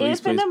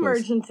if an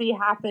emergency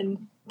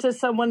happened to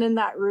someone in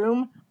that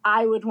room,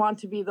 I would want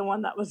to be the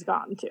one that was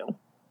gone to.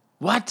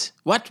 What?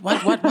 Wait,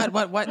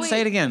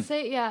 say it again.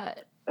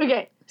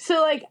 Okay,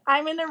 so, like,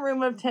 I'm in a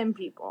room of 10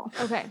 people.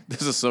 Okay.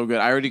 This is so good.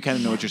 I already kind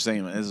of know what you're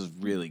saying. This is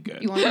really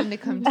good. You want them to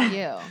come to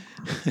you.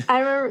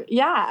 I want to be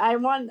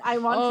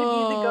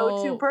the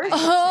go-to person.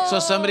 So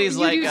somebody's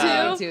like... You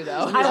do too,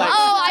 though.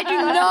 I do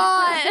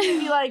not.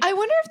 Be like, I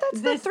wonder if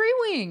that's the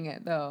three-wing,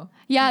 though.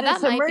 Yeah,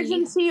 this that might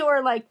emergency be.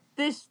 or, like,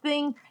 this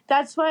thing.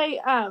 That's why...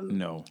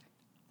 No.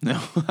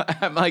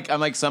 I'm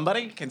like,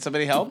 somebody? Can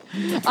somebody help?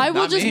 I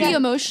will Not just me. be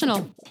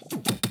emotional.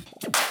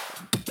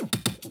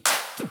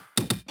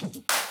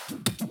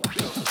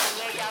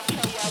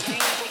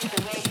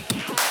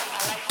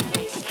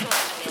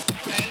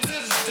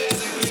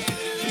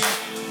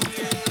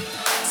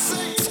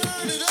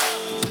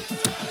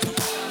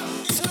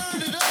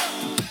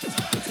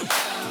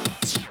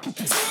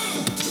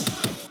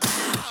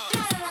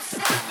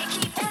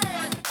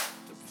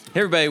 Hey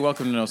everybody,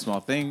 welcome to No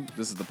Small Thing.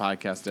 This is the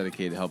podcast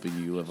dedicated to helping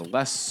you live a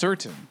less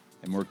certain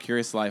and more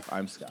curious life.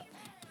 I'm Scott.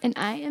 And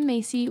I am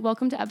Macy.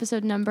 Welcome to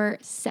episode number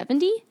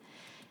 70.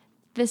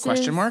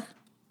 Question mark?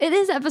 It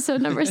is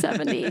episode number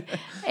 70.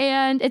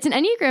 And it's an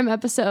Enneagram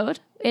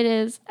episode. It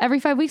is every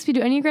 5 weeks we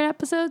do Enneagram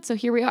episodes. So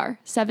here we are,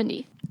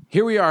 70.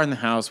 Here we are in the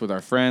house with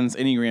our friends,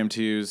 Enneagram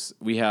 2s.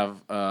 We have,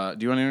 do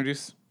you want to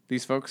introduce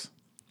these folks?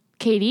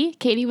 Katie.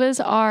 Katie was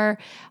on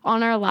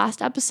our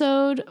last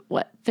episode,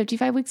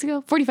 45 weeks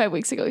ago? 45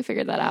 weeks ago, we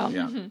figured that out.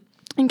 Yeah.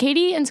 And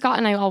Katie and Scott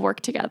and I all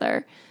work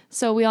together.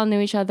 So we all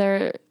knew each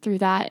other through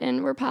that,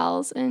 and we're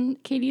pals.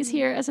 And Katie's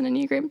here as an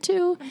Enneagram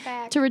 2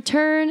 to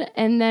return.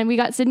 And then we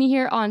got Sydney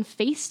here on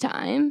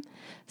FaceTime.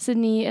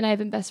 Sydney and I have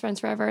been best friends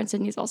forever, and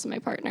Sydney's also my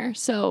partner.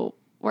 So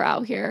we're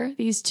out here,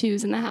 these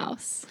 2s in the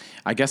house.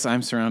 I guess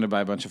I'm surrounded by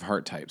a bunch of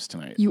heart types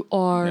tonight. You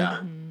are.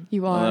 Yeah.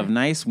 You I are. love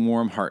nice,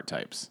 warm heart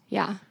types.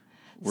 Yeah.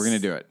 We're going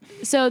to do it.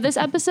 So this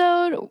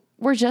episode,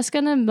 we're just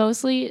going to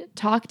mostly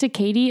talk to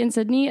Katie and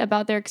Sydney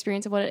about their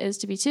experience of what it is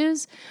to be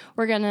 2s.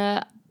 We're going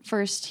to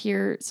first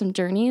hear some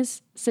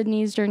journeys.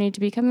 Sydney's journey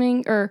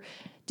to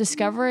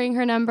discovering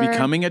her number.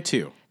 Becoming a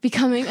 2.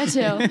 Becoming a 2.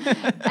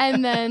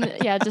 And then,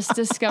 just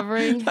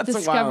discovering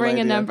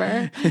a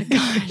number.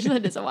 Gosh,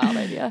 that is a wild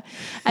idea.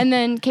 And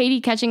then Katie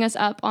catching us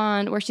up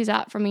on where she's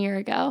at from a year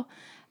ago.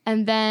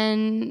 And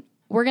then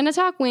we're going to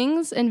talk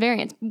wings and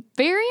variants.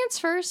 Variants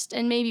first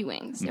and maybe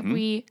wings if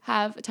we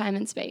have time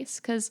and space,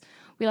 because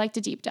we like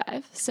to deep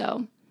dive.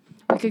 So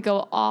we could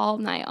go all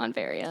night on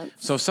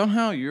variants. So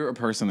somehow you're a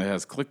person that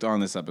has clicked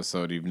on this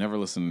episode. You've never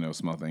listened to No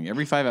Small Thing.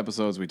 Every 5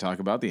 episodes, we talk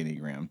about the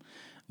Enneagram.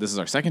 This is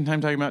our second time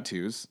talking about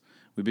 2s.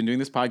 We've been doing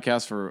this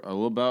podcast for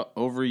about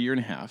over a year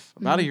and a half,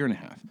 a year and a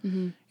half.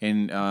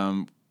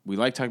 And we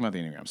like talking about the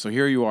Enneagram. So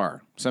here you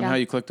are. Somehow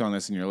you clicked on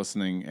this and you're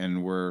listening,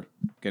 and we're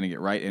going to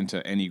get right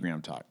into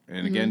Enneagram talk.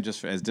 And again,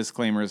 just as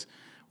disclaimers,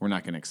 we're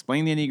not going to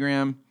explain the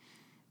Enneagram.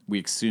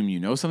 We assume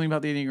you know something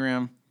about the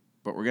Enneagram,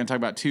 but we're going to talk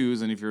about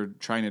 2s. And if you're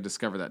trying to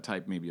discover that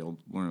type, maybe you'll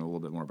learn a little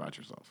bit more about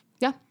yourself.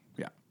 Yeah.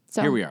 Yeah.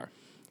 So here we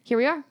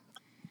are.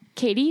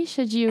 Katie,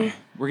 should you?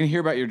 We're going to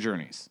hear about your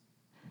journeys.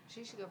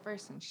 She should go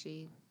first since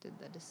she did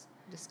the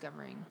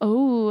discovering.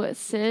 Oh,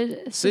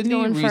 Sid's Sydney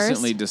going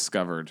recently first.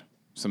 discovered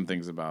some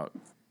things about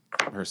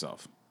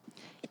herself.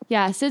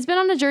 Yeah, Sid's been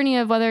on a journey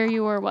of whether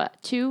you were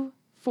 2,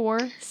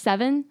 4,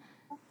 7.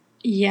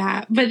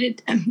 Yeah, but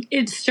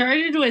it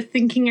started with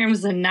thinking I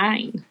was a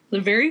 9. The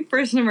very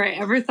first number I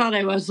ever thought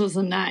I was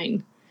a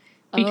 9.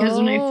 Because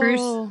when I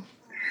first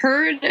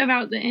heard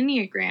about the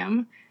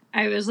Enneagram,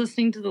 I was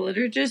listening to the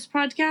Liturgist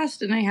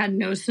podcast, and I had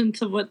no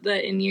sense of what the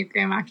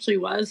Enneagram actually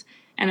was.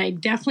 And I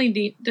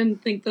definitely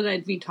didn't think that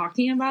I'd be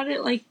talking about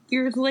it like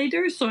years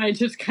later. So I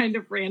just kind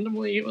of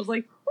randomly was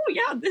like, oh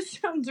yeah, this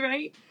sounds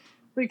right.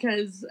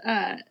 Because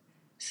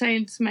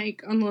Science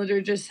Mike on the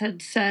Liturgist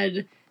had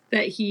said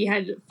that he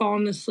had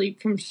fallen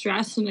asleep from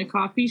stress in a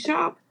coffee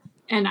shop.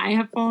 And I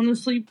have fallen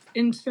asleep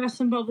in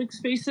stress in public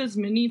spaces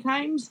many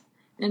times.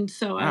 And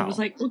so I was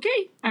like,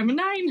 okay, I'm a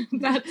 9.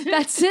 That's it.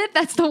 That's it?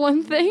 That's the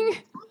one thing?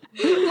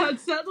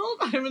 That's settled.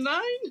 I'm a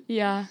 9.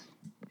 Yeah.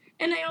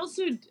 And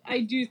I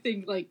do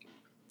think, like,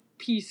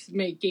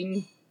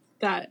 peacemaking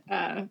that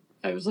I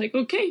was like,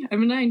 okay,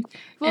 I'm a 9.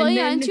 Well,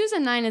 and 2's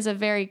and 9 is a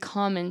very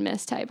common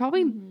mistype.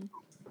 Probably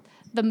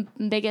the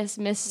biggest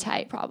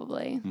mistype,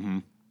 probably. Mm-hmm.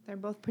 They're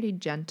both pretty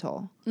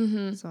gentle.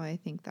 Mm-hmm. So I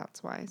think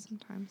that's why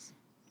sometimes.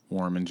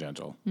 Warm and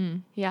gentle.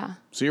 Yeah.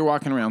 So you're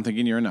walking around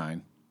thinking you're a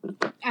 9.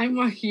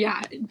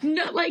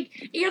 No,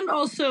 like, and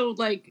also,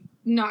 like,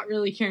 not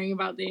really caring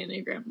about the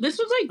Enneagram. This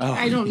was, like,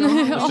 I don't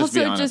know.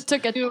 Also, just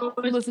took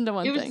listen to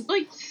one thing. It was,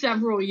 like,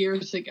 several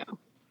years ago.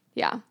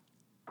 Yeah.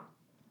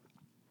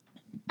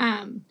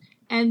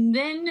 And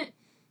then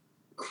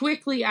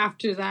quickly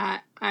after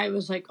that, I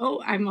was like,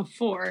 oh, I'm a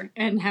 4,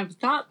 and have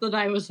thought that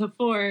I was a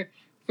 4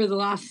 for the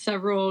last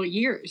several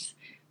years.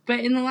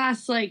 But in the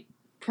last, like,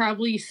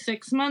 probably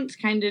 6 months,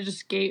 kind of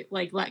just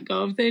let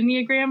go of the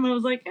Enneagram. I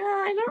was like,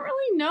 I don't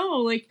really know.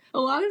 Like, a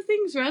lot of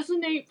things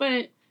resonate,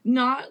 but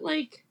not,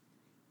 like,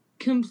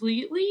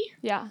 completely.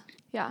 Yeah.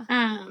 Yeah.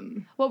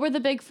 What were the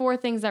big 4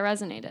 things that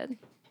resonated?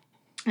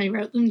 I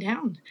wrote them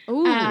down.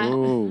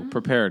 Ooh,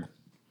 prepared.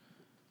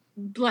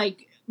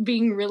 Like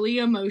being really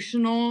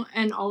emotional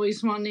and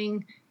always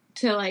wanting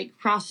to like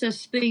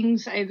process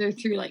things either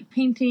through like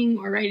painting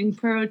or writing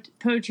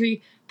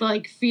poetry, but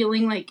like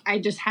feeling like I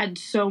just had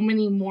so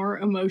many more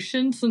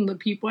emotions than the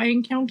people I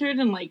encountered,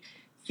 and like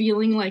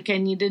feeling like I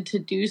needed to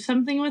do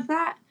something with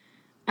that.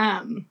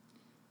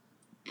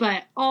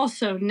 But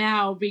also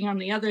now being on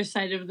the other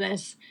side of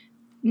this,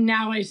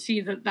 now I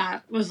see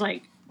that was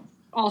like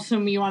also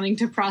me wanting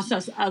to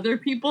process other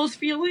people's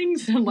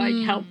feelings and like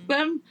help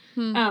them.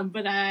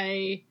 But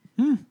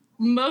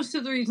most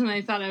of the reason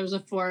I thought I was a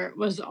 4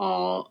 was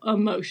all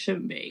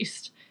emotion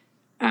based.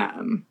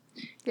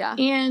 Yeah.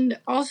 And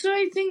also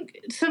I think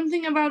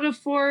something about a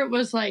 4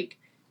 was like,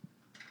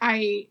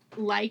 I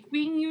like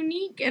being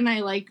unique and I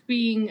like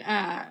being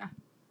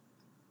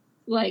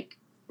like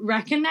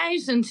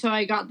recognized. And so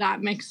I got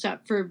that mixed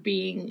up for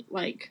being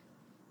like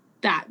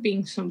that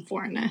being some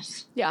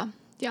 4-ness. Yeah.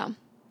 Yeah.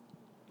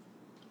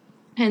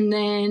 And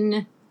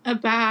then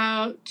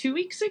about 2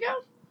 weeks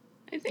ago,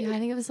 I think. Yeah, I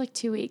think it was like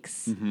 2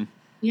 weeks. Mm-hmm.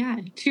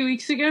 Yeah, 2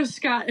 weeks ago,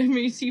 Scott and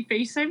Macy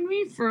FaceTimed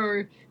me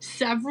for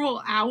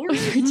several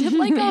hours. We did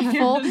like a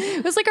full,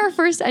 it was like our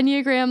first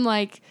Enneagram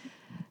like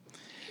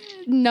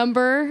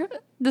number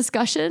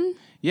discussion.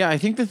 Yeah, I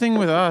think the thing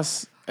with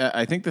us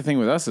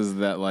is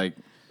that like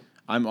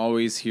I'm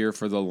always here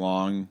for the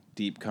long,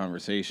 deep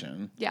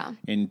conversation. Yeah.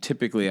 And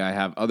typically I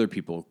have other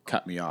people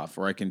cut me off,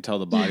 or I can tell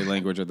the body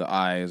language or the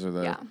eyes or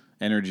the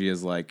energy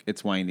is like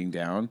it's winding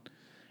down.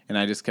 And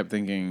I just kept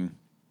thinking,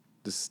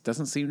 this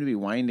doesn't seem to be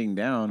winding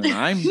down, and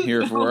I'm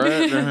here for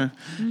it. And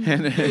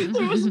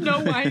there was no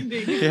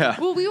winding. Yeah.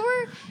 Well,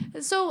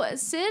 so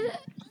Sid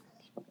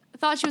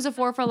thought she was a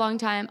 4 for a long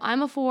time.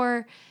 I'm a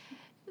 4.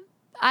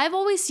 I've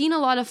always seen a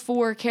lot of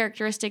 4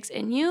 characteristics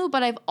in you,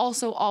 but I've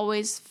also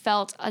always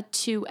felt a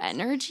 2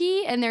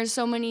 energy, and there's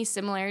so many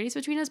similarities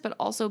between us, but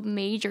also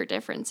major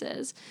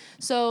differences.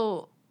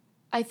 So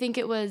I think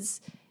it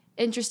was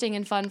interesting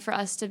and fun for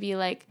us to be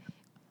like,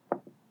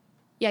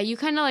 yeah, you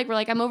kind of like were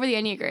like, I'm over the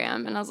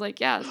Enneagram. And I was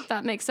like, yeah,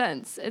 that makes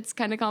sense. It's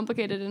kind of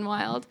complicated and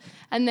wild.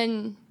 And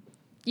then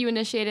you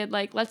initiated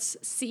like, let's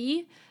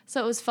see.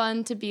 So it was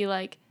fun to be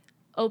like,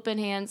 open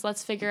hands,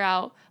 let's figure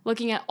out,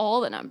 looking at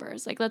all the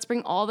numbers. Like, let's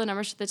bring all the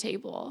numbers to the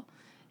table.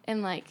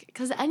 And like,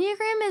 because the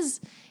Enneagram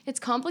it's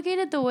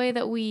complicated the way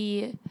that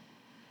we,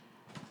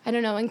 I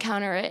don't know,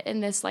 encounter it in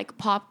this like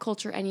pop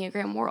culture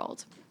Enneagram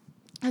world.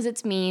 Because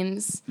it's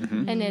memes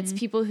and it's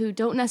people who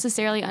don't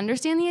necessarily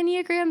understand the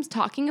Enneagrams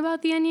talking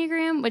about the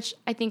Enneagram, which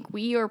I think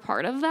we are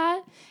part of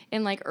that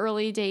in like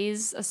early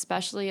days,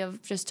 especially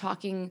of just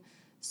talking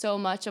so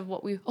much of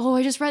what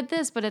I just read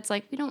this, but it's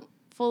like we don't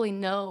fully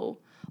know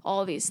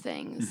all these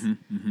things.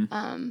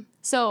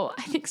 So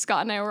I think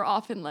Scott and I were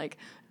often like,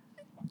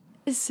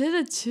 is it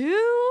a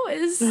 2?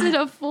 Is it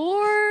a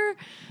 4?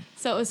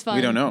 So it was fun.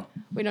 We don't know.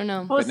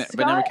 Well, But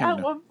Scott never can at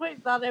know. one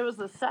point thought it was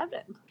a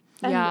 7.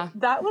 And Yeah.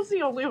 that was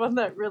the only one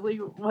that really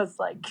was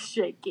like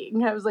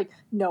shaking. I was like,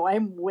 no,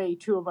 I'm way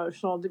too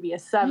emotional to be a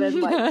 7.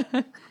 Like,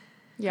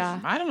 Yeah.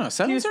 I don't know.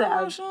 Sadness are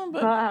emotional,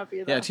 but not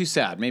happy though. yeah, too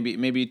sad.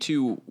 Maybe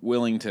too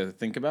willing to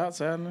think about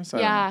sadness. I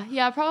don't know.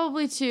 Yeah,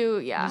 probably 2.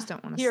 I Yeah. just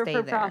don't want to Here stay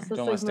for there. processing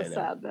Don't want to the stay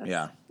there. sadness.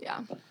 Yeah.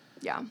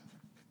 Yeah.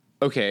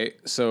 Okay,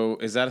 so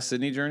is that a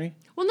Sydney journey?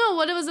 Well, no,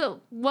 what was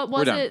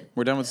We're done. it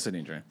We're done with the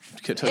Sydney journey.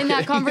 in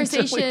that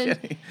conversation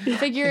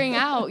figuring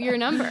out your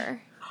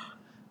number?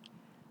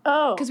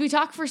 Oh. Because we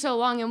talked for so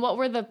long, and what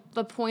were the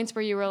points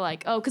where you were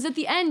like, oh, because at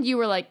the end you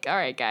were like, all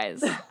right,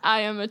 guys,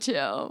 I am a 2.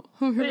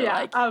 We were Yeah,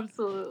 like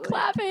absolutely.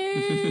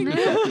 clapping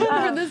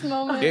for this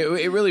moment.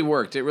 It really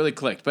worked. It really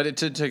clicked, but it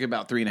took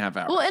about 3.5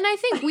 hours. Well, and I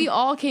think we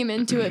all came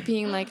into it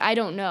being like, I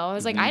don't know. I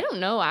was like, I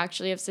don't know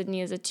actually if Sydney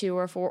is a 2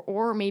 or 4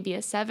 or maybe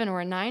a 7 or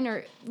a 9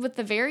 or with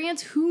the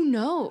variance, who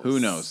knows? Who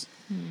knows?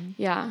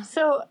 Yeah.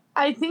 So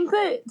I think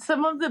that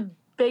some of the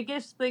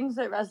biggest things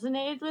that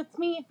resonated with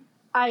me,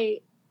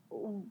 I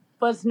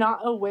was not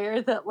aware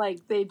that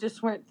like they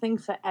just weren't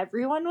things that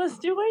everyone was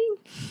doing.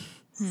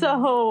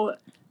 So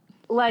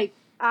like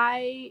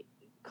I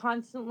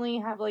constantly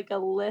have like a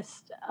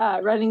list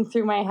running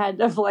through my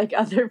head of like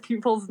other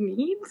people's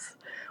needs,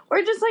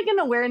 or just like an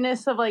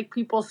awareness of like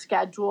people's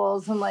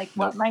schedules and like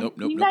what might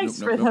be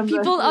nice for them.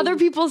 Other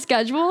people's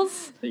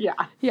schedules. Yeah.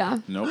 Yeah.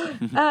 Nope.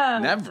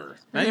 Never.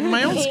 Not even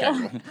my own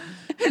schedule.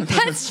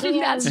 That's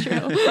true.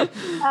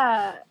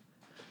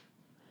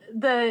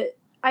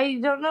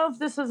 I don't know if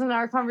this was in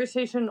our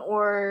conversation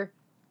or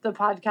the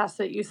podcast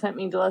that you sent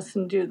me to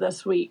listen to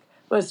this week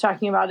was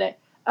talking about it,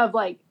 of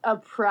like a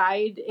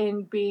pride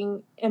in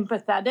being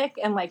empathetic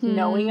and like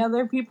knowing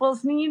other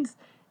people's needs.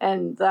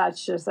 And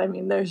that's just, I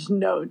mean, there's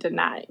no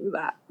denying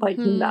that, like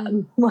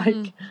none.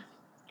 Like,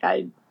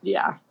 and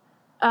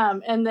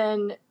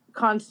then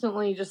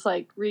constantly just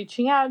like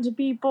reaching out to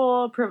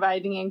people,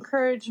 providing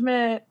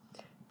encouragement,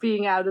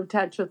 being out of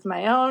touch with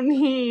my own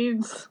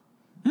needs.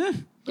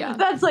 Yeah.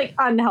 That's like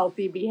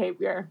unhealthy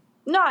behavior.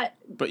 Not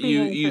But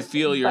being you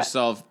feel inconsistent,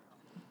 yourself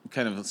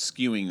kind of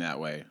skewing that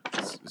way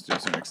to a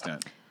certain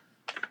extent.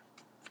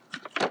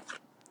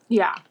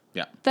 Yeah.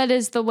 Yeah. That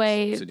is the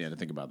way. So you had to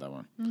think about that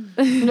one.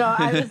 No,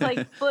 I was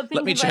like flipping.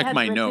 Let me 'cause I check had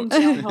my written notes.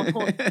 down the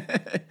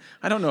whole-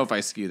 I don't know if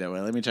I skew that way.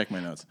 Let me check my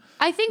notes.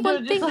 I think No,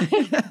 one just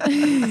thing.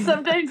 like,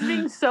 sometimes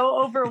being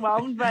so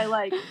overwhelmed by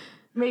like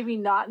maybe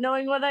not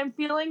knowing what I'm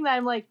feeling that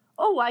I'm like,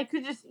 oh, I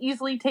could just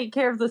easily take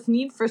care of this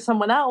need for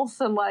someone else,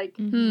 and like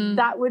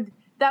that would.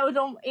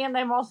 And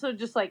I'm also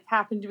just like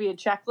happen to be a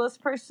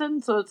checklist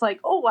person, so it's like,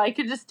 oh, I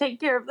could just take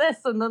care of this,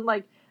 and then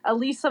like at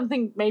least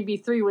something maybe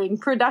 3-wing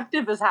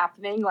productive is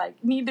happening.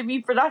 Like need to be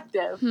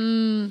productive.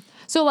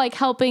 So like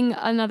helping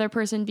another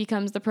person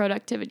becomes the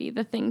productivity,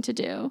 the thing to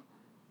do,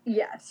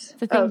 Yes,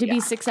 the thing to be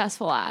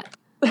successful at.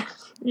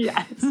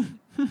 Yes.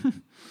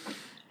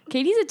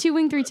 Katie's a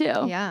 2-wing 3 too.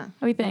 Yeah.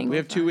 What do you think? We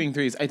have 2 wing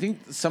 3s. I think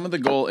some of the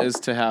goal is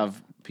to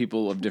have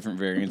people of different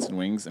variants and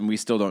wings, and we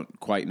still don't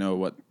quite know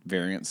what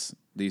variants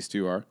these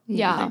 2 are.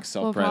 Yeah, I think we'll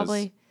self-pres,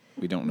 probably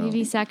we don't know.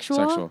 maybe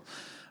sexual?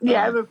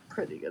 Yeah, I have a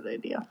pretty good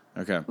idea.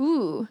 Okay.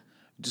 Ooh.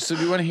 So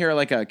do you want to hear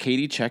like a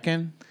Katie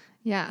check-in?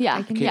 Yeah. Yeah.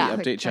 I can Katie do a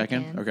quick update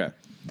check-in? Okay.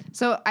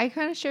 So I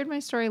kind of shared my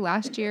story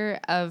last year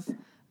of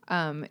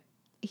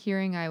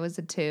hearing I was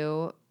a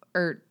 2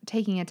 or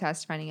taking a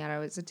test, finding out I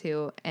was a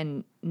 2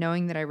 and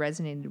knowing that I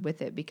resonated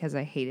with it because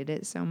I hated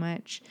it so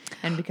much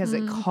and because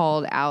it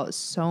called out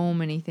so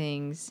many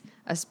things,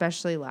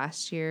 especially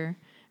last year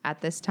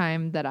at this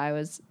time that I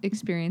was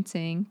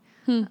experiencing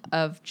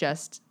of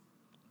just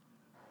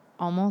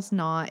almost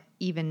not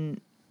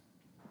even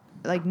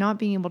like not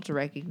being able to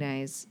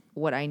recognize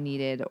what I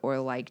needed or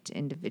liked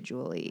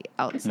individually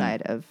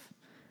outside of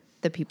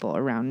the people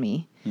around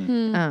me.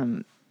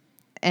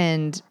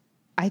 And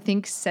I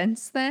think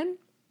since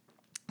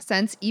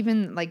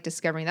even like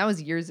discovering that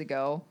was years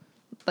ago,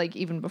 like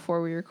even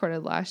before we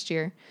recorded last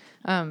year,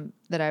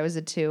 that I was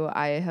a 2,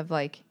 I have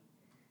like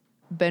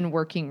been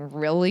working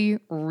really,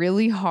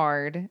 really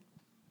hard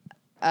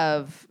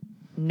of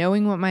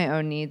knowing what my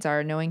own needs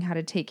are, knowing how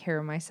to take care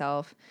of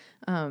myself,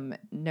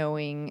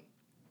 knowing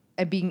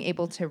being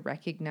able to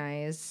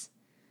recognize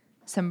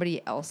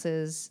somebody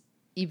else's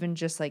even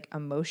just like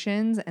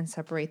emotions and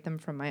separate them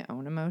from my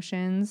own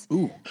emotions.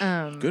 Ooh,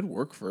 good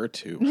work for her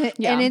too.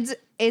 Yeah. And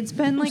it's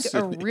been like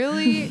a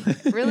really,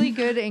 really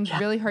good and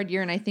really hard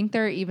year. And I think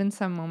there are even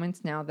some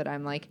moments now that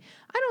I'm like,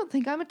 I don't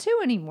think I'm a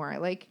 2 anymore.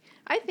 Like,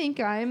 I think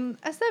I'm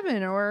a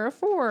 7 or a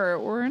 4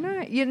 or a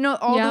 9. You know,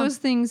 all those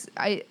things.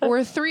 Or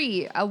a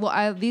 3.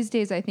 These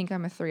days, I think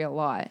I'm a 3 a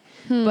lot.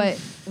 But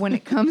when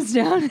it comes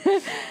down,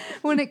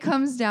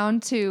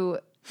 to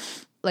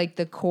like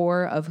the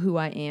core of who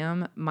I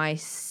am, my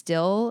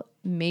still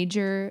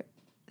major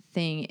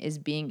thing is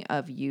being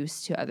of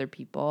use to other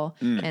people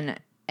and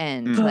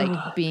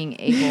like being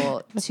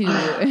able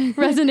to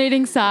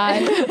Resonating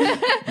side.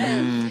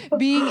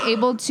 being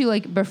able to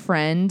like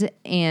befriend,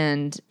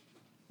 and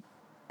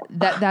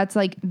that's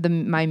like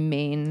my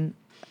main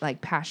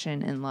like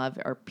passion and love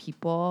are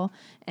people,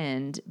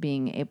 and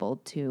being able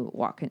to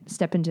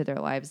step into their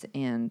lives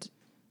and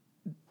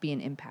be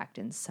an impact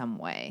in some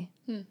way.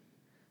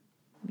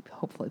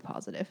 Hopefully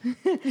positive.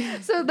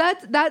 So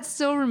that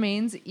still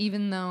remains,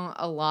 even though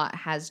a lot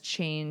has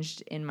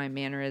changed in my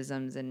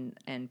mannerisms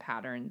and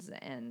patterns,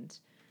 and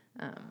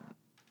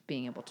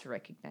being able to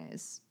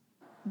recognize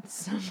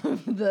some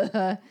of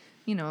the,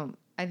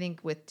 I think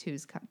with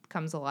 2s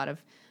comes a lot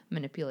of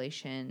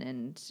manipulation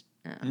and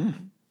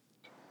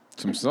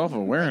Some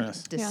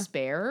self-awareness.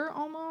 despair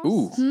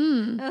almost.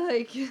 Ooh.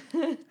 Like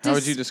How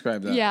would you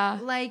describe that? Yeah.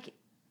 like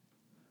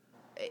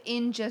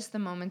in just the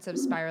moments of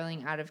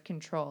spiraling out of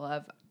control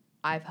of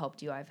I've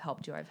helped you.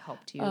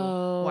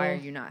 Oh. Why are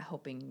you not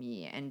helping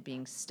me? And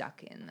being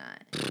stuck in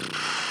that.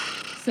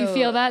 You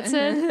feel that,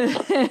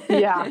 Sid?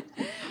 Yeah.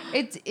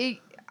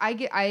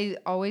 I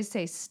always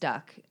say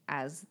stuck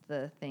as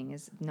the thing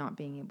is not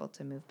being able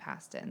to move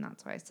past it, and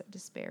that's why I said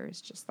despair is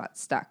just that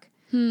stuck.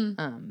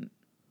 And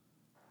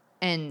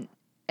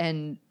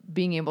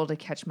being able to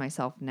catch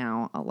myself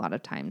now a lot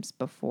of times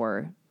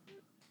before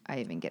I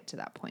even get to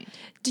that point.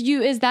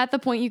 Is that the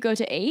point you go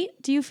to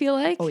 8? Do you feel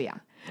like? Oh yeah.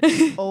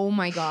 Oh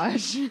my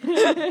gosh. And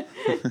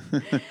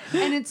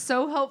it's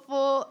so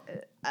helpful.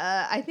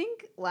 I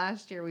think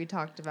last year we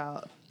talked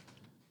about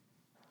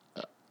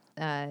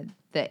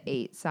the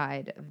 8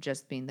 side of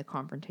just being the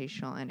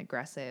confrontational and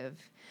aggressive.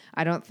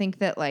 I don't think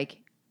that like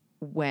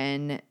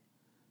when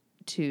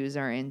 2s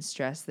are in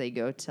stress, they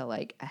go to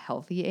like a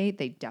healthy 8.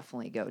 They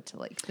definitely go to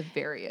like the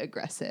very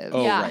aggressive.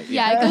 Oh, Yeah. right.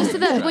 Yeah. It goes to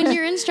the, when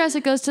you're in stress,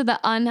 it goes to the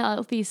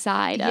unhealthy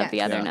side of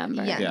the other Yeah.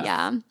 number. Yes.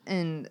 Yeah.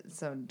 And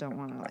so don't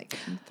want to like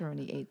throw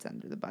any 8s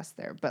under the bus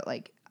there, but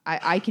like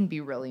I can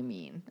be really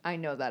mean. I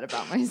know that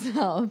about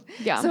myself.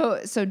 Yeah.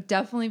 So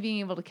definitely being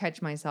able to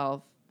catch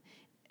myself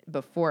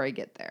before I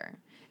get there.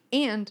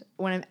 And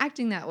when I'm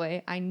acting that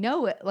way, I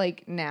know it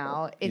like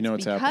now it's know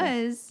what's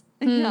happening.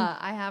 because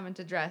I haven't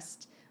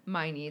addressed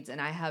my needs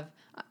and I have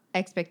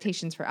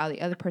expectations for how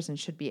the other person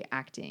should be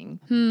acting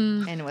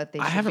and what they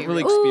should I haven't be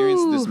really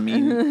experienced this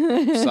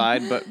mean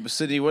side, but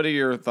Sydney, what are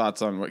your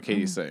thoughts on what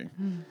Katie's saying?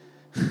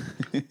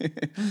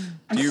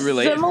 Do you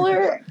relate?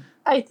 Similar.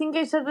 I think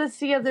I said this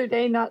the other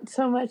day, not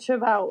so much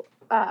about,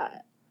 wow,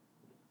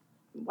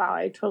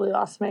 I totally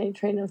lost my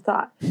train of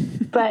thought,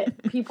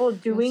 but people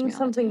doing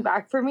something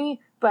back for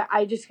me, but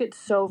I just get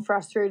so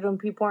frustrated when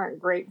people aren't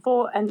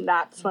grateful, and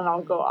that's when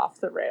I'll go off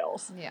the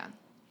rails.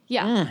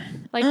 Yeah.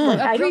 Like,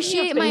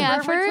 appreciate my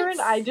efforts.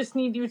 I just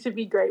need you to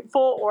be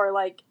grateful, or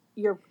like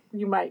you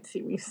might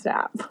see me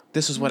snap.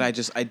 This is what I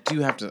do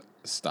have to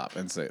stop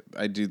and say.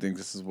 I do think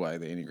this is why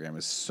the Enneagram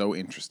is so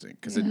interesting,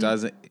 because it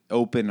does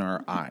open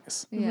our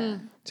eyes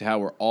to how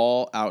we're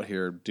all out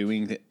here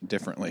doing it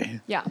differently.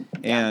 Yeah.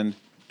 And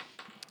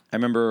I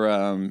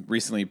remember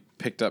recently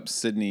picked up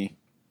Sydney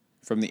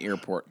from the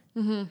airport.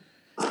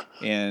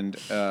 And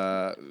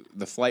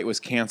the flight was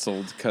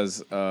canceled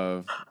because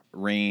of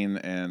rain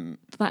and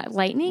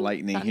lightning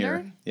Thunder?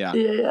 Here. Yeah.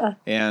 Yeah.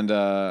 And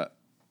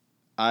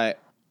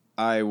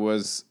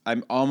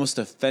I'm almost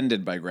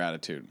offended by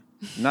gratitude.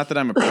 Not that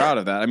I'm proud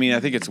of that. I mean,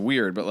 I think it's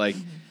weird, but like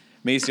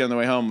Macy on the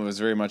way home was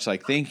very much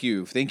like, thank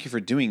you for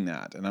doing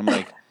that. And I'm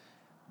like,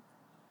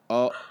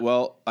 oh,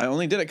 well, I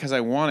only did it because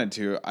I wanted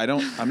to.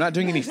 I'm not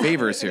doing any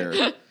favors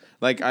here.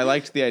 Like, I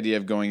liked the idea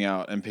of going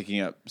out and picking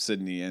up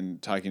Sydney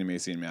and talking to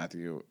Macy and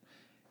Matthew.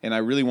 And I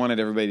really wanted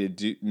everybody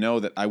to know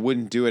that I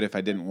wouldn't do it if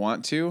I didn't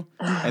want to.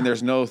 And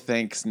there's no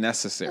thanks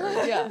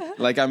necessary. Yeah.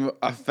 Like, I'm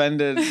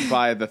offended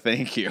by the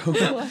thank you.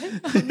 No.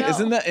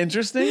 Isn't that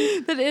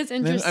interesting? That is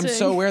interesting. I'm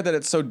so aware that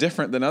it's so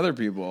different than other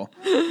people.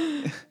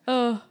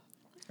 Oh.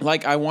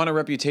 Like, I want a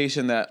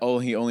reputation that,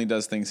 he only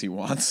does things he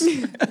wants.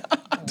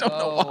 I don't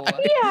know why.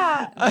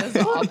 Yeah. That's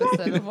the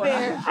opposite of what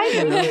I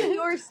think in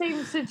your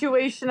same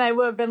situation, I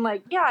would have been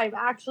like, yeah, I'm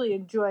actually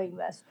enjoying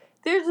this.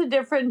 There's a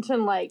difference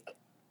in like,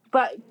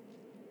 but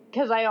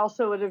because I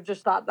also would have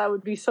just thought that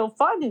would be so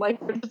fun. Like,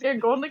 we're just going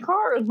to go in the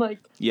car and like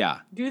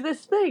do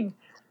this thing.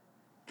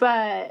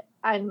 But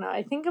I don't know.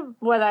 I think of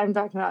what I'm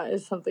talking about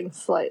is something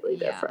slightly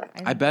different.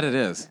 I bet it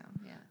is.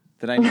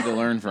 That I need to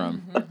learn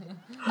from.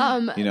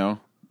 You know?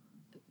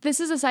 This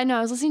is a side note.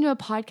 I was listening to a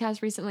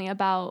podcast recently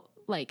about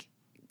like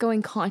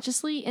going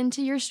consciously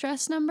into your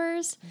stress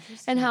numbers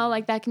and how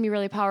like that can be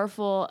really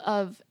powerful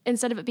of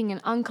instead of it being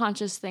an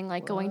unconscious thing,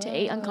 like going to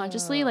 8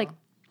 unconsciously, like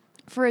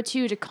for a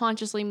 2 to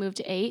consciously move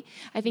to 8,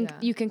 I think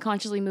you can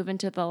consciously move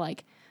into the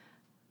like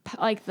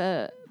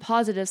the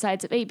positive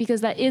sides of 8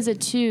 because that is a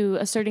 2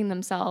 asserting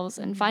themselves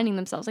and finding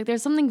themselves. Like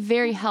there's something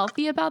very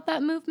healthy about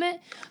that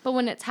movement, but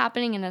when it's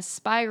happening in a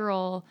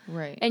spiral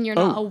and you're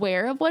not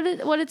aware of what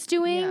it's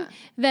doing,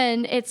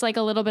 then it's like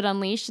a little bit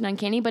unleashed and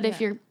uncanny. But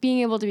if you're being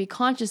able to be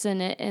conscious in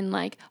it and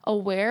like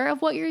aware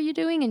of what you're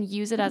doing and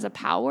use it as a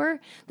power,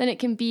 then it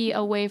can be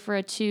a way for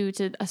a 2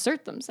 to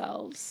assert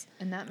themselves.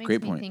 And that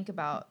makes me think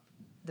about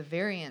the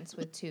variance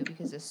with 2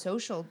 because a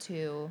social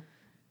 2s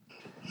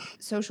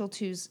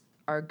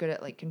are good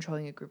at like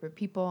controlling a group of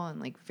people and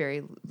like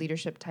very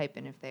leadership type,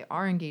 and if they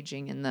are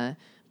engaging in the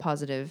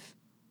positive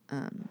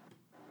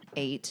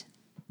 8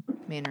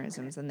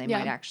 mannerisms, then they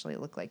might actually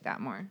look like that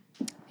more.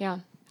 Yeah,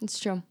 it's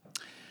true.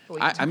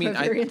 I mean,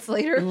 variance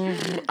later.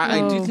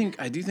 I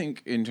do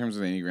think in terms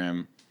of the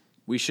Enneagram,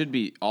 we should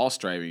be all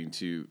striving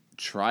to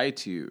try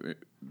to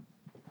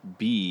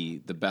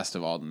be the best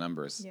of all the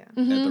numbers at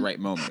the right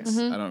moments.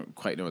 I don't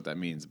quite know what that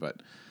means,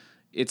 but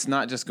it's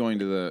not just going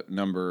to the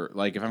number.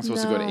 Like if I'm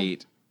supposed to go to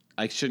 8,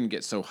 I shouldn't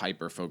get so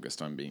hyper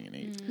focused on being an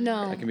 8. No,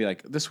 I can be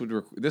like, this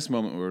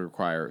moment would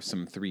require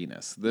some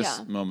 3-ness.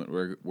 This moment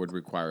would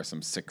require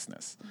some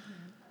 6-ness.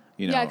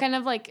 You know, kind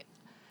of like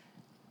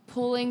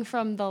pulling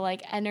from the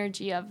like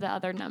energy of the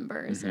other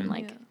numbers and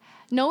like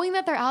knowing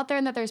that they're out there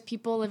and that there's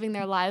people living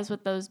their lives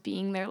with those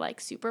being their like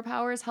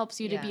superpowers helps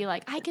you to be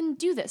like, I can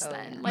do this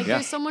then. Like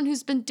there's someone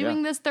who's been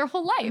doing this their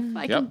whole life.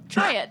 I can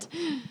try it.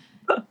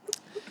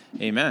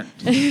 Amen.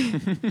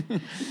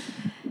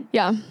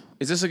 Yeah.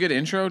 Is this a good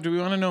intro? Do we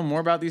want to know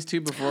more about these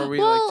 2 before we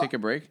take a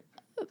break?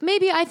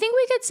 Maybe. I think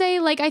we could say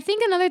like, I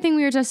think another thing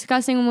we were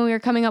discussing when we were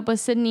coming up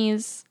with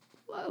Sydney's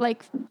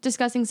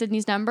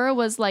number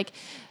was like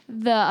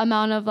the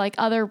amount of like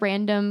other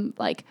random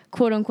like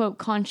quote unquote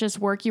conscious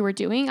work you were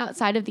doing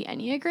outside of the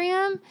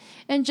Enneagram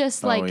and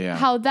just like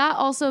how that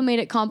also made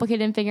it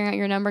complicated in figuring out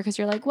your number because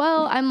you're like,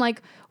 well, I'm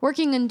like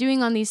working and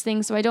doing on these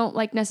things, so I don't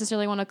like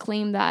necessarily want to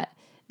claim that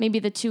maybe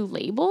the 2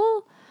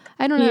 label.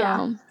 I don't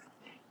know.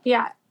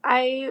 Yeah,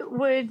 I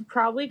would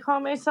probably call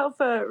myself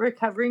a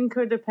recovering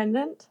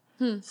codependent.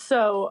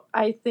 So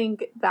I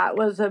think that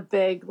was a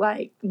big,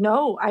 like,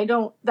 no, I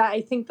don't, I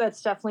think that's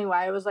definitely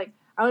why I was like,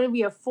 I want to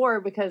be a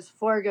 4 because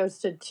 4 goes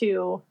to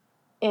 2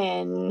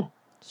 in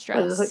stress.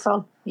 What is it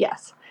called?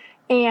 Yes.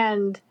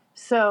 And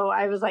so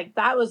I was like,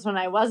 that was when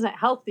I wasn't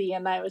healthy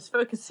and I was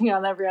focusing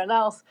on everyone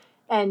else.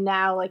 And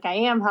now like I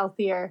am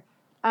healthier.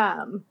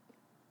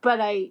 But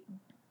I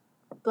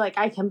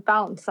can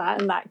balance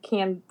that and that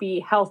can be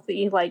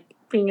healthy. Like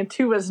being a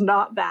 2 is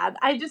not bad.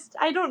 I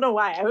don't know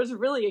why. I was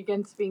really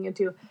against being a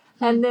 2.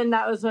 And then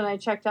that was when I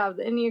checked out of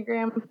the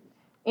Enneagram,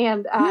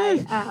 and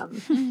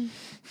I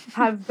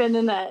have been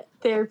in a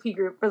therapy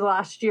group for the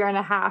last year and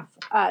a half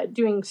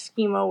doing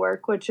schema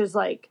work, which is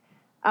like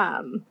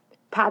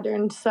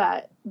patterns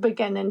that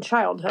begin in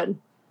childhood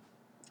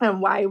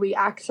and why we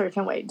act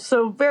certain ways.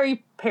 So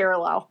very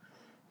parallel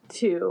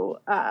to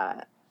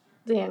the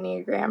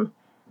Enneagram.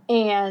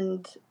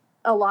 And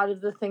a lot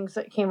of the things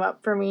that came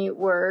up for me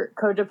were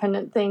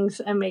codependent things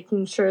and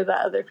making sure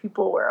that other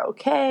people were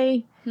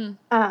okay. And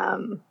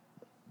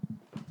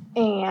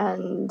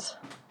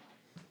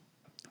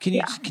Can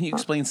you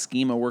explain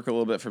schema work a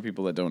little bit for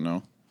people that don't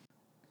know?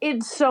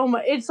 it's so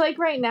much. It's like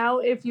right now,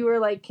 if you were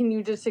like, can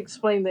you just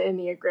explain the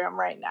Enneagram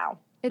right now?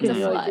 It's Can a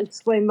you flood. like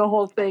explain the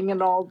whole thing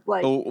and all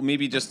like? Oh,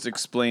 maybe just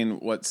explain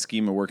what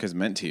schema work has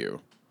meant to you.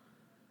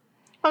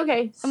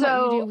 Okay, And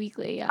what you do so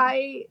weekly, yeah.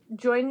 I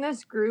joined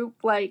this group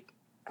like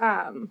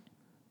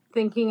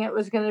thinking it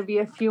was going to be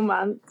a few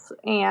months,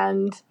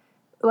 and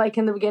like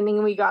in the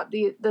beginning we got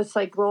this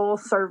like little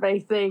survey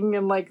thing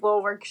and like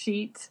little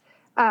worksheets,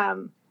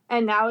 and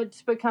now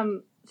it's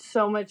become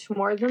so much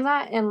more than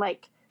that, and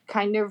like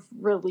kind of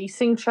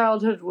releasing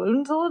childhood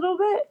wounds a little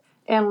bit,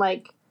 and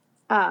like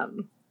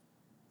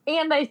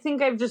and I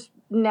think I've just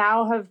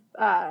now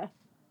have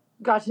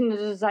gotten a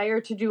desire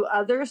to do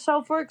other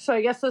self-work. So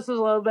I guess this is a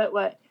little bit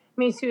what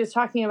Macy was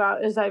talking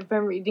about, is I've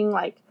been reading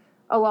like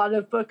a lot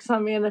of books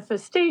on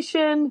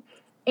manifestation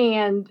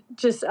and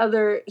just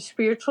other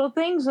spiritual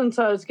things. And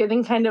so I was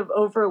getting kind of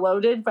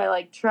overloaded by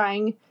like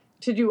trying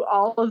to do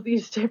all of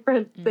these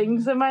different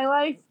things in my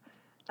life.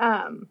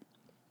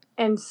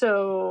 And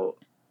so,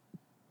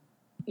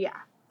 yeah,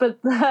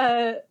 but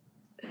the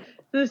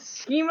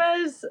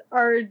schemas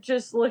are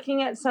just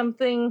looking at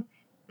something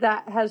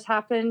that has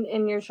happened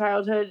in your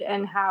childhood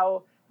and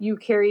how you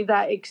carry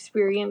that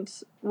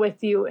experience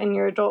with you in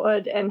your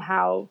adulthood and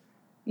how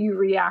you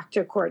react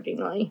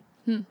accordingly.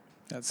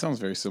 That sounds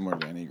very similar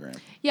to Enneagram.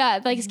 Yeah,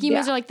 like schemas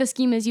Yeah. are like the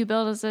schemas you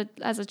build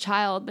as a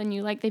child, then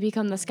you like they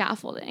become the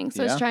scaffolding.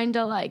 So Yeah. it's trying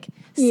to like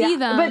see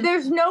them. But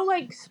there's no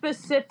like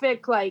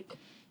specific like,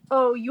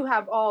 oh, you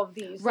have all of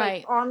these.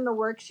 Right. Like, on the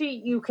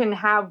worksheet, you can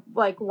have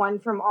like one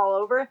from all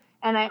over.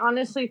 And I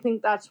honestly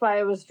think that's why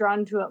I was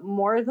drawn to it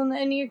more than the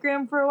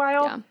Enneagram for a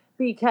while. Yeah.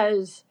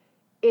 Because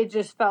it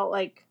just felt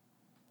like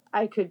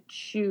I could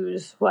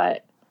choose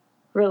what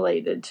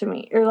related to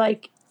me. Or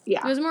like,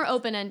 yeah. It was more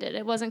open ended.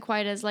 It wasn't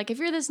quite as like if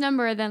you're this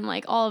number, then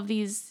like all of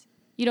these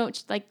you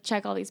don't like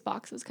check all these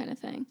boxes kind of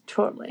thing.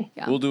 Totally.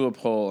 Yeah. We'll do a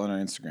poll on our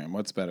Instagram.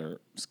 What's better,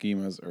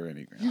 schemas or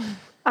Enneagram?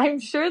 I'm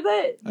sure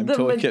that I'm the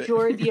totally kidding.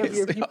 majority of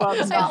your They people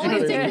always have do. I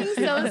always Yeah. take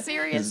things so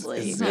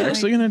seriously. Is he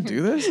actually going to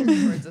do this?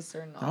 Towards a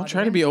certain I'll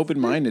try to be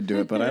open-minded to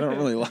it, but I don't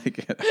really like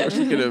it. I'm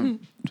just going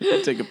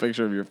to take a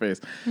picture of your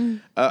face.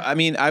 I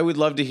mean, I would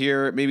love to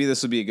hear, maybe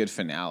this would be a good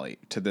finale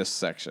to this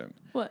section.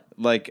 What?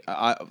 Like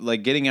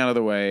getting out of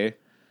the way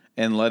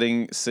and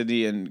letting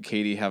Sydney and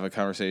Katie have a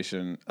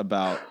conversation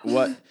about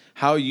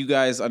how you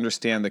guys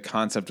understand the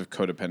concept of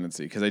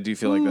codependency, because I do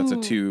feel like that's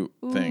a two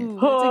thing.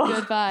 That's a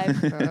good vibe.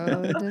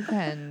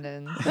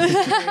 Codependence.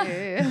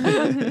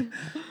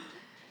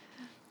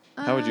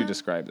 How would you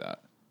describe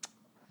that?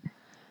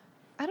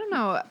 I don't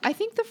know. I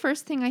think the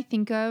first thing I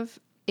think of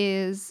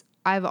is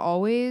I've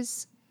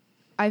always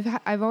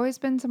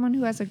been someone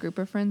who has a group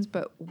of friends,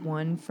 but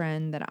one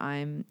friend that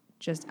I'm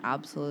just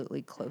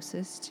absolutely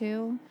closest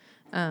to,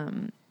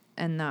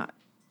 and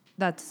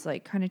that's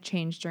like kind of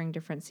changed during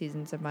different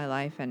seasons of my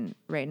life. And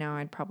right now,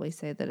 I'd probably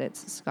say that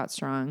it's Scott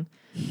Strong.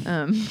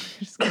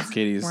 Just 'cause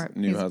Katie's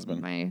new he's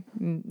husband. my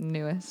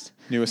newest.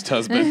 Newest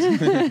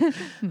husband.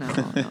 No.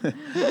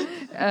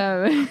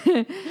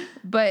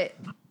 But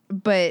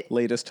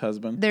Latest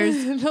husband.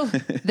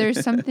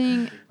 there's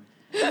something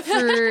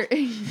for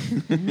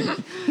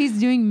he's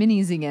doing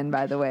minis again,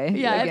 by the way.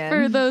 Yeah, again.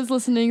 for those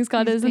listening,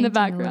 Scott He's is in the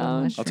painting a little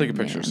background. I'll take a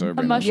picture. man. So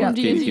everybody mushroom knows.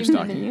 Katie D&D keeps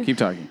talking. mini. Keep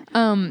talking.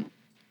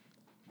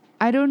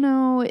 I don't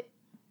know.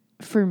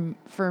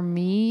 For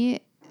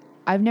me,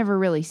 I've never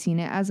really seen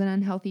it as an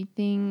unhealthy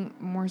thing.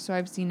 More so,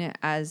 I've seen it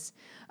as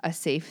a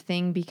safe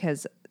thing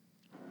because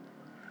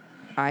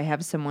I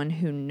have someone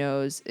who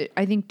knows.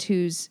 I think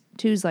twos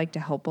like to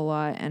help a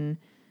lot, and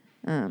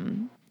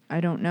I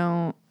don't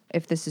know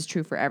if this is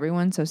true for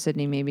everyone. So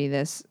Sydney, maybe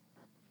this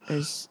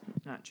is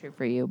not true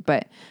for you,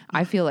 but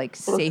I feel like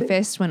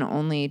safest when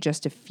only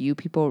just a few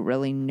people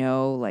really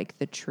know like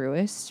the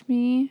truest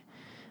me.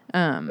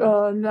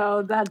 Oh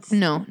no, that's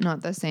No,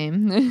 not the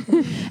same.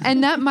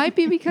 And that might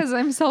be because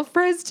I'm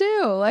self-prized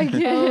too. Like,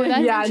 Oh,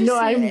 that's yeah,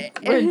 no, interesting.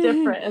 we're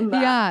different in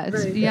that. yeah,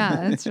 Very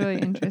yeah, that's really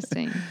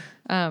interesting.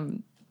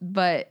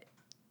 But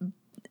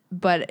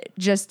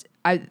just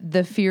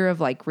the fear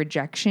of like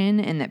rejection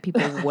and that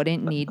people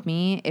wouldn't need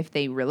me if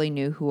they really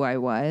knew who I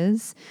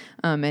was.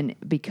 And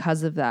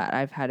because of that,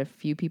 I've had a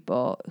few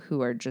people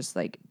who are just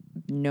like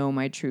know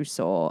my true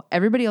soul.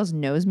 Everybody else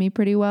knows me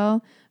pretty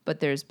well, but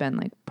there's been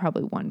like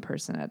probably one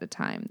person at a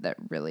time that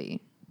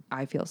really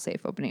I feel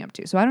safe opening up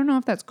to. So I don't know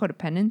if that's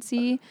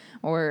codependency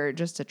or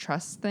just a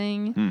trust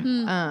thing.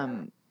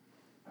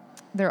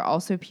 There are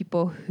also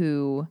people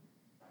who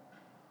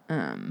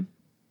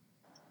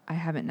I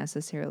haven't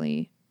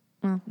necessarily.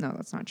 Well, no,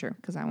 that's not true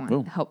because I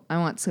want help. I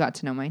want Scott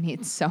to know my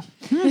needs. So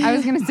I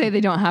was going to say they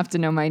don't have to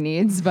know my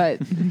needs,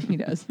 but he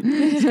does.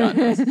 Scott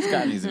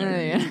needs to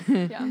know.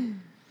 Yeah.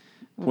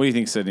 What do you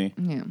think, Sydney?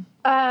 Yeah.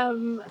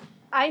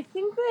 I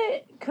think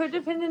that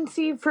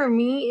codependency for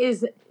me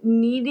is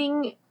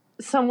needing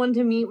someone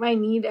to meet my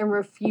need and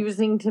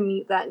refusing to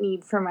meet that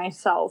need for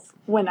myself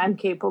when I'm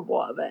capable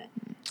of it.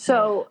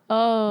 So,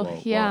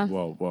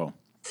 Whoa.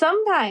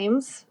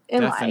 sometimes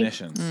in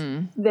Definitions.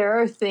 life, there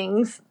are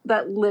things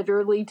that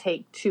literally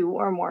take 2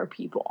 or more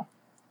people.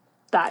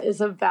 That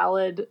is a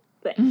valid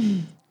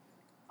thing.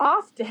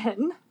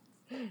 Often,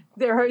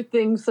 there are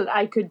things that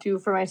I could do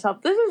for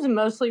myself. This is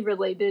mostly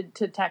related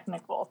to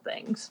technical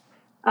things,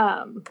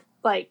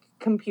 like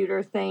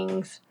computer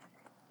things.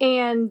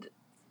 And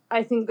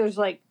I think there's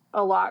like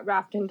a lot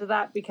wrapped into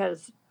that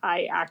because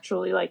I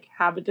actually like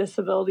have a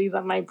disability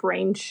that my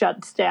brain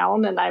shuts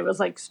down, and I was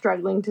like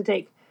struggling to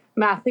take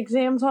math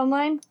exams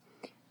online.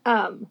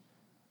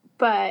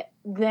 But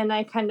then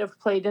I kind of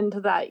played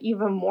into that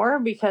even more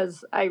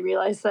because I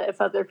realized that if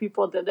other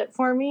people did it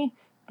for me,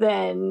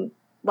 then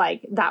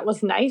like that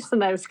was nice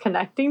and I was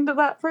connecting to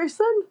that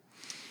person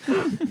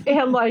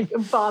and like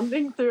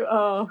bonding through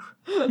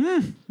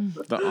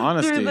The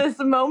honesty. through this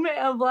moment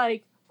of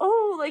like,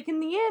 oh, like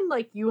in the end,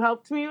 like you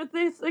helped me with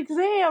this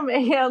exam,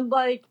 and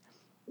like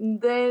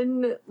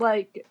then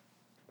like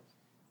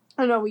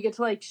I don't know, we get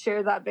to like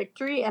share that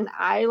victory, and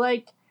I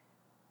like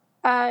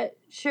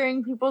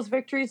sharing people's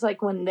victories.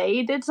 Like when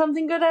they did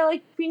something good, I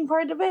like being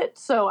part of it.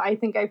 So I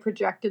think I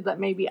projected that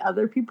maybe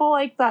other people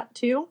like that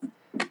too.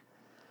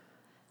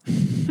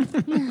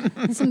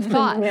 Some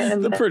thoughts.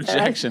 The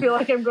projection. I feel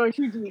like I'm going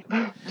too deep.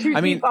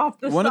 Deep off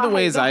the one of the side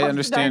ways I off the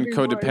understand diving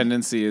board.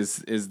 codependency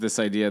is this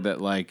idea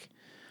that like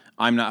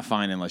I'm not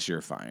fine unless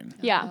you're fine.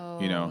 Yeah.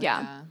 You know?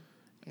 Yeah.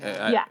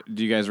 Yeah.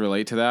 Do you guys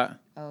relate to that?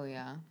 Oh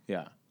yeah.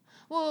 Yeah.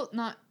 Well,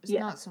 not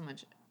Yeah. so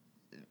much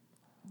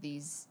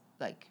these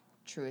like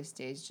truest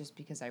days, just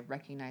because I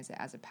recognize it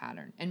as a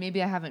pattern, and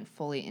maybe I haven't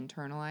fully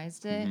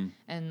internalized it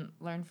and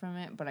learned from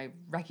it, but I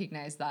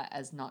recognize that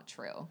as not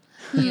true.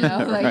 You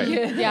know, like Right.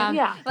 Yeah.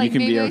 Yeah. like You can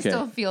maybe be I okay.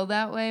 still feel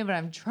that way, but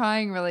I'm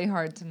trying really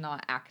hard to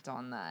not act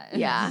on that.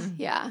 Yeah.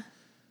 Yeah.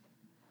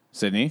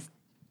 Sydney?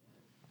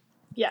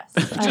 Yes.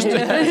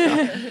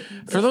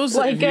 For those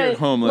Like of you at a-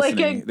 home like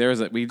listening,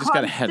 a we just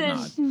got a head nod.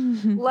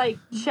 constant, like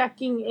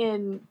checking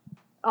in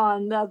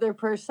on the other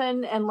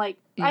person, and like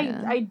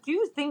Yeah. I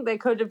do think that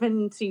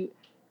codependency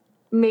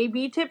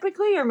maybe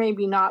typically or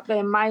maybe not, but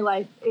in my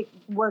life it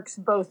works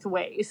both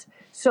ways.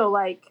 So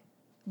like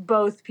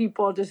both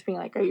people just being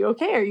like, are you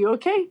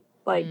okay,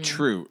 like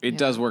True. It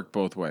does work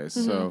both ways.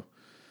 So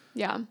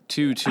Yeah.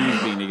 two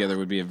twos being together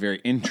would be a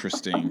very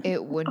interesting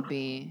It would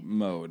be.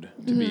 mode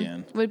to be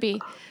in. Would be.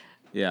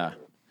 Yeah.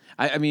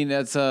 I mean,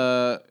 that's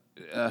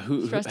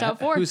Stressed out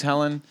for. who's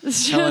Helen?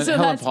 So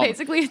that's Palmer.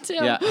 basically it too.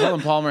 Yeah,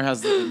 Helen Palmer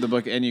has the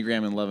book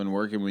Enneagram and Love and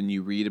Work, and when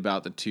you read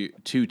about the two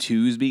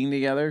twos being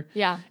together,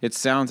 Yeah. it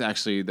sounds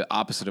actually the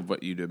opposite of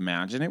what you'd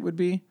imagine it would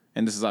be.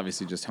 And this is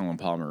obviously just Helen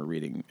Palmer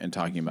reading and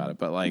talking about it,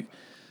 but like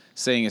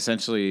saying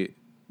essentially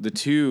the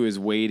 2 is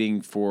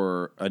waiting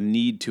for a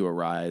need to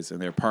arise in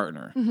their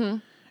partner. Mm-hmm.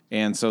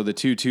 And so the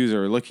 2 twos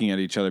are looking at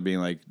each other being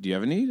like, do you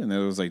have a need? And the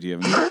other was like, do you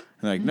have a need? And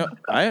they're like, no,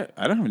 I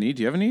don't have a need.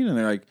 Do you have a need? And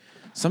they're like,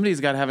 somebody's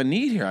got to have a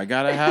need here. I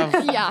got to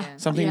have Yeah.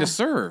 something Yeah. to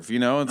serve, you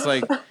know? It's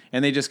like,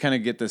 and they just kind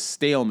of get this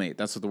stalemate.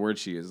 That's what the word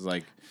she uses.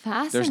 Like,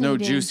 there's no Fascinating.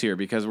 juice here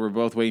because we're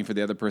both waiting for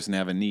the other person to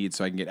have a need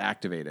so I can get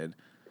activated.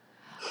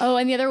 Oh,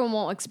 and the other one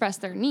won't express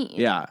their need.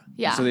 Yeah.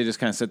 Yeah. So they just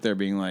kind of sit there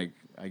being like,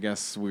 I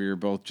guess we're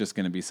both just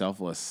going to be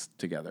selfless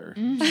together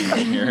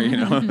Mm-hmm. here, you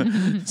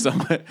know? So,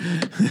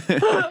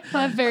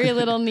 Have very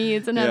little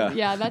needs. And Yeah.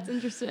 yeah, that's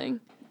interesting.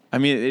 I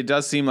mean, it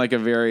does seem like a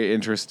very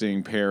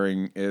interesting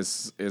pairing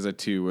is a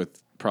 2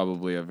 with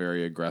probably a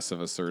very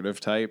aggressive, assertive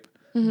type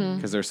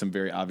because there's some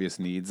very obvious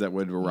needs that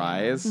would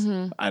arise.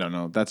 I don't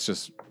know. That's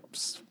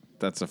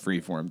a free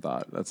form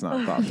thought. That's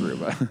not thought through,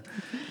 but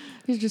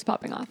He's just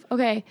popping off.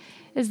 Okay.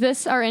 Is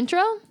this our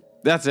intro?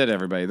 that's it,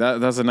 everybody.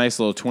 That's a nice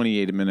little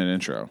 28-minute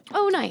intro.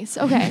 Oh, nice.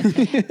 Okay.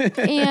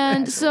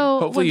 And so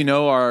Hopefully, you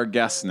know our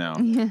guests now.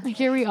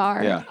 here we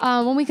are.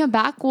 Yeah. When we come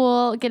back,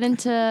 we'll get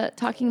into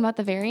talking about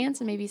the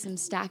variants and maybe some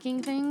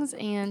stacking things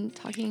and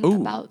talking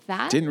Ooh, about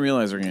that. Didn't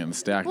realize we were getting the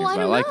stacking, Well, I but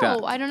I don't like know.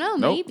 that. I don't know.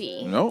 Nope.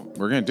 Maybe. Nope.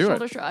 We're going to do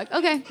Shoulder it. shrug.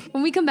 Okay.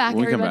 When we come back,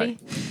 When we come everybody.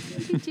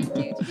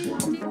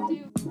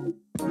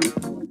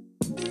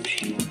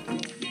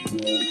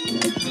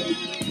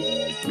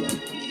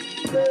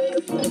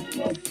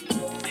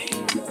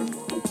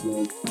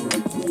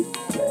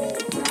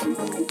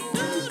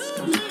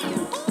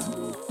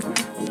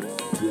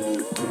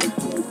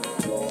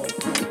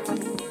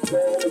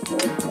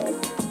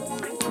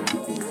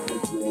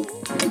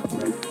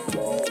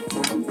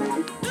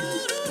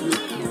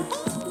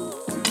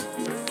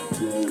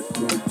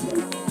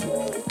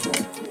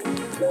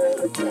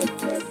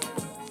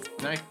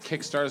 Can I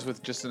kickstart us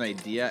with just an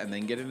idea and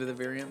then get into the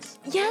variants?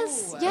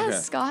 Yes. Okay.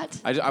 Yes, Scott.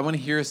 I want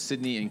to hear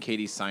Sydney and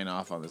Katie sign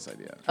off on this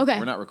idea. Okay.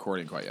 We're not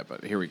recording quite yet,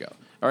 but here we go.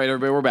 All right,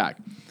 everybody, we're back.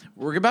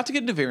 We're about to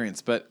get into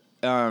variants, but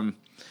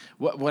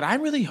what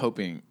I'm really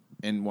hoping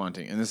and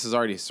wanting, and this has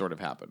already sort of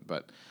happened,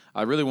 but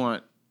I really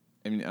want,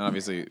 I mean,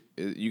 obviously,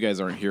 you guys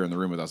aren't here in the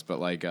room with us, but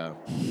like,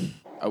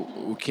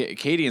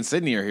 Katie and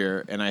Sydney are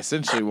here, and I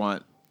essentially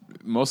want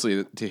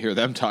mostly to hear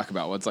them talk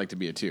about what it's like to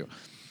be a 2.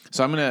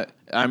 So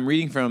I'm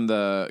reading from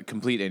the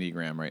Complete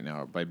Enneagram right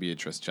now by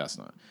Beatrice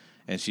Chestnut,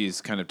 and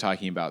she's kind of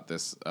talking about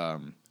this,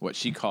 what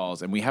she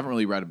calls, and we haven't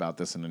really read about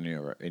this in the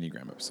new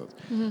Enneagram episodes,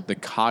 the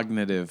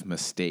cognitive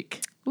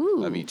mistake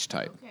of each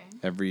type.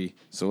 Okay.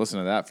 So listen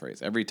to that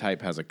phrase. Every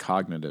type has a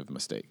cognitive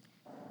mistake.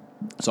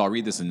 So I'll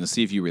read this and to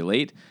see if you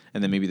relate,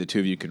 and then maybe the 2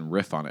 of you can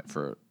riff on it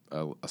for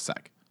a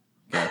sec.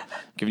 Okay,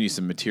 giving you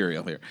some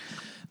material here.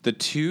 The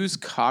 2's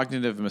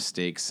cognitive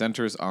mistake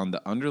centers on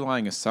the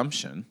underlying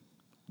assumption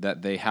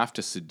that they have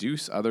to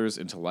seduce others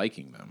into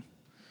liking them.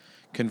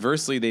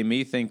 Conversely, they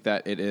may think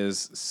that it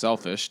is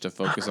selfish to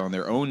focus on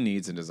their own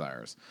needs and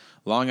desires.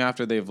 Long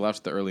after they've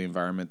left the early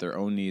environment, their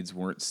own needs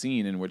weren't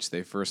seen, in which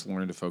they first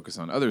learned to focus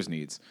on others'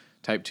 needs.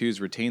 Type 2s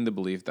retain the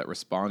belief that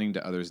responding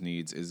to others'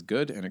 needs is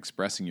good and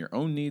expressing your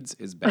own needs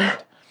is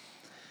bad.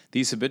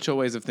 These habitual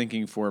ways of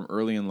thinking form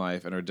early in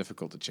life and are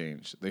difficult to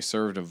change. They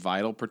served a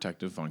vital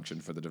protective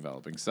function for the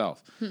developing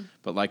self.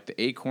 But like the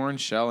acorn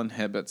shell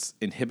inhibits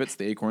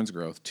the acorn's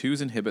growth,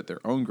 2s inhibit their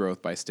own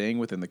growth by staying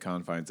within the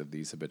confines of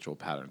these habitual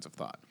patterns of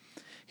thought.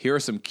 Here are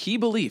some key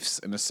beliefs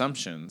and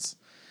assumptions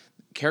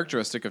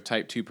characteristic of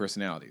type 2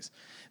 personalities.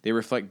 They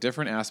reflect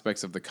different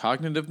aspects of the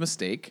cognitive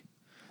mistake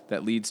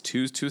that leads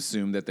 2s to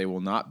assume that they will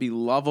not be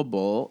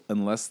lovable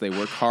unless they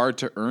work hard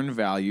to earn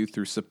value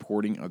through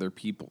supporting other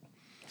people.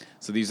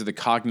 So these are the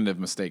cognitive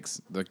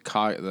mistakes,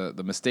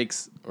 the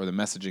mistakes or the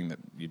messaging that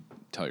you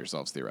tell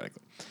yourselves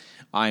theoretically.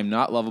 I am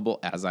not lovable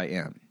as I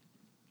am.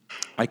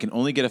 I can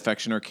only get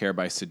affection or care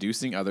by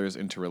seducing others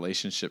into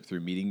relationship through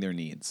meeting their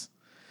needs.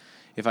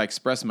 If I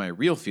express my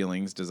real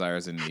feelings,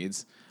 desires, and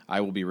needs, I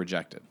will be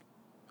rejected.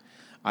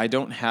 I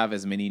don't have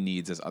as many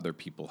needs as other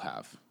people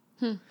have.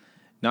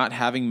 Not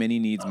having many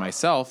needs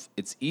myself,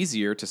 it's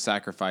easier to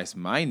sacrifice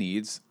my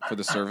needs for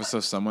the service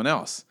of someone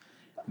else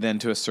than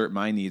to assert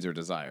my needs or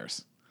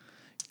desires.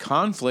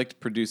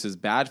 Conflict produces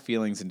bad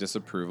feelings and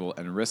disapproval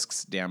and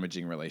risks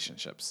damaging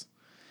relationships.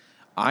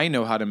 I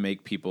know how to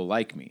make people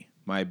like me.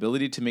 My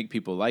ability to make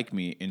people like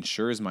me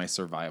ensures my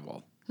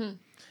survival.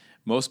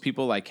 Most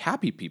people like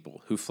happy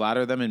people who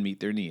flatter them and meet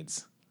their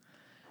needs.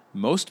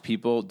 Most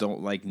people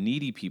don't like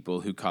needy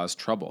people who cause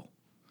trouble.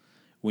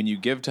 When you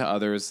give to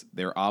others,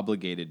 they're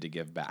obligated to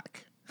give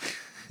back.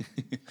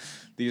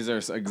 These are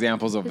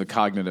examples of the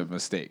cognitive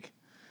mistake.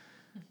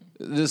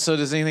 So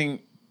does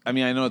anything... I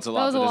mean, I know it's a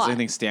lot, but does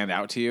anything stand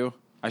out to you?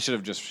 I should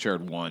have just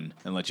shared one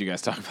and let you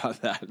guys talk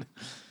about that.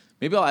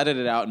 Maybe I'll edit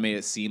it out and make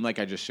it seem like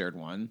I just shared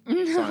one,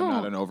 so I'm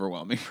not an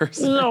overwhelming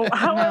person. No,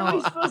 how are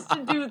we supposed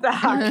to do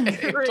that?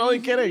 Okay,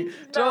 totally kidding.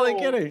 Totally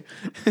kidding.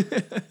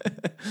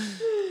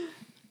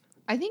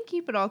 I think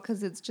keep it all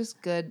because it's just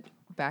good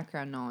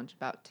background knowledge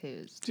about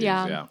 2s.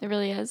 Yeah, it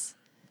really is.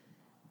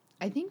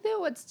 I think that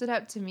what stood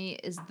out to me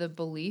is the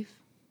belief.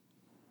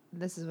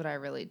 This is what I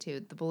relate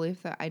to. The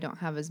belief that I don't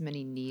have as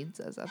many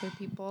needs as other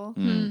people.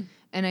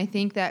 And I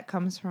think that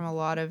comes from a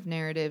lot of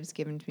narratives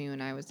given to me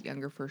when I was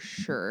younger, for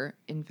sure.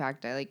 In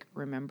fact, I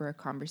remember a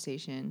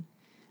conversation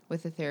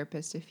with a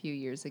therapist a few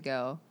years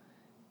ago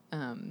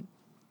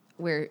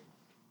where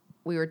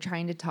we were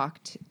trying to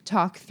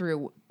talk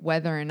through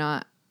whether or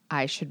not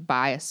I should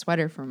buy a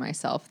sweater for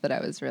myself that I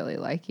was really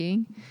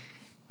liking.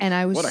 And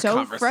I was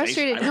so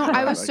frustrated. No,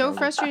 I was so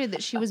frustrated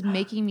that she was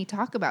making me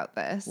talk about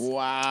this.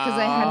 Wow. Because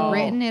I had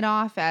written it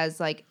off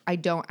as I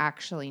don't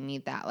actually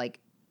need that.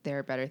 There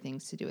are better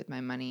things to do with my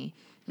money.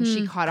 And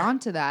she caught on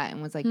to that and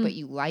was like, but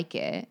you like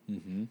it.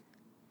 Mm-hmm.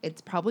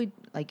 It's probably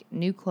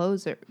new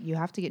clothes, or you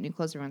have to get new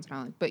clothes every once in a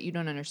while. But you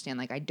don't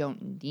understand. I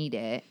don't need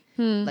it.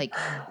 And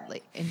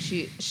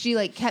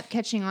she kept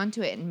catching on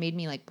to it and made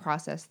me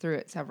process through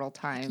it several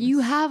times. You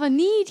have a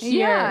need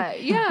here.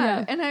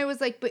 Yeah. And I was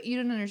like, but you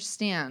don't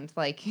understand.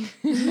 I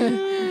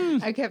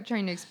kept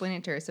trying to explain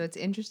it to her. So it's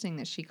interesting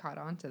that she caught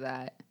on to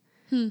that.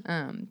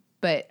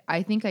 But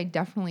I think I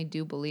definitely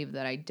do believe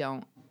that I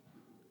don't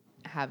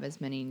have as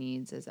many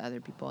needs as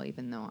other people,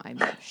 even though I'm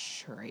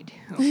sure I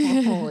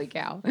do. Holy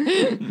cow.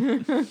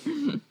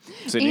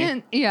 Sydney?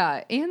 And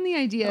the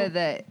idea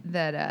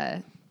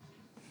that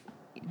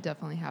you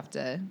definitely have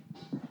to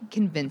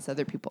convince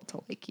other people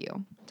to like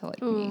you, to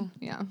like me.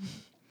 Yeah.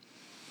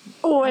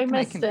 Oh, How I can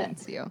missed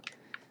convince you?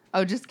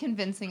 Oh, just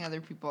convincing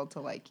other people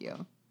to like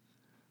you.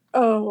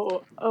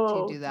 Oh,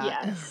 Do you do that?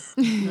 Yes.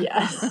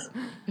 Yes.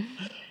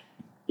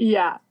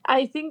 Yeah.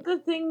 I think the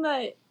thing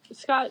that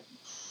Scott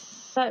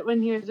said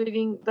when he was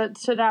reading that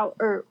stood out,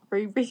 or were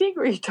you reading?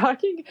 Were you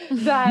talking?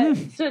 That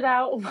stood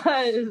out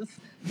was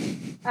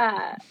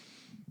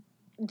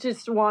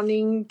just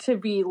wanting to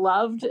be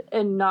loved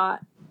and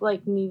not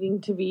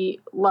needing to be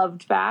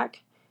loved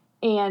back.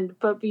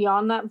 But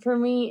beyond that, for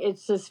me,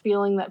 it's just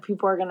feeling that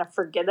people are going to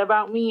forget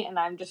about me, and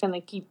I'm just going to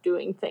keep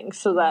doing things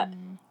so that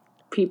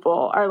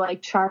people are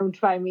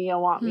charmed by me and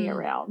want me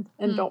around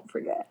and don't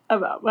forget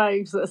about my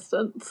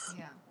existence.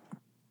 Yeah.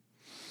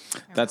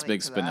 That's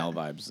big Spinell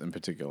vibes in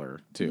particular,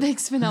 too. Big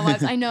Spinell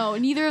vibes. I know.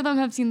 Neither of them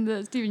have seen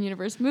the Steven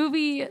Universe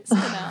movie.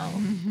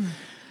 Spinell.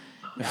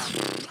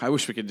 I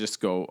wish we could just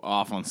go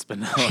off on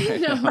Spinella.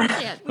 No, we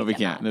can't. No, we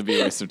can't. It'd be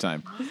a waste of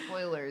time.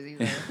 Spoilers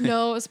either.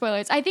 No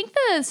spoilers. I think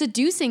the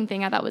seducing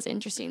thing I thought was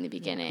interesting in the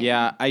beginning.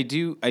 Yeah, I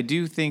do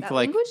think That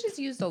like language is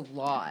used a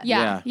lot.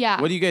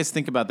 Yeah. What do you guys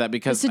think about that?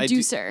 Because The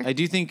seducer. I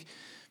do think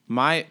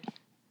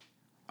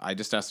I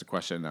just asked a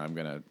question. Now I'm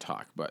gonna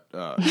talk, but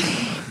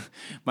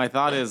my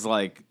thought is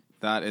like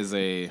that is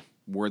a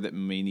word that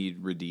may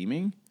need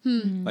redeeming.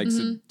 Like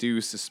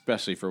seduce,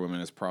 especially for women,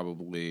 is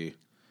probably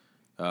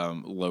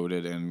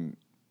loaded and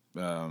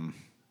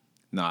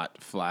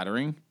not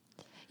flattering.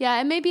 Yeah,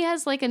 it maybe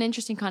has like an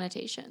interesting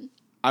connotation.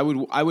 I would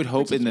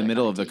hope in the Particular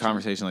middle of the connotation.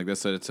 conversation like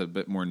this that it's a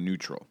bit more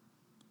neutral.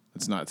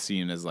 It's not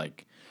seen as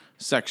like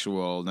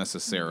sexual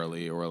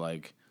necessarily or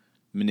like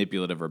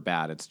manipulative or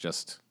bad. It's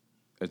just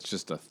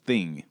a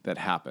thing that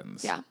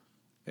happens. Yeah.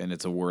 And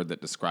it's a word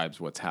that describes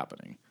what's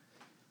happening.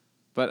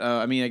 But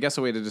I mean, I guess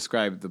a way to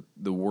describe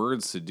the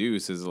word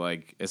seduce is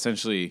like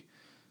essentially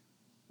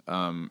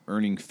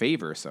earning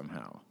favor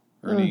somehow,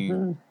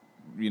 earning,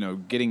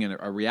 getting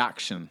a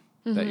reaction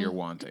that you're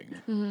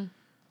wanting.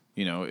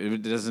 You know,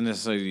 it doesn't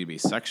necessarily need to be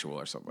sexual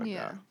or something like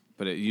that.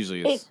 But it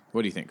usually is.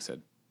 What do you think,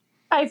 Sid?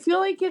 I feel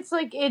like it's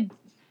like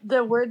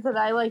the word that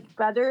I like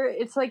better,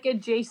 it's like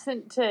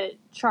adjacent to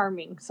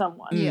charming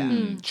someone. Yeah.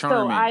 Charming.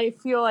 So I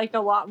feel like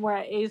a lot more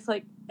at ease.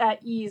 Like,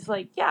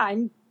 yeah,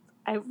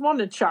 I want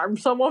to charm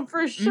someone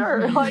for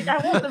sure. Like, I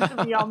want them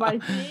to be on my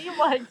team.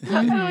 Like,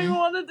 I don't even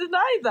want to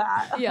deny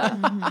that. Yeah.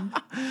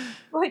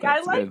 Like,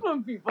 That's I like good.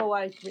 when people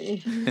like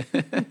me.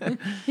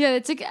 Yeah,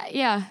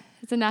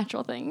 it's a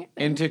natural thing.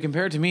 And to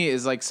compare it to me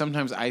is like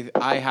sometimes I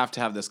have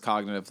to have this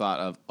cognitive thought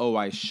of, oh,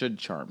 I should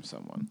charm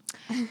someone.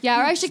 Yeah,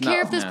 or I should It's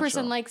care not if this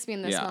person natural. likes me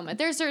in this Yeah. moment.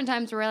 There are certain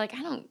times where like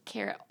I don't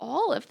care at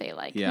all if they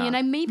like Yeah. me, and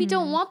I maybe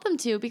don't want them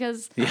to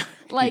because Yeah.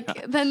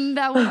 then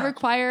that would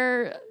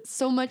require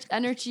so much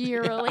energy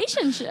or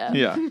relationship.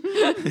 Yeah.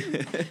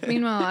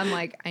 Meanwhile, I'm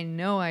like, I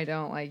know I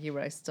don't like you,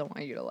 but I still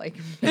want you to like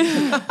me.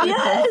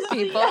 Yes,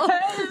 People.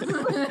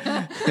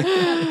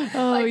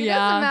 Oh Like, it doesn't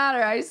yeah.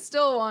 matter. I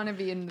still want to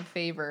be in the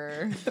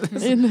favor.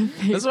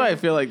 That's why I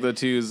feel like the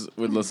twos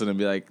would listen and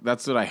be like,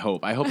 that's what I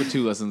hope. I hope a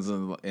two listens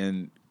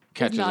and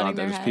catches nodding on that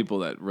their there's head. people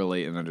that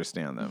relate and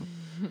understand them.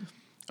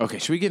 Okay,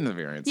 should we get into the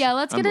variants? Yeah,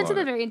 let's I'm get into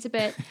the blowing it. variants a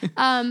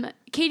bit.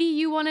 Katie,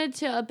 you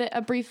wanted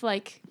a brief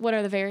like what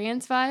are the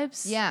variants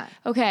vibes? Yeah.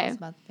 Okay. It's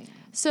about the thing.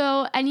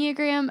 So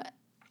Enneagram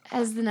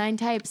has the 9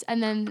 types,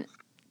 and then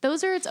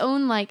those are its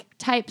own like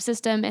type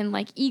system and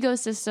like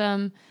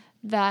ecosystem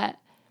that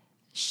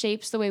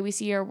shapes the way we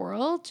see our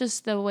world,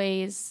 just the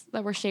ways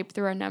that we're shaped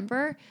through our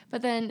number.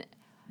 But then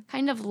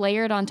kind of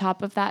layered on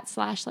top of that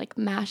 / like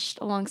mashed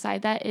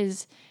alongside that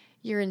is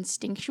your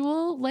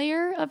instinctual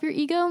layer of your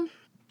ego.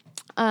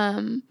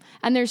 And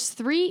there's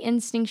 3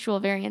 instinctual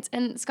variants.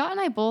 And Scott and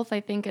I both,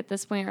 I think at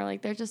this point are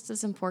like, they're just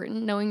as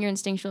important. Knowing your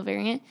instinctual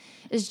variant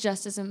is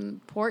just as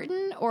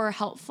important or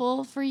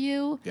helpful for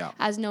you Yeah.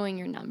 as knowing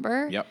your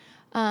number. Yep.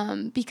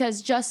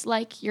 Because just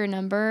like your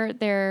number,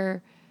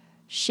 they're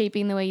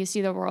shaping the way you see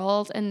the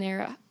world, and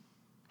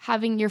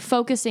you're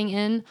focusing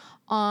in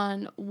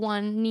on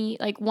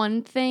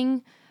one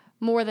thing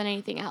more than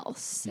anything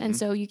else. And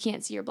so you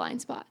can't see your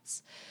blind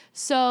spots.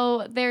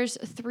 So there's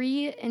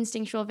 3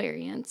 instinctual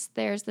variants.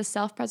 There's the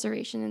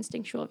self-preservation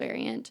instinctual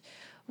variant,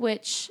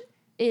 which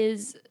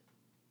is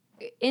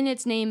in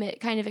its name,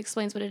 it kind of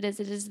explains what it is.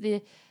 It is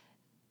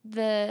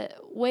the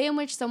way in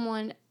which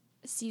someone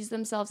sees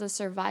themselves as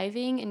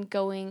surviving and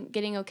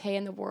getting okay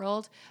in the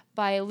world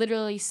by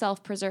literally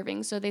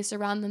self-preserving. So they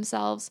surround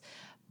themselves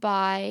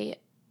by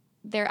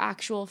their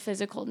actual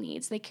physical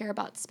needs. They care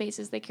about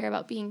spaces. They care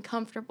about being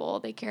comfortable.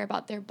 They care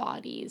about their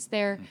bodies.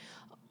 They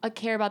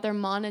care about their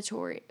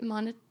monetary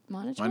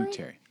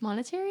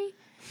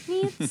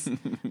needs.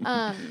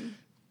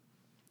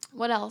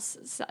 What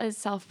else is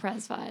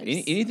self-pres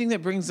vibes? Anything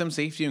that brings them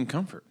safety and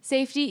comfort.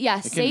 Safety,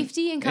 yes. can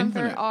Safety and comfort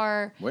infinite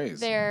are ways.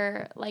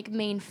 their like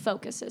main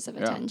focuses of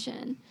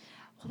attention.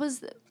 What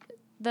was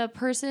the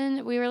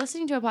person we were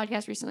listening to a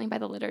podcast recently by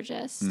the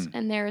Liturgist,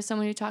 and there was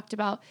someone who talked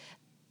about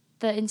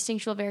the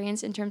instinctual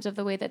variants in terms of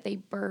the way that they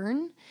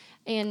burn,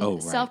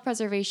 and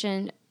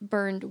self-preservation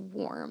burned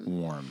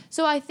warm.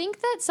 So I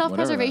think that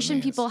self-preservation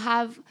means. people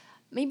have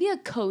maybe a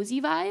cozy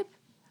vibe.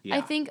 Yeah.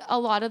 I think a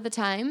lot of the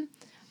time,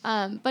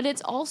 but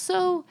it's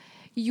also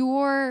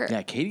your.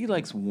 Yeah, Katie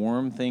likes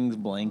warm things,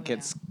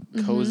 blankets,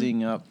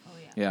 cozying up. Oh,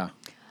 yeah.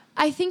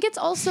 I think it's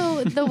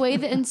also the way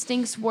the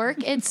instincts work.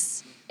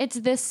 It's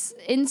this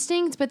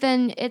instinct, but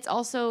then it's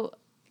also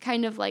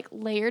kind of like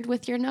layered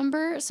with your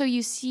number. So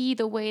you see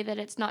the way that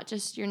it's not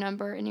just your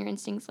number and your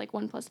instincts like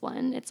 1 +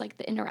 1. It's like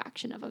the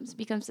interaction of them. It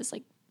becomes this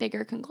like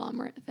bigger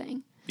conglomerate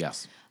thing.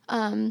 Yes.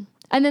 And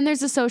then there's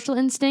the social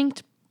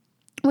instinct,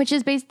 which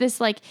is based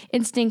this like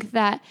instinct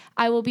that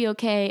I will be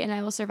okay and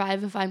I will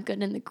survive if I'm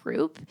good in the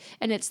group,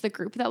 and it's the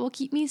group that will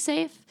keep me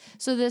safe.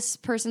 So this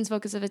person's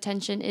focus of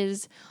attention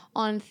is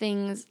on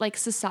things like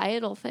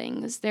societal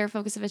things. Their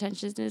focus of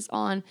attention is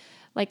on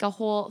like a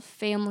whole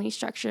family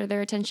structure.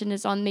 Their attention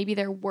is on maybe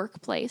their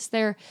workplace.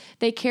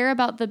 They care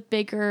about the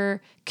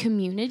bigger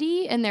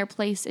community and their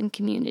place in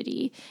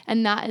community,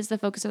 and that is the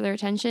focus of their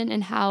attention,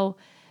 and how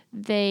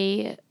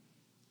they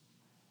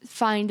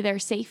find their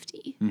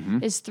safety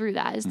is through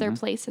that, is their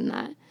place in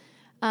that.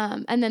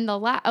 And then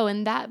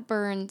and that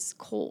burns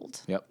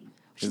cold. Yep.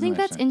 I think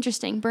that's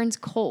interesting. Burns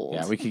cold.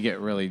 Yeah, we could get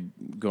really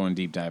going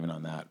deep diving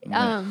on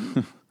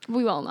that.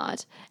 We will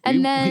not.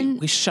 And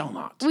we shall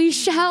not. We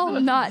shall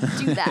not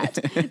do that.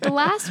 The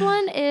last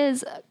one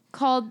is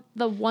called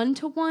the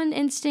one-to-one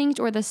instinct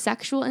or the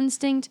sexual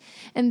instinct.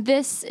 And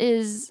this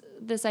is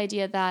this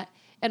idea that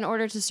in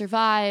order to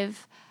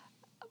survive,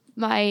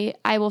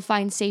 I will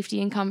find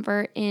safety and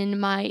comfort in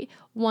my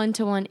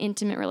one-to-one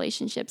intimate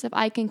relationships. If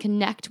I can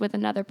connect with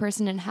another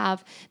person and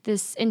have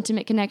this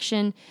intimate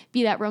connection,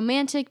 be that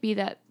romantic, be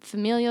that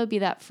familial, be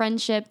that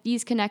friendship,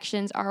 these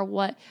connections are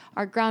what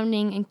are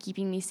grounding and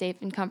keeping me safe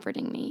and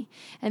comforting me.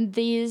 And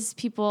these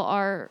people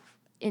are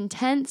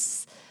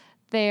intense.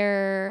 They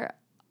are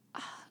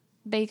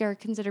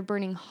considered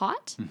burning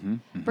hot.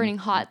 Burning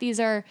hot. These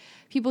are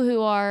people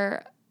who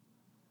are...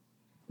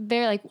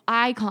 They're like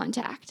eye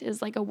contact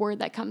is like a word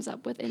that comes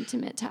up with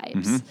intimate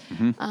types.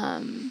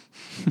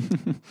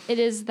 It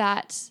is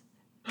that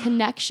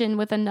connection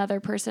with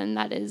another person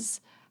that is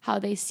how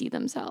they see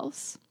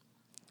themselves.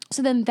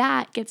 So then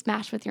that gets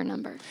matched with your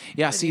number.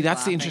 Yeah, see,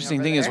 that's the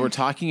interesting thing is we're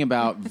talking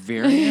about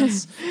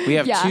variance. We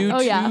have two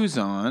twos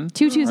on.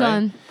 Two twos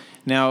on.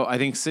 Now, I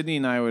think Sydney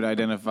and I would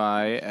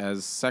identify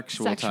as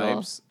sexual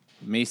types.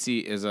 Macy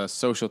is a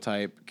social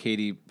type.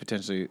 Katie,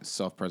 potentially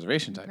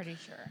self-preservation type. Pretty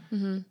sure.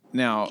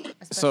 Now,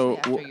 so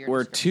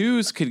where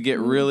twos could get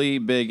really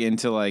big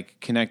into like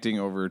connecting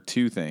over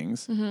two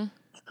things.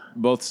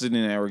 Both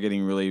Sydney and I were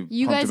getting really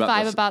You pumped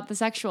guys vibe about the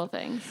sexual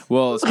things.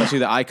 Well, especially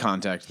the eye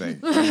contact thing.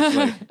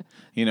 Like,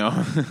 you know,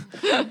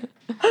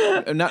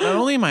 not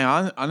only am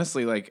I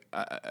honestly like,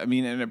 I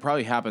mean, and it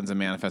probably happens and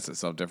manifests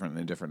itself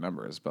differently in different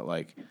numbers, but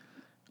like,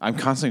 I'm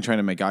constantly trying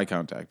to make eye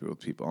contact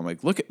with people. I'm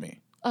like, look at me.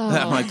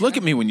 I'm like, look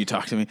at me when you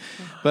talk to me.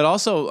 But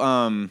also,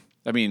 I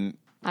mean,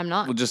 I'm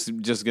not. We're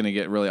just gonna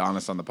get really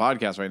honest on the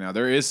podcast right now.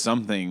 There is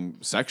something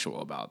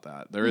sexual about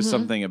that. There is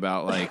something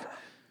about like,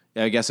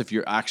 I guess if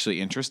you're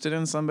actually interested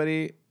in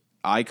somebody,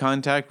 eye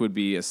contact would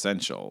be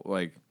essential.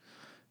 Like,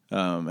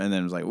 and then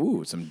it was like,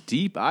 ooh, some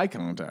deep eye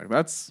contact.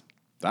 That's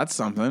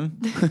something.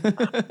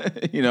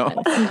 You know.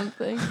 That's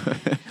something.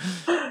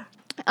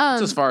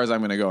 That's as far as I'm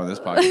going to go on this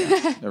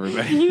podcast,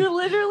 everybody. You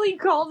literally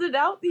called it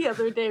out the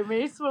other day,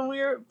 Mace, when we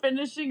were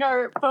finishing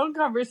our phone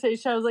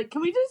conversation. I was like,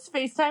 can we just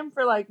FaceTime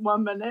for like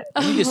 1 minute?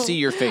 I need to see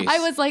your face. I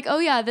was like,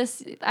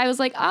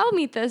 I'll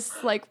meet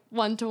this like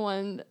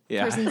one-to-one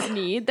person's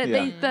need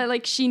that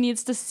like she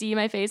needs to see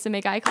my face and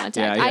make eye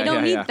contact. I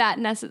don't need that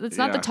necessarily. It's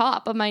not the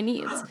top of my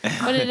needs,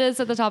 but it is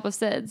at the top of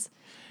Sid's.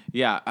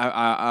 Yeah.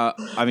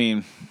 I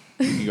mean...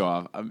 You go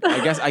off.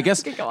 I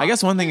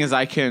guess one thing is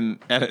I can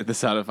edit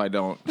this out if I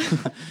don't,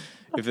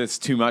 if it's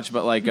too much.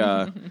 But like,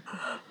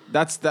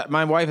 that's that.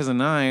 My wife is a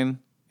 9,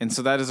 and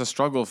so that is a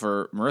struggle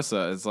for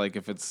Marissa. It's like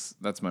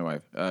that's my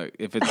wife.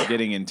 If it's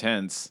getting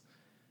intense,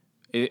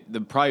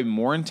 the probably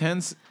more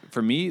intense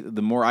for me,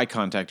 the more eye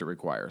contact it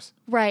requires.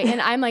 Right,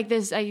 and I'm like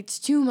this. It's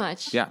too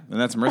much. Yeah, and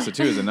that's Marissa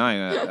too. As a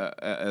 9,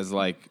 as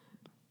like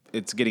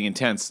it's getting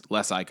intense,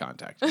 less eye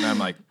contact, and I'm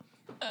like.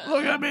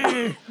 Look at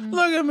me!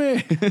 Look at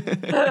me!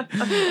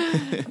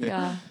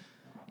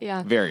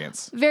 Yeah.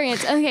 Variance.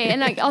 Okay,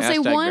 and I'll say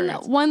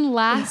one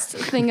last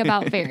thing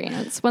about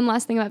variance. One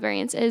last thing about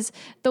variance is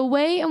the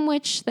way in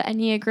which the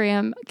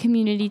Enneagram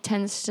community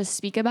tends to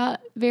speak about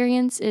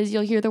variance is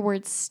you'll hear the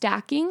word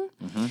stacking.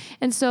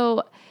 And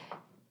so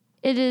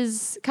it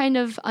is kind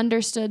of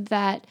understood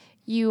that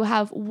you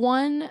have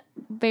one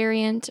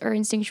variant or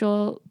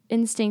instinctual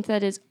instinct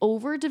that is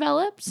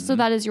overdeveloped. So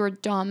that is your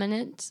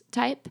dominant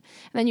type.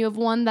 And then you have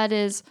one that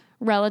is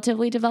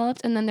relatively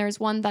developed, and then there's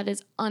one that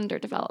is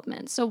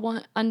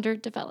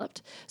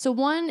underdeveloped. So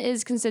one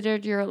is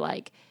considered your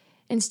like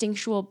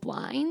instinctual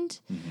blind.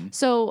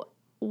 So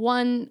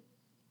one,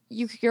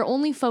 you're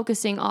only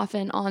focusing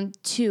often on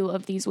 2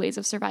 of these ways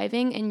of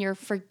surviving, and you're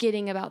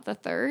forgetting about the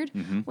third.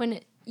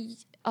 When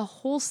a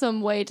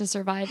wholesome way to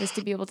survive is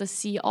to be able to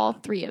see all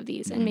 3 of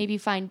these and maybe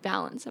find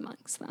balance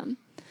amongst them.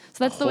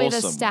 So that's the way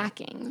the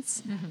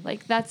stackings.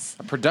 Like that's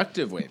a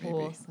productive way,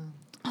 maybe.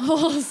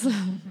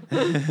 Wholesome.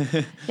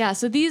 Yeah,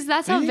 so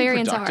that's how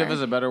variants are. Productive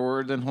is a better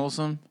word than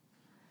wholesome?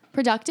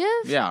 Productive?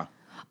 Yeah.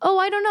 Oh,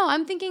 I don't know.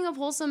 I'm thinking of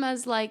wholesome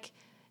as like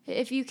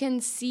if you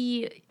can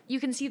see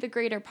the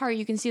greater part,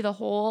 you can see the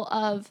whole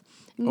of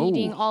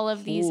needing all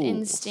of these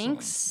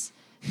instincts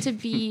to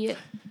be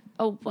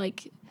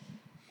like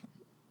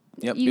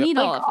you need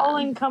all of them. All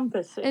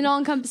encompassing. And all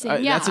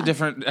encompassing, yeah.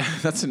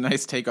 That's a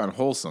nice take on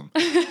wholesome.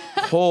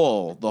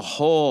 whole.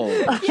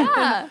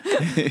 Yeah.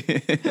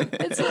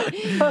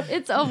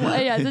 It's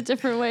a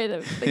different way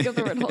to think of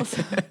the word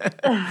wholesome.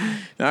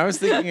 Now, I was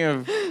thinking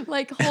of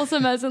Like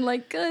wholesome as in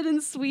like good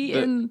and sweet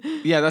and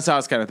yeah, that's how I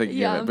was kind of thinking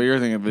Yeah. of it. But you're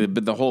thinking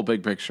of the whole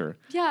big picture.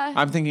 yeah.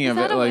 I'm thinking Is of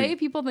that it a like way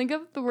people think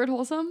of the word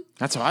wholesome?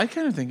 that's how I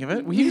kind of think of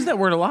it. We use that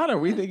word a lot. Are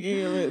we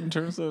thinking of it in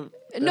terms of?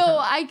 No,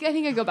 I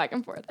think I go back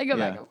and forth. Back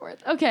and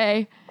forth.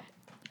 Okay.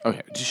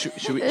 Okay,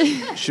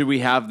 should we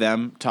have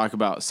them talk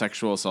about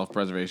sexual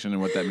self-preservation and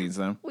what that means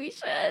to them? We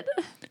should.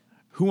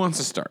 Who wants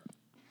to start?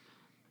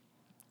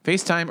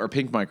 FaceTime or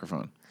pink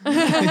microphone?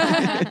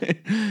 I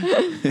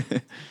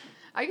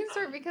can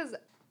start because,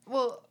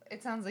 well,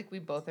 it sounds like we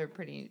both are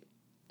pretty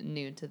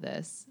new to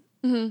this.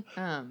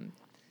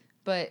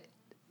 But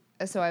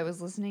so I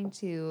was listening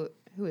to,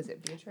 who is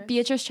it?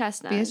 Beatrice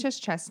Chestnut. Beatrice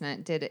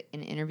Chestnut did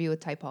an interview with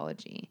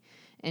Typology,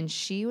 and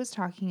she was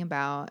talking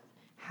about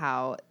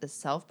how the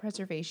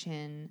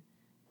self-preservation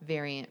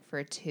variant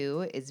for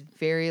 2 is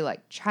very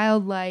like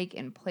childlike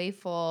and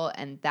playful,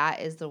 and that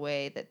is the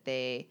way that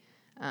they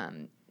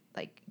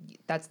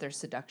that's their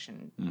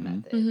seduction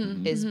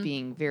method is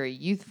being very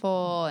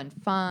youthful and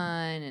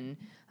fun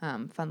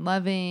and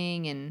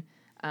fun-loving, and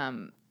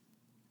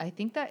I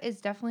think that is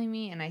definitely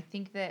me, and I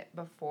think that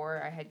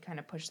before I had kind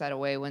of pushed that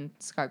away when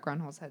Scott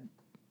Grunholz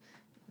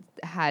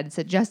had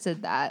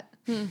suggested that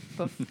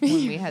before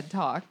when we had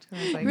talked. I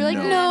was like, We're like,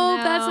 no,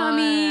 that's not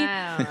me.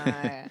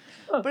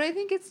 But I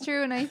think it's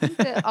true, and I think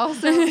that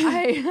also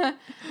I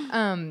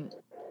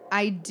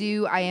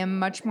am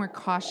much more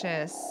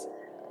cautious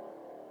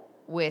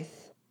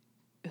with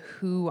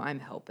who I'm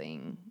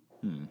helping,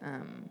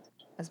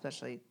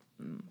 especially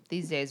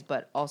these days,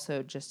 but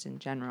also just in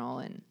general,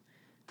 and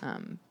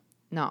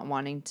not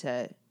wanting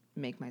to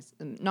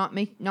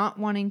not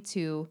wanting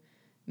to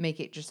make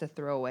it just a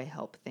throwaway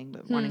help thing,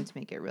 but wanting to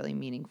make it really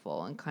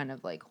meaningful and kind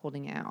of like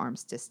holding it at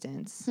arm's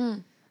distance.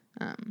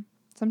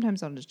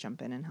 Sometimes I'll just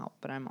jump in and help,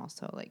 but I'm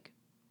also like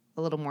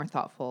a little more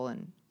thoughtful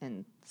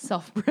and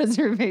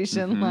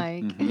self-preservation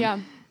Yeah.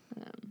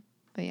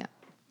 But yeah,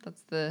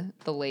 that's the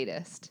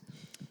latest.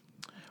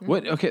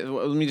 What? Okay,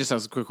 well, let me just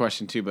ask a quick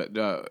question too. But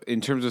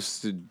in terms of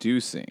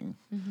seducing,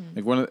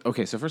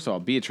 like so first of all,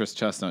 Beatrice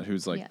Chestnut,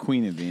 who's like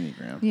queen of the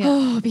Enneagram,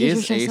 Oh,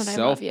 Beatrice is a Chestnut,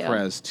 I love you.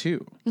 self-pres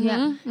too.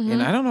 Yeah.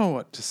 And I don't know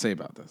what to say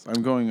about this.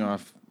 I'm going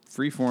off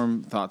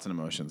freeform thoughts and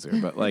emotions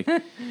here, but like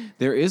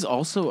there is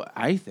also,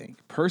 I think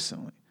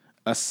personally,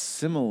 a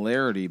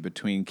similarity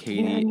between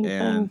Katie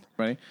and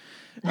right.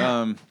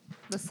 The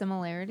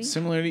similarity?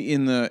 Similarity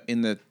in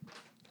the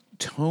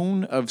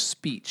tone of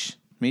speech.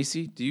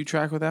 Macy, do you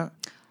track with that?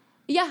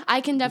 Yeah,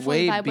 I can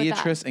definitely Way vibe with that.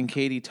 Beatrice and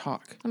Katie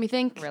talk. Let me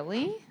think.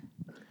 Really?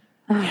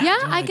 Yeah,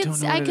 I don't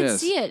know I what it could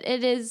is. see it.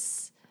 It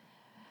is.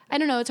 I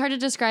don't know. It's hard to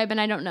describe, and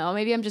I don't know.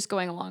 Maybe I'm just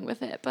going along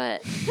with it,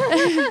 but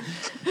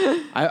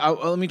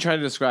Let me try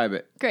to describe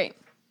it. great.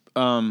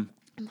 I'm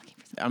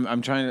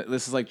trying to.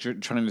 This is like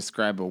trying to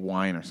describe a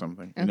wine or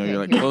something. You know, Okay, you're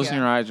like here we closing go.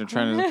 your eyes, you're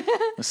trying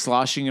to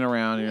sloshing it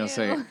around, and you'll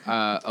say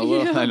a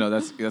little. I know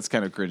that's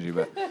kind of cringy,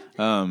 but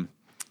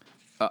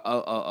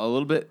a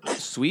little bit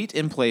sweet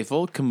and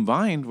playful,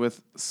 combined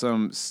with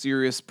some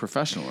serious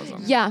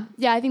professionalism. Yeah,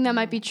 I think that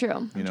might be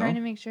true. You know? Trying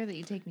to make sure that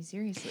you take me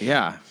seriously.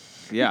 Yeah.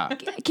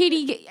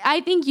 Katie,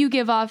 I think you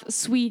give off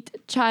sweet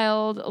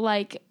child,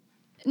 like,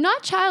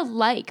 not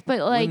childlike, but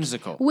like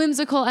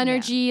whimsical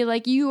energy.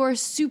 Like, you are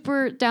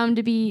super down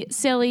to be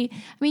silly. I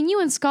mean,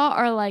 you and Scott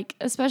are like,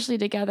 especially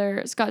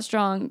together, Scott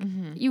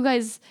Strong, you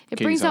guys, it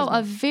Katie's brings out a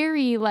husband.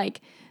 very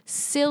like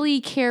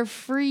silly,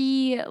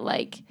 carefree,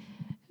 like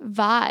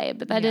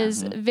vibe that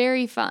is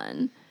very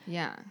fun.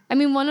 Yeah. I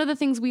mean, one of the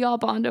things we all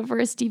bond over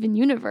is Steven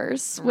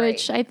Universe,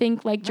 which I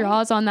think like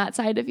draws on that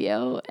side of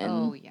you. And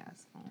Oh,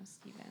 yes. Oh,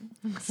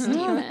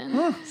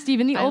 Steven.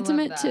 Steven the I love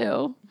Ultimate that.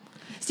 too.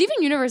 Steven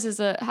Universe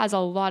has a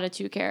lot of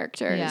two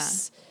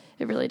characters.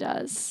 Yeah. It really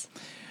does.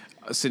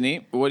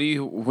 Sydney, what do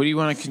you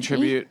want to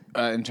contribute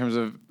in terms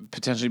of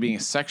potentially being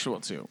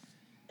sexual to?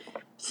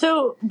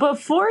 So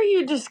before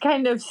you just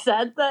kind of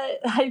said that,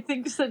 I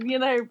think Sydney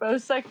and I are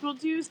both sexual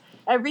Jews.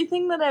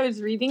 Everything that I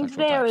was reading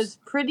Sexual today, I types. was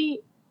pretty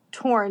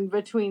torn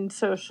between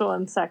social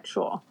and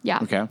sexual. Yeah.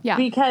 Okay. Yeah.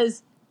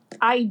 Because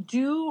I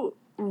do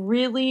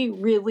really,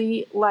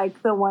 really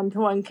like the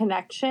one-to-one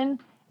connection.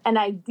 And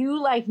I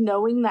do like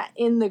knowing that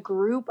in the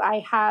group I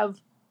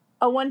have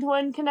a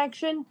one-to-one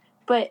connection.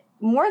 But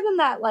more than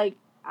that, like,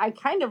 I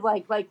kind of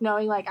like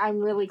knowing, like, I'm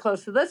really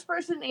close to this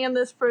person and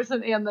this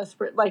person and this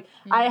person. Like,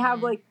 I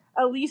have, like,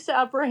 at least the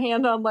upper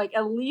hand on, like,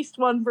 at least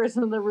one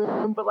person in the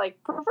room. But,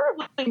 like,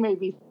 preferably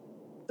maybe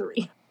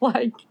 3.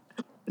 Like,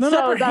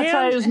 so that's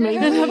why I was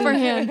maybe Upper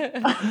hand.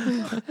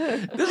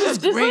 This is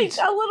just great.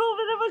 like a little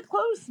bit of a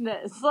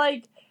closeness,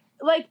 like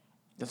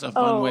That's a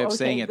fun way of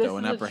saying it, this though.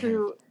 An is upper a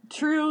hand.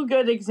 true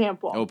good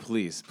example. Oh,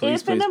 please.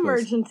 If an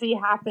emergency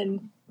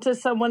happened to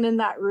someone in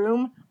that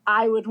room,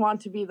 I would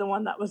want to be the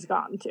one that was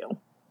gone to.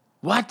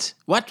 What?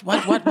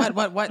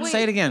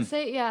 Say it again.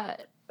 Say, yeah.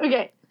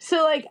 Okay,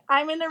 so like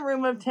I'm in a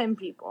room of 10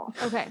 people.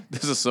 Okay.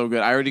 This is so good.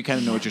 I already kind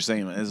of know what you're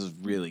saying, but this is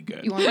really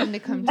good. You want them to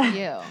come to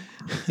you.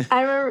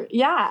 I want to be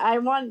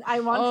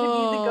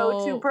the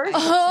go-to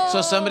person.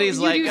 So somebody's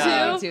you like, do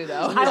too? Too,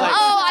 though.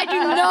 I do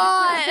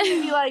not.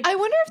 Be like, I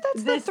wonder if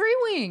that's This- the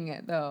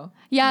 3-wing, though.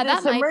 Yeah,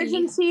 this that might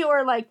emergency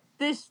or like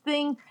this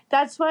thing.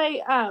 That's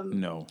why.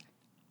 No.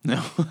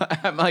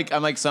 I'm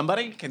like,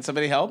 somebody? Can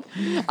somebody help?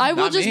 be. I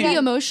will Not just me. be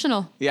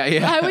emotional. Yeah.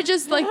 I would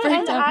just like break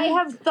And down. I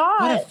have What a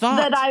thought thought.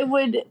 that I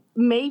would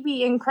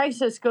maybe in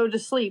crisis go to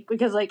sleep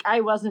because like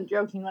I wasn't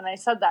joking when I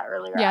said that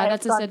earlier. Yeah, I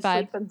that's a have Sid gone to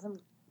vibe. sleep in some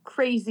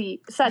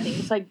crazy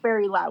settings, like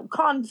very loud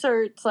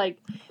concerts, like,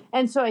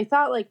 and so I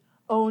thought like,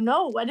 oh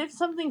no, what if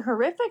something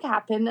horrific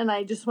happened and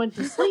I just went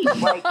to sleep?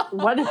 Like,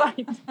 what if I?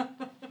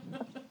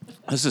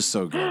 This is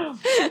so good.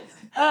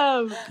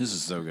 This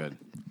is so good.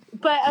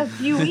 But a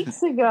few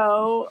weeks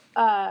ago,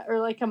 or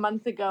like a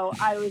month ago,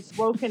 I was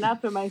woken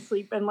up in my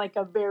sleep in like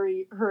a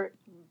very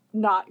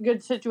not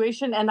good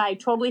situation, and I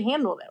totally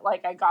handled it.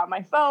 Like I got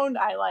my phone,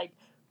 I like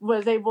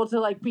was able to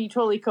like be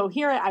totally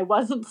coherent. I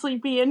wasn't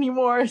sleepy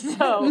anymore,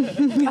 so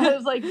I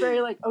was like very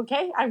like,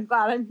 okay, I'm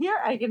glad I'm here.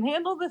 I can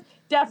handle this.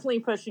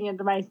 Definitely pushing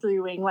into my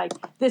 3-wing. Like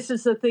this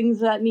is the things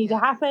that need to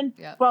happen.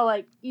 Yep. Well,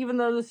 like even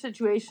though the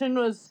situation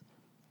was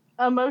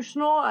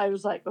emotional, I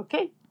was like,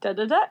 okay,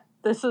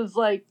 this is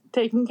like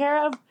taken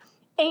care of.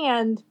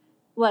 And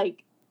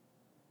like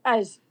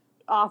as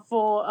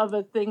awful of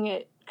a thing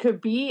it could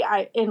be,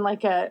 I in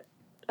like a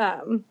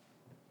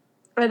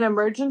an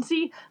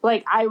emergency,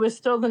 like I was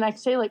still the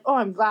next day like, oh,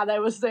 I'm glad I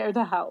was there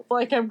to help.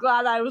 Like I'm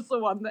glad I was the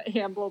one that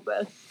handled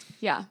this.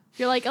 Yeah.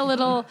 You're like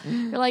oh,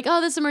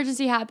 this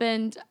emergency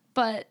happened,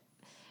 but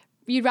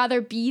you'd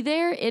rather be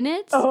there in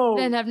it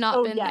than have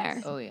not been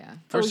yes. there. Oh, yeah.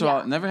 First of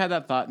all, never had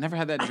that thought, never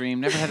had that dream,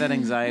 never had that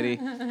anxiety.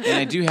 And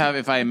I do have,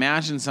 if I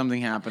imagine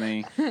something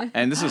happening,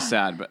 and this is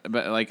sad,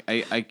 but like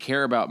I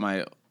care about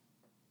my,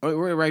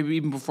 right,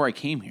 even before I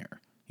came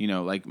here, you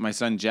know, like my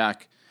son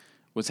Jack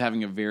was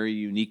having a very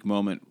unique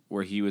moment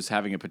where he was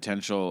having a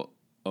potential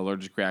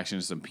allergic reaction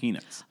to some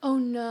peanuts. Oh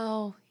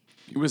no.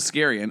 It was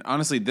scary. And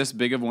honestly, this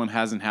big of one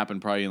hasn't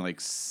happened probably in like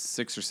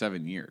 6 or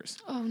 7 years.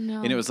 Oh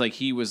no. And it was like,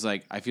 he was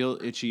like, I feel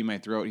itchy in my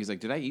throat. He's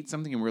like, did I eat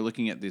something? And we're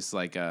looking at this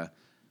like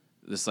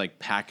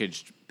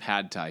packaged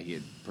pad thai he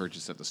had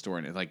purchased at the store,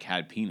 and it like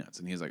had peanuts.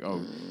 And he's like,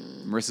 oh,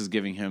 Marissa's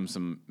giving him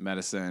some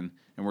medicine,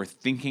 and we're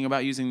thinking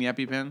about using the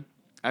EpiPen.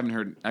 I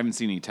haven't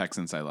seen any text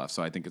since I left,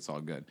 so I think it's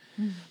all good.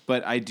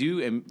 But I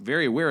am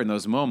very aware in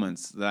those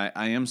moments that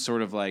I am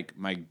sort of like,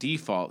 my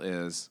default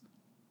is,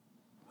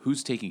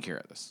 who's taking care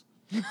of this?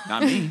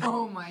 Not me.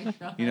 Oh, my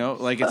God. You know,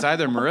 like it's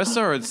either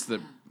Marissa or it's the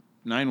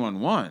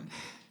 911,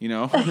 you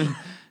know?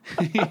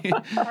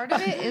 Part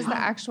of it is the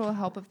actual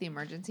help of the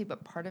emergency,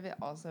 but part of it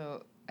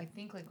also, I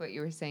think like what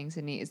you were saying,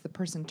 Sydney, is the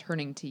person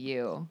turning to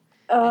you.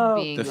 Oh.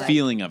 And being The like,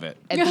 feeling of it.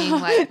 and being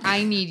like,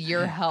 I need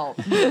your help.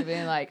 And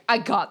being like, I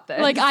got this.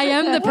 like I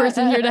am the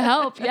person here to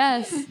help.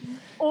 Yes.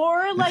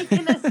 Or like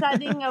in a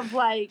setting of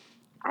like,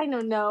 I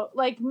don't know,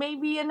 like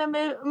maybe in an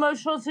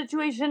emotional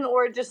situation,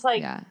 or just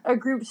like a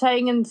group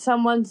setting and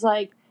someone's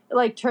like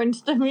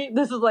turns to me.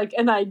 This is like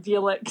an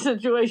idyllic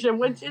situation,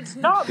 which it's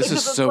not. This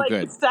because is it's, so like,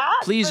 good. sad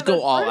Please for go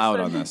this all out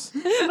on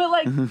person. this. But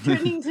like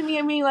turning to me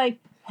and being like,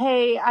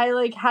 hey, I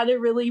like had a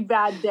really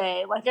bad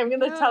day. Like I'm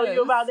gonna tell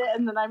you about it,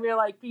 and then I'm gonna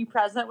like be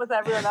present with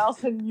everyone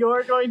else, and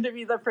you're going to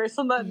be the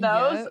person that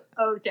knows. Yep.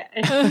 Okay.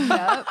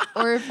 Yep.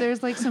 Or if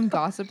there's like some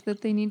gossip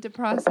that they need to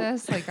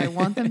process, like I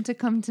want them to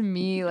come to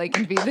me, like,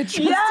 and be the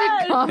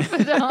trusted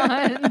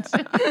confidant.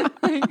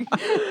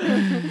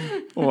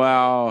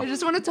 Wow. I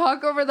just want to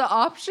talk over the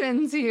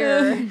options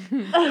here.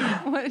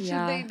 What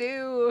should they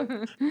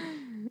do?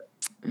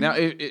 Now,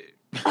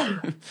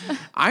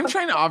 I'm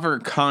trying to offer a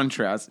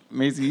contrast.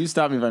 Macy, you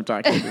stop me if I'm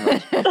talking too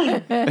much.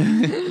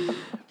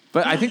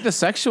 But I think the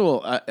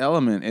sexual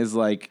element is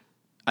like,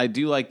 I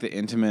do like the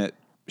intimate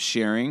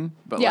sharing,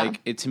 but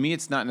like to me,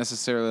 it's not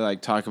necessarily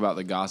like talk about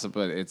the gossip,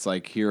 but it's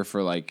like here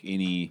for like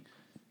any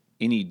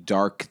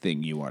dark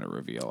thing you want to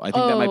reveal. I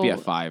think that might be a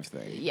 5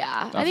 thing.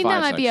 Yeah, I think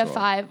that might be a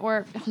 5,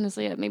 or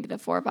honestly, maybe the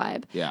 4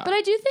 vibe. Yeah. But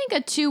I do think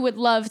a 2 would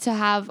love to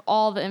have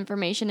all the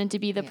information and to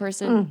be the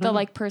person, the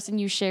like person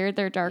you shared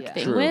their dark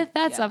thing True. with.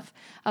 That's of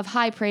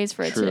high praise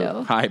for a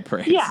 2. High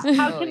praise. Yeah.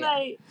 How can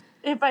I?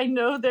 If I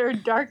know their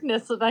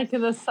darkness, then I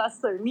can assess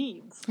their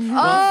needs.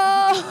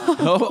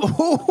 Oh,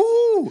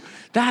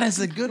 that is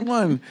a good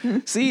one.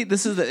 See,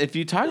 this is if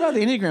you talk about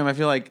the Enneagram, I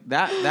feel like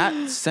that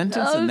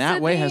sentence in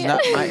that way has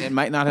not it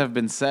might not have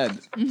been said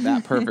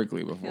that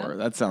perfectly before.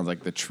 That sounds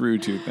like the true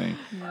 2 thing.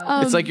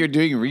 It's like you're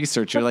doing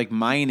research. You're like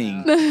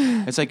mining.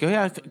 It's like, oh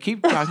yeah,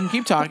 keep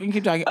talking.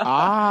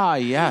 Ah,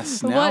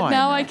 yes.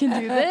 Now I can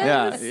do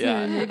this.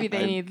 Yeah. And maybe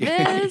they need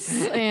this.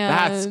 And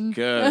That's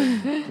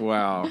good.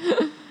 Wow.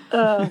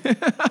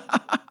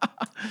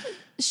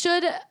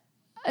 Should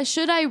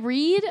I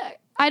read?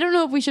 I don't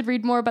know if we should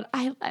read more, but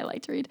I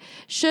like to read.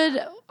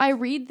 Should I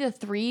read the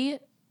 3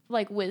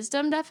 like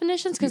wisdom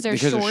definitions because they're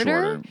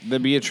shorter. The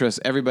Beatrice,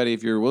 everybody,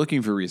 if you're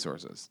looking for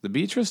resources, the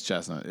Beatrice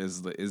Chestnut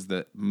is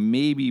the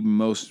maybe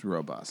most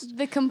robust.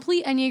 The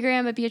Complete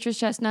Enneagram by Beatrice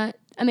Chestnut,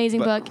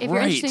 amazing book. If you're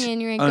interested in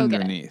Enneagram, go get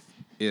it. Underneath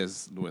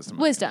is the wisdom.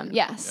 Wisdom,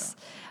 yes.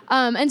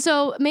 Yeah. And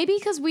so maybe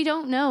because we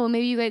don't know,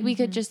 maybe we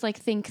could just like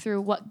think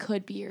through what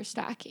could be your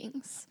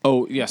stackings.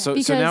 Oh yeah, so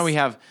now we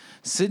have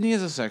Sydney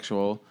as a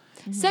sexual.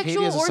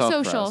 Sexual or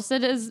social. So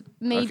it is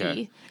maybe.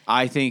 Okay.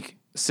 I think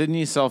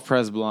Sydney's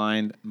self-pres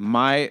blind.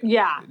 My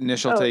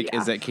initial take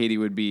is that Katie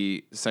would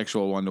be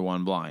sexual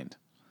 1-to-1 blind.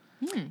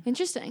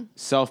 Interesting.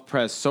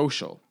 Self-pres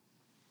social.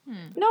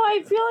 No,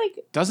 I feel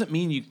like Doesn't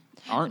mean you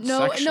aren't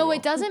sexual. No,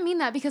 it doesn't mean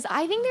that because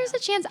I think there's a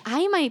chance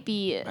I might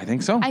be. I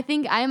think so. I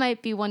think I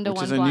might be 1-to-1 blind.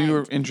 Which is a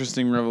new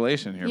interesting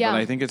revelation here, but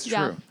I think it's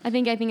true. I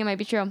think it might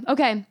be true.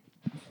 Okay.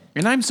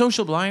 And I'm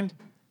social blind.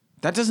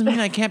 That doesn't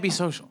mean I can't be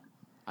social.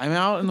 I'm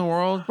out in the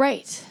world.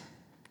 Right.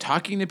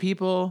 Talking to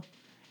people.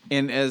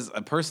 And as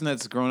a person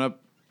that's grown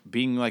up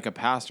being like a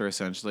pastor,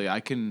 essentially, I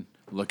can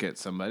look at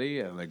somebody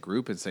in a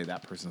group and say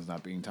that person's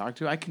not being talked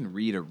to. I can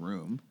read a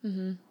room.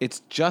 Mm-hmm.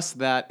 It's just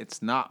that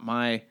it's not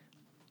my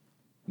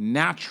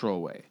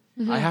natural way.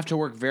 Mm-hmm. I have to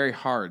work very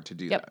hard to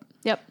do that.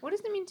 Yep. What does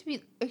it mean to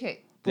be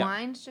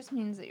blind? Just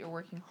means that you're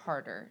working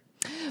harder.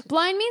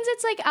 Blind means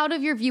it's like out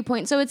of your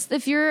viewpoint. So it's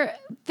if you're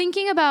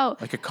thinking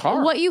about like a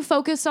car, what you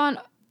focus on.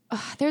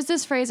 There's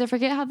this phrase, I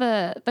forget how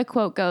the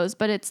quote goes,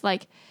 but it's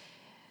like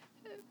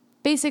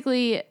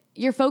basically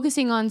you're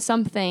focusing on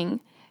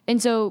something,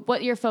 and so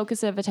what your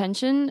focus of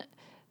attention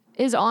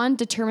is on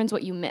determines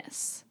what you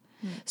miss.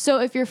 So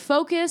if your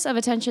focus of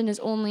attention is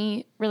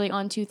only really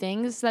on two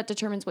things, that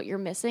determines what you're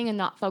missing and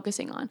not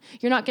focusing on.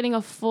 You're not getting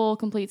a full,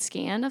 complete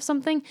scan of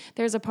something.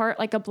 There's a part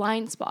like a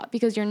blind spot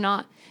because you're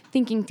not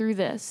thinking through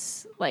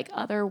this like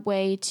other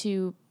way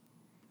to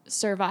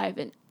survive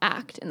and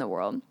act in the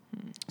world.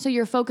 So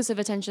your focus of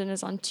attention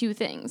is on two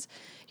things,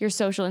 your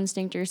social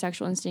instinct or your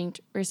sexual instinct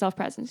or your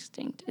self-pres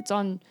instinct. It's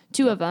on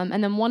two of them.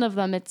 And then one of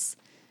them, it's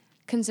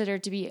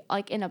considered to be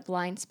like in a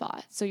blind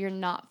spot. So you're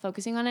not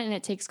focusing on it, and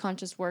it takes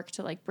conscious work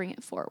to like bring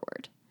it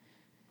forward.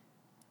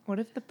 What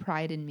if the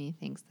pride in me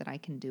thinks that I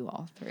can do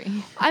all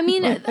three? I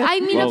mean,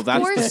 well, of that's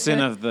course, the sin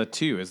of the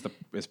two is pride.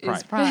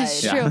 It's pride.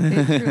 It's true.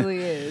 It truly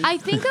is. I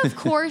think, of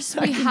course,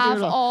 we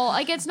have all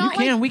like it's not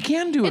we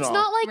can do it all. It's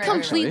not like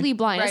completely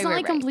blind. It's not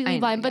like completely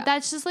blind, but yeah.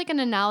 that's just like an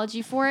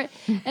analogy for it.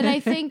 And I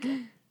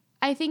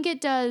think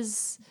it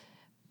does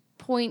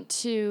point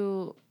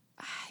to.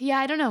 Yeah,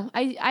 I don't know.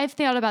 I've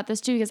thought about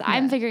this too because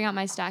I'm figuring out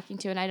my stacking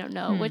too, and I don't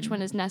know which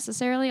one is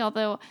necessarily.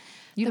 Although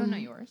you don't know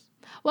yours.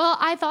 Well,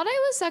 I thought I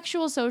was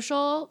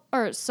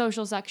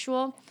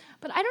social,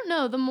 but I don't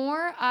know. The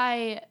more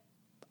I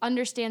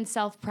understand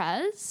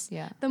self-pres,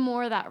 the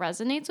more that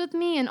resonates with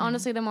me. And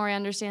honestly, the more I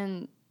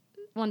understand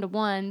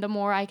 1-to-1, the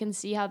more I can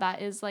see how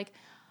that is like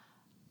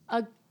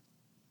a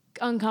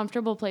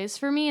uncomfortable place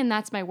for me. And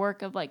that's my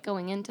work of like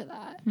going into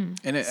that.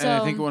 And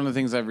I think one of the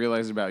things I've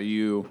realized about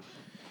you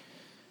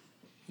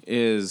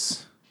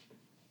is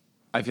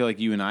I feel like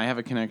you and I have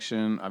a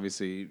connection.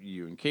 Obviously,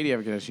 you and Katie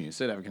have a connection. You and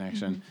Sid have a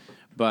connection.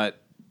 But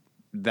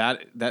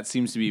that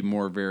seems to be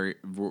more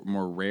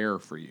rare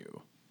for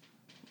you.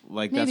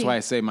 Like that's why I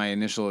say my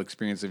initial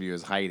experience of you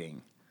is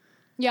hiding.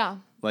 Yeah.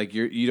 Like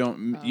you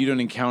don't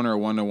encounter a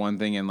 1-to-1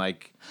 thing and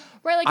like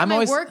right. Like in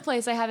my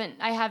workplace, I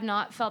have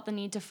not felt the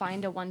need to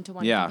find a 1-to-1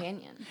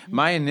 companion.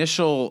 My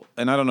initial,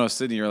 and I don't know if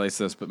Sydney relates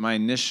to this, but my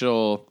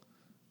initial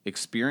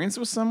experience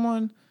with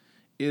someone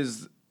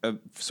is a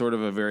sort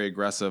of a very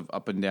aggressive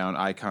up and down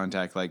eye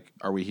contact. Like,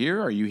 are we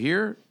here? Are you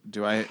here?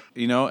 Do I,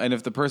 and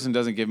if the person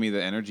doesn't give me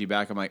the energy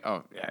back, I'm like,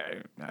 oh yeah,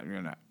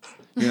 you're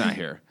not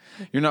here.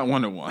 You're not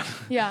 1-to-1.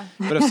 Yeah.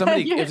 But if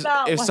somebody,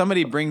 if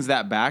somebody brings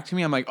that back to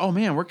me, I'm like, oh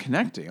man, we're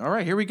connecting. All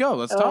right, here we go.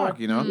 Let's talk,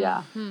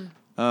 Yeah.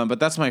 But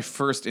that's my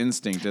first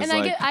instinct is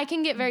and I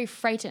can get very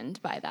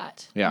frightened by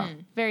that. Yeah.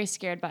 Very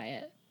scared by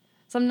it.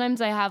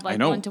 Sometimes I have like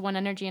 1-to-1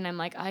 energy, and I'm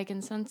like, I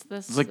can sense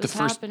this. It's like the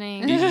first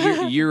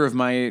year of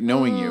my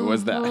knowing you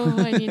was that.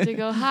 I need to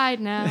go hide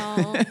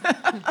now.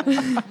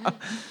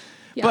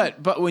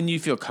 But when you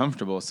feel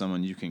comfortable with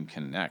someone, you can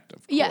connect.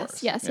 Of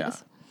course.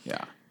 Yes.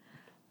 Yeah.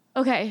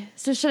 Okay,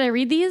 so should I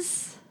read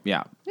these?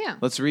 Yeah. Yeah.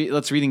 Let's read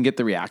and get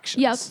the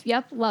reactions.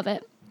 Yep. Love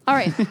it. All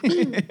right.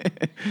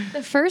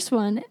 The first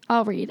one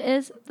I'll read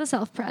is the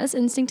self-pres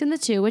instinct in the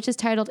 2, which is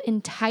titled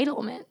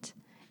Entitlement.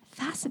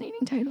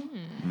 Fascinating title.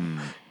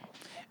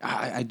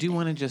 I do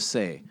want to just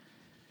say,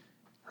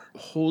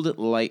 hold it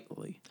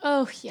lightly.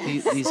 Oh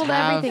yes, these hold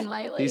everything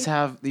lightly.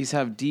 These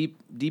have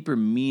deeper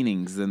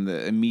meanings than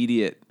the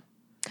immediate.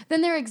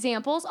 Then they're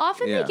examples.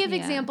 Often they give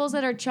examples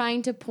that are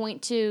trying to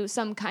point to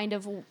some kind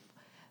of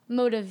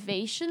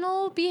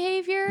motivational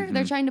behavior.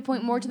 They're trying to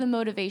point more to the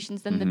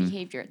motivations than the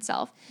behavior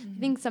itself. I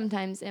think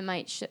sometimes it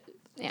might.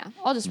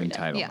 I'll just read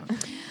it. Yeah.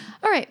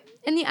 All right.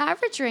 In the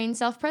average range,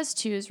 self-pres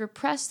 2s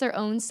repress their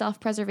own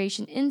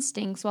self-preservation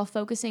instincts while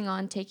focusing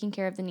on taking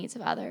care of the needs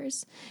of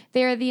others.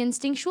 They are the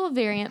instinctual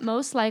variant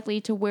most likely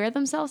to wear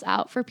themselves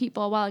out for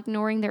people while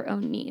ignoring their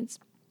own needs.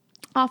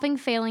 often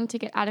failing to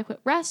get adequate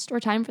rest or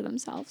time for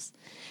themselves.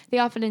 They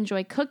often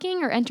enjoy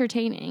cooking or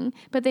entertaining,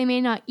 but they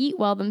may not eat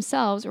well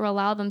themselves or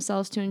allow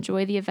themselves to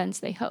enjoy the events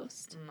they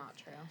host. Not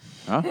true.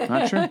 Oh,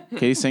 not true.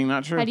 Katie's saying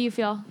not true. How do you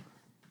feel?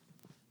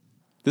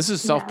 This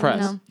is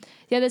self-pres. No.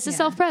 Yeah, this is Yeah.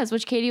 self-pres,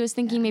 which Katie was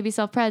thinking maybe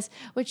self-pres,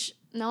 which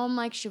now I'm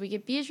like, should we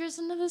get Beatrice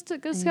into this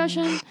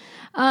discussion?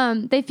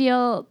 They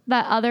feel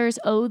that others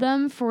owe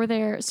them for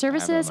their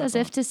services, my as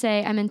if to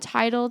say, I'm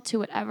entitled to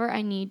whatever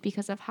I need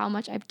because of how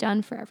much I've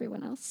done for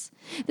everyone else.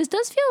 This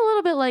does feel a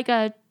little bit like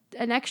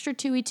an extra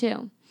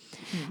 2E2.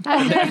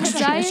 As their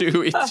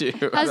anxiety,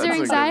 as their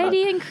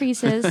anxiety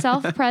increases,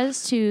 self-pres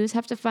 2s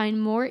have to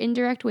find more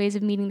indirect ways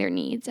of meeting their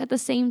needs. At the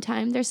same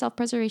time, their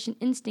self-preservation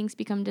instincts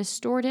become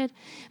distorted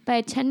by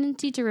a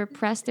tendency to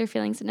repress their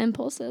feelings and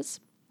impulses.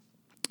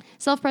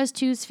 Self-pres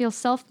 2s feel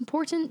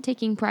self-important,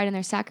 taking pride in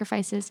their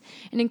sacrifices,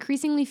 and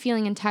increasingly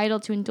feeling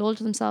entitled to indulge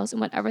themselves in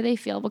whatever they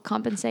feel will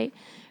compensate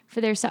for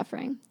their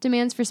suffering.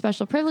 Demands for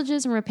special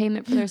privileges and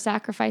repayment for their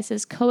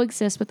sacrifices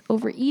coexist with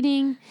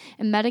overeating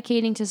and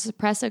medicating to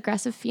suppress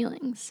aggressive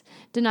feelings.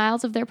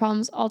 Denials of their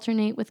problems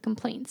alternate with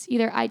complaints.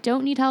 Either I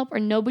don't need help or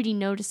nobody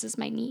notices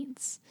my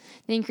needs.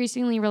 They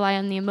increasingly rely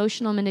on the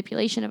emotional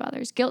manipulation of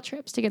others, guilt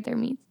trips, to get their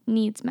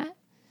needs met.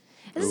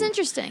 This is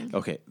interesting.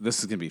 Okay, this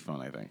is gonna be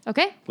fun, I think.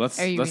 Okay? Let's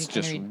Are you just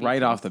gonna read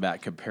right Beatrice? off the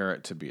bat compare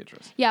it to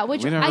Beatrice. Yeah,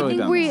 which We never I really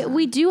think done this.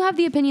 we do have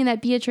the opinion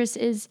that Beatrice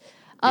is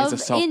It's a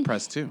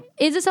self-pres too.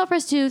 Is a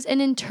self-pres too, and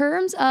in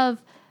terms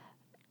of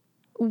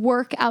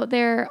work out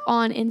there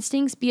on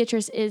instincts,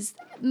 Beatrice is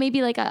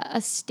maybe like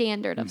a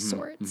standard of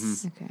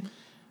sorts. Okay.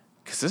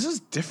 Because this is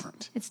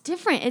different. It's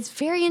different. It's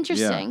very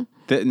interesting.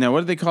 Now,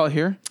 what do they call it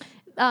here?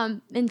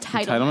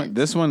 Entitlement.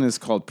 This one is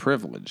called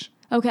privilege.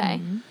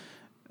 Okay.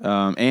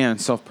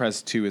 And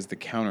self-pres 2 is the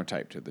counter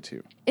type to the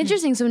 2.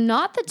 Interesting. So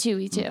not the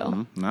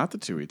 2E2. Not the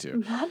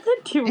 2E2. Not the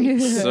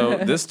 2E2. So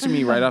this to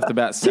me right off the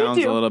bat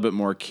sounds a little bit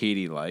more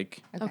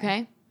Katie-like.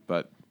 Okay.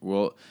 But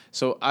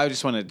so I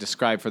just want to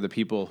describe for the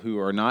people who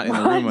are not in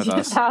the room with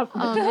us.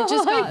 It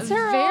just got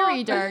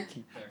very dark.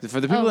 For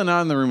the people that are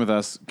not in the room with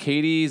us,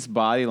 Katie's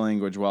body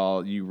language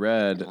while you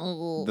read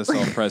the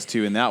self-pres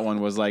 2 and that one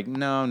was like,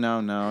 no,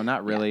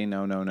 not really,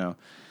 no.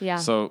 Yeah.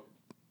 So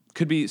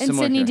could be And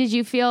similar Sydney, here. did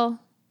you feel?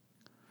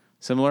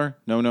 Similar?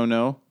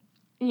 No.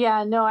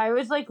 Yeah, no, I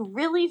was like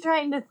really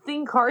trying to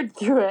think hard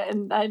through it,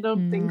 and I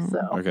don't think so.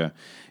 Okay.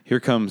 Here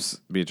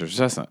comes Beatrice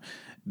Chestnut.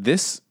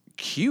 This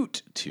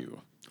cute 2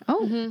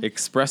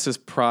 expresses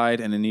pride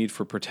and a need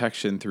for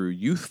protection through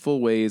youthful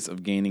ways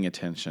of gaining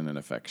attention and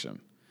affection.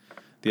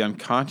 The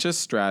unconscious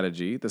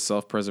strategy the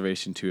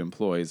self-preservation 2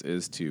 employs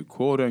is to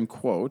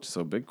quote-unquote,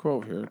 so big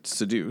quote here,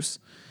 seduce,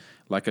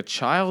 like a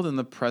child in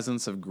the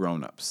presence of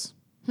grown-ups.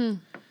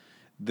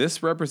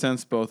 This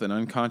represents both an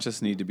unconscious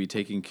need to be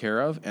taken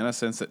care of and a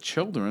sense that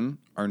children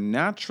are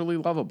naturally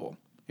lovable,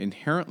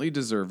 inherently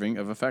deserving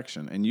of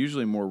affection, and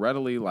usually more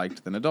readily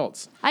liked than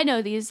adults. I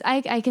know these.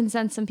 I can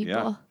sense some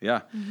people.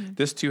 Yeah.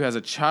 This too has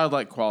a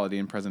childlike quality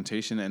in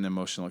presentation and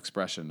emotional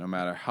expression, no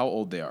matter how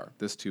old they are.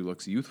 This too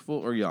looks youthful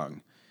or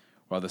young.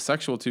 While the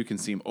sexual 2 can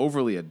seem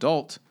overly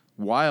adult,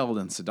 wild,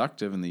 and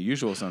seductive in the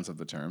usual sense of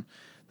the term,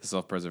 the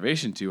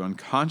self-preservation 2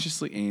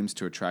 unconsciously aims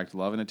to attract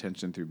love and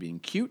attention through being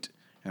cute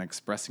and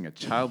expressing a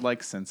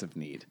childlike sense of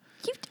need.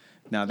 Cute.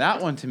 Now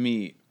that one to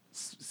me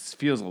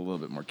feels a little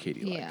bit more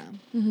Katie-like. Yeah.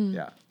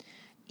 Yeah.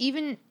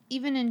 Even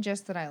in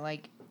just that I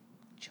like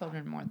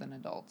children more than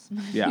adults.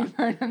 Yeah.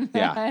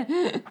 Yeah.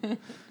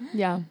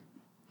 Yeah.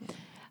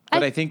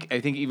 But I think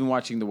even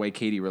watching the way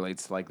Katie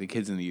relates to like the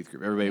kids in the youth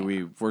group, everybody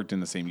we've worked in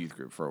the same youth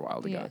group for a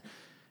while together.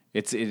 Yeah.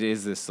 It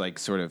is this like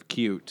sort of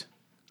cute.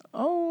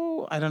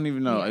 Oh, I don't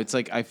even know. Yeah. It's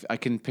like I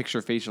can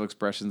picture facial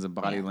expressions and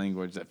body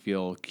language that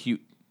feel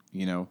cute.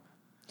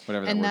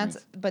 Whatever. And that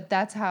word means.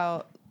 that's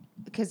how,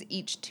 because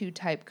each 2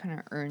 type kind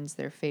of earns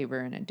their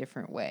favor in a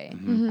different way.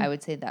 I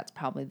would say that's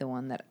probably the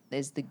one that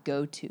is the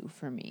go-to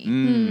for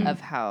me of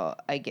how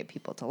I get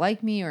people to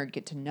like me or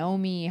get to know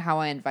me, how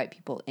I invite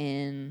people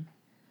in.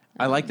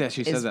 I like that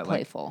she Is says that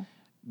playful.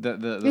 like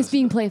It's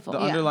being playful. The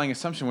Yeah. underlying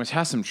assumption, which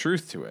has some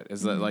truth to it,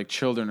 is that like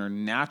children are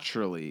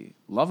naturally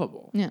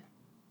lovable. Yeah.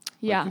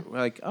 Yeah.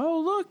 Like oh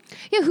look.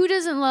 Yeah. Who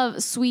doesn't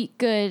love sweet,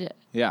 good,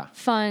 Yeah.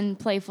 fun,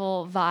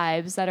 playful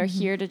vibes that are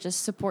here to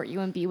just support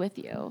you and be with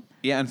you?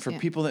 Yeah, and for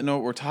people that know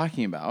what we're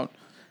talking about,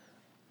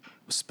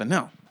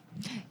 Spinell.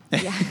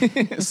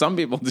 Yeah. Some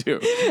people do.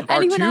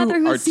 Anyone out there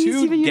who our sees two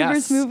Steven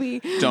Universe guests movie.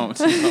 don't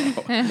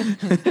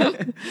know.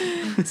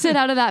 Sid,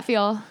 how did that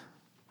feel?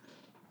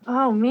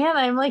 Oh man,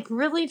 I'm like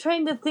really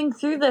trying to think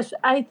through this.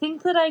 I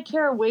think that I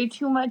care way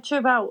too much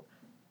about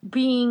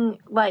being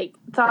like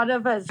thought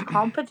of as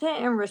competent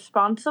and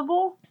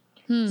responsible.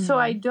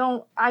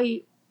 So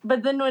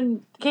but then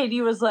when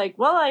Katie was like,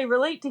 well, I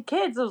relate to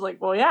kids, I was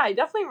like, well, yeah, I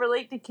definitely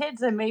relate to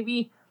kids, and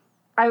maybe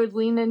I would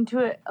lean into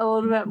it a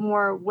little bit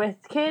more with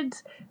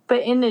kids.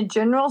 But in a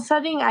general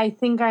setting, I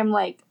think I'm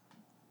like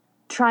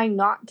trying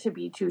not to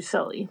be too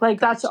silly. Like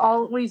that's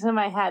always in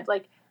my head.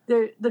 Like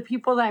the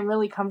people that I'm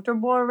really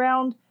comfortable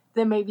around,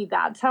 then maybe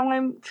that's how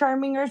I'm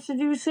charming or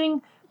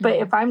seducing. But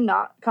if I'm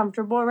not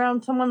comfortable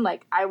around someone,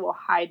 like, I will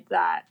hide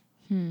that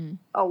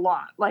a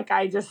lot. Like,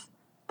 I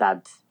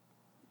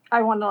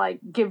want to, like,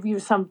 give you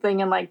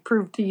something and, like,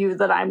 prove to you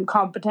that I'm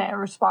competent and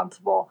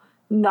responsible,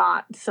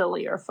 not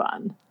silly or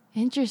fun.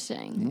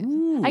 Interesting.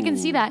 Ooh. I can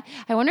see that.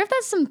 I wonder if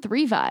that's some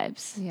 3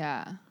 vibes.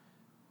 Yeah.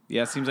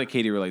 Yeah, it seems like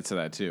Katie relates to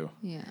that too.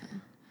 Yeah.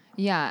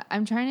 Yeah.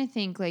 I'm trying to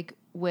think, like,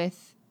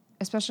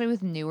 especially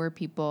with newer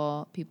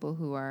people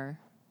who are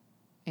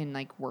in,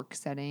 like, work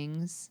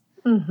settings.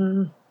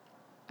 Mm-hmm.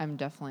 I'm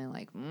definitely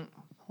like,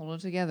 hold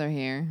it together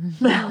here.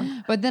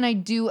 But then I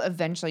do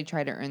eventually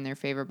try to earn their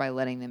favor by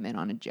letting them in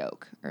on a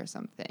joke or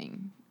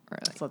something. Or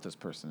like, Let's let this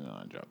person in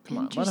on a joke. Come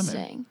on, let him in.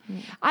 Interesting.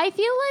 I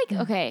feel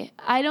like, okay,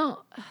 I don't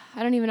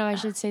even know if I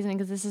should say something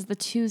because this is the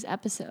twos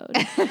episode.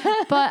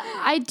 But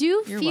I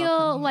do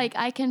feel like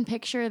I can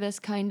picture this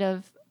kind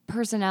of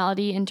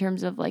personality in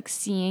terms of like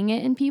seeing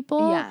it in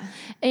people. Yeah.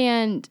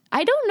 And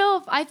I don't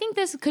know I think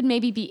this could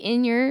maybe be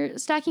in your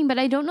stacking, but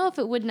I don't know if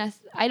it would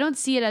I don't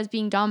see it as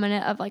being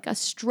dominant of like a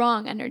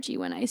strong energy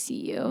when I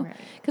see you.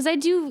 Because I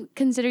do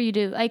consider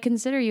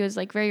you as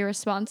like very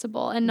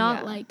responsible and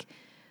not like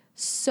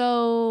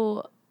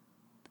so,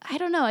 I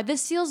don't know.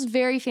 This feels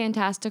very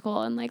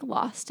fantastical and like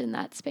lost in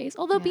that space.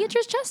 Although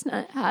Beatrice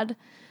Chestnut had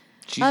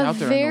She's out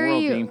there in the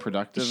world being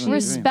productive. And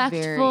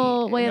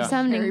respectful way of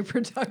sounding. Very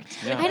productive.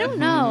 Yeah. I don't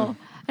know.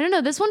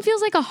 This one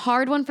feels like a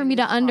hard one for me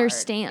to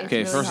understand.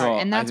 Okay, first of all,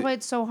 and that's why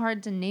it's so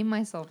hard to name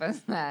myself as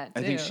that.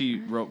 I think she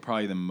wrote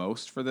probably the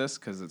most for this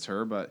because it's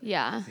her. But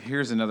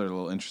here's another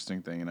little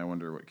interesting thing, and I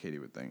wonder what Katie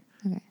would think.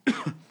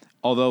 Okay.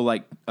 Although,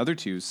 like other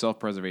twos,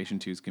 self-preservation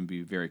twos can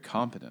be very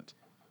competent.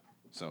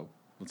 So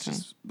let's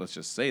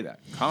just say that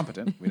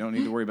competent. We don't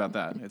need to worry about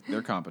that.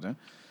 They're competent.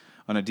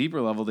 On a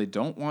deeper level, they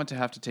don't want to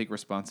have to take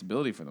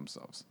responsibility for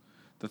themselves.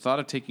 The thought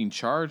of taking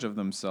charge of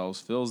themselves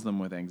fills them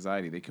with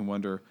anxiety. They can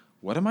wonder,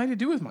 what am I to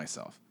do with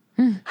myself?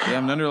 They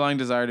have an underlying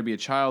desire to be a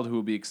child who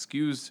will be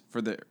excused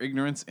for the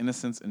ignorance,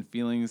 innocence, and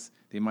feelings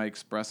they might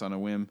express on a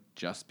whim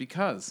just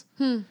because.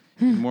 In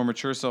more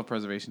mature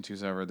self-preservation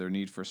twos, however, their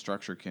need for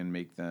structure can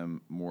make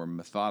them more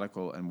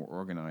methodical and more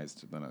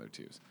organized than other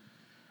twos.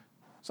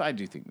 So I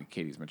do think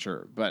Katie's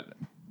mature, but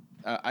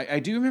I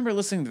do remember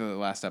listening to the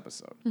last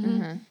episode,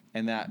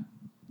 and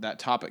that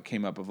topic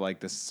came up of like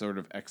this sort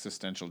of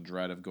existential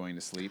dread of going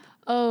to sleep.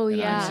 Oh, and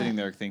yeah. I'm sitting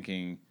there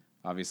thinking,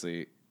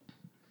 obviously,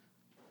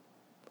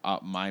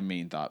 my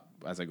main thought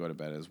as I go to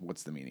bed is,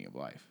 what's the meaning of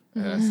life?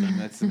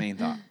 That's the main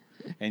thought.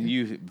 And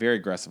you very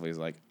aggressively is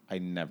like, I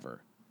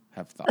never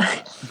have thought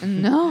that.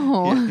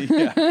 No.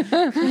 Yeah.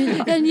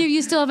 And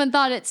you still haven't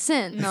thought it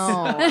since.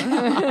 No.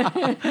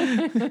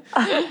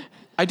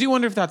 I do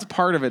wonder if that's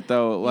part of it,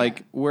 though.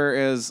 Like,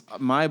 whereas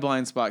my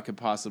blind spot could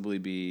possibly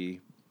be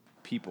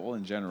people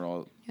in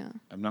general. Yeah.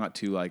 I'm not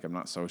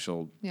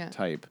social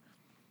type.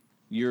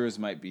 Yours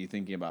might be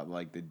thinking about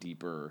like the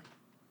deeper.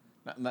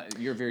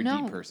 You're a very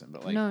deep person,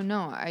 but like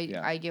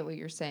I get what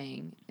you're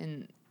saying,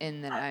 in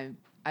that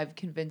I've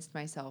convinced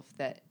myself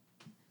that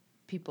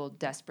people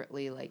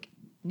desperately like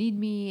need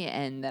me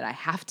and that I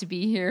have to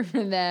be here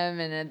for them,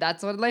 and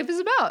that's what life is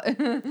about.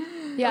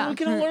 Yeah. Well, we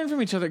can all learn from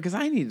each other because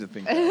I need to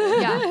think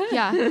that.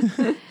 Yeah.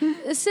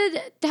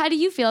 Sid, how do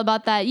you feel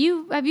about that?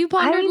 Have you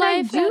pondered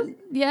life? In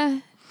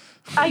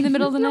the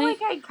middle of the night? I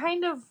feel like I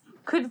kind of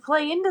could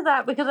play into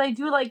that because I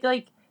do like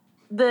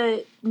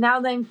now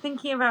that I'm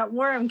thinking about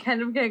more, I'm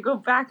kind of going to go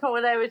back on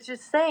what I was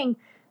just saying.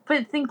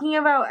 But thinking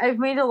about, I've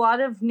made a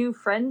lot of new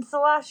friends the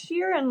last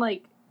year, and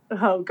like,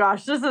 oh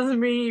gosh, this is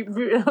me.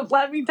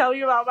 Let me tell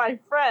you about my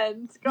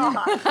friends. God.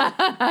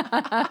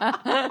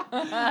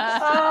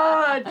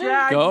 Oh,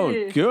 Jackie.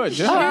 Go, good.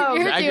 Just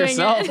drag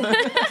yourself.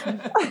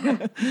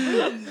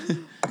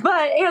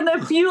 And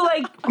a few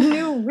like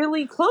new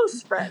really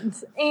close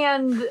friends.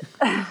 And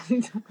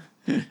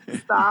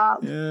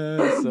stop.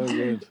 Yeah, so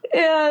good.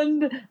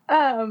 And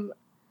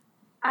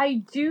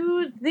I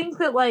do think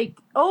that like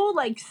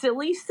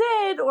silly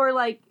Sid or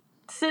like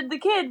Sid the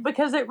Kid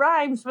because it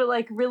rhymes, but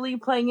like really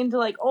playing into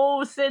like,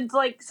 oh, Sid's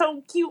like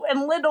so cute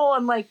and little,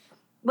 and like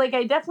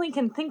I definitely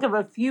can think of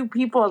a few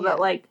people that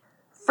like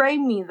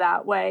frame me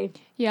that way.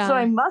 Yeah. So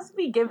I must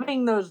be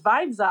giving those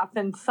vibes off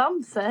in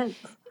some sense.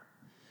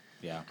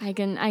 Yeah. I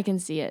can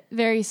see it.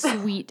 Very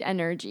sweet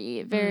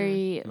energy,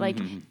 very like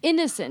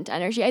innocent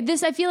energy. I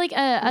feel like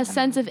a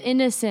sense of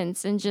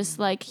innocence and just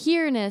like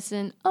here-ness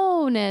and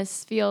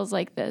oh-ness feels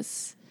like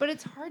this. But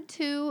it's hard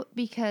too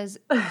because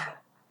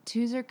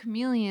twos are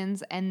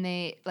chameleons and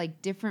they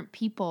like different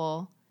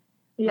people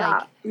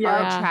are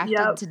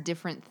attracted to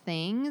different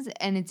things,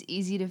 and it's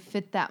easy to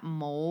fit that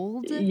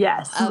mold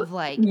of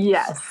like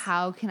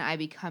how can I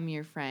become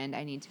your friend?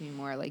 I need to be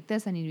more like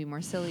this, I need to be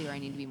more silly, or I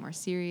need to be more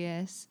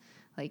serious.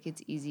 Like,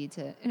 it's easy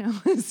to,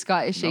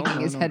 Scott is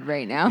shaking his head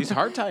right now. These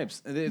heart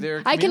types,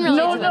 they're I can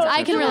relate to this.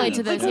 I can relate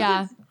to this,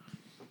 yeah.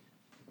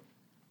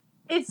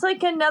 it's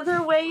like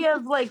another way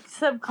of like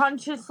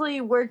subconsciously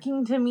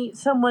working to meet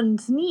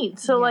someone's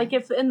needs. So like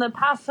if in the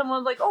past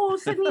someone's like, oh,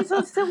 Sydney's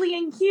so silly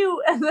and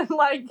cute, and then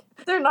like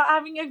they're not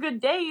having a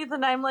good day,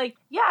 then I'm like,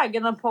 yeah, I'm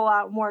gonna pull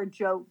out more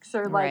jokes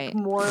or like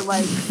more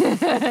like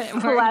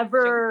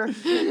clever.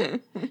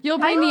 You'll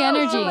bring the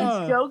energy. So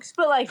much jokes,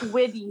 but like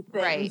witty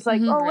things. Right.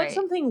 Like, what's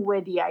something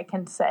witty I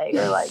can say?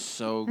 Or like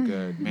So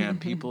good. Man,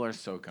 people are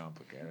so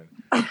complicated.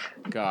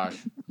 Gosh.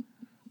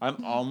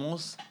 I'm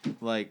almost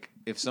like,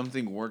 if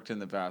something worked in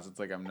the past, it's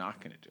like I'm not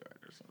going to do it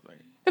or something.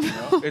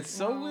 You know? It's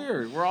so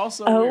weird. We're all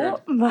so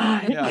weird. Oh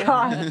my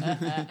God.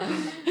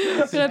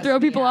 Gonna throw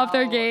people off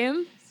their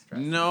game?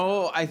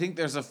 No, I think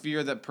there's a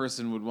fear that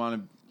person would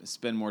want to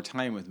spend more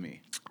time with me.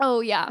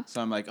 Oh, yeah.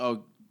 So I'm like,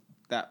 oh,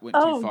 that went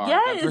too far.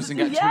 Yes, That person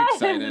got too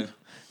excited.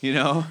 You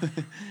know?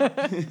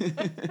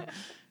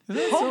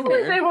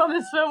 Hopefully they want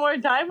to spend more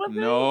time with me.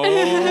 No.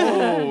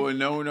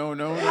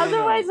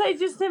 Otherwise, I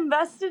just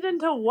invested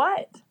into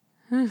what?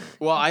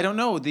 Well, I don't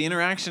know the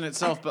interaction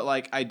itself, but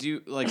like I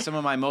do, like some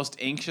of my most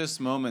anxious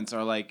moments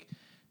are like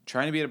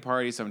trying to be at a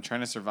party, so I'm trying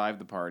to survive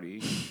the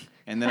party,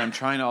 and then I'm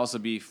trying to also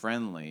be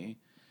friendly,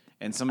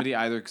 and somebody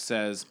either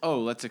says, "Oh,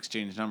 let's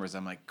exchange numbers."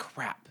 I'm like,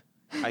 "Crap,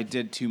 I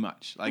did too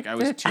much. Like I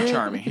was too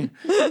charming,"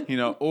 you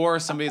know. Or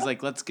somebody's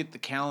like, "Let's get the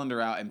calendar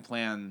out and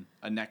plan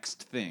a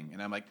next thing,"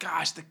 and I'm like,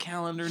 "Gosh, the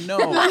calendar, no.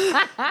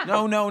 I've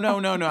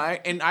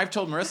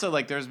told Marissa,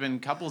 like, there's been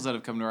couples that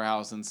have come to our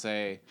house and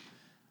say,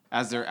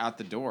 as they're at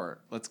the door,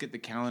 let's get the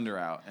calendar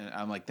out. And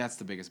I'm like, that's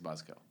the biggest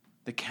buzzkill.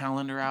 The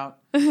calendar out,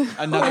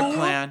 another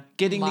plan,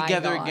 getting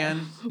together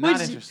again. Not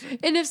interested.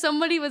 And if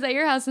somebody was at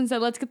your house and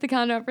said, let's get the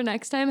calendar out for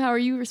next time, how are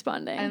you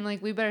responding? And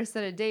like, we better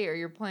set a date or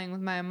you're playing with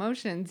my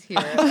emotions here.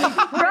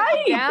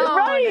 Right.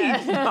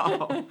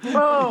 No.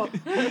 Oh.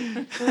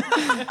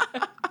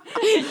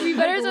 You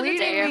better set a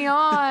date me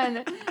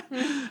on.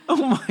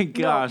 Oh my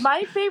gosh. No,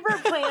 my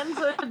favorite plans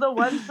are the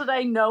ones that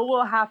I know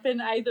will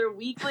happen either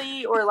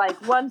weekly or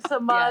like once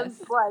a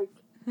month. Like,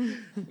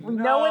 we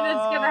know when it's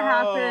going to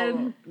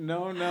happen.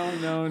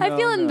 No. I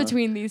feel in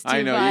between these two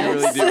I know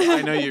vibes. you really do.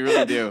 I know you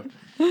really do.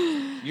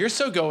 You're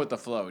so go with the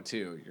flow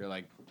too. You're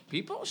like,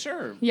 people,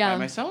 sure. Yeah. By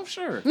myself,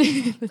 sure.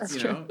 That's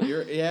true.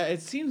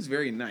 It seems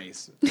very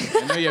nice.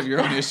 I know you have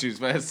your own issues,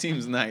 but it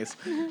seems nice.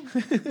 I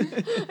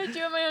do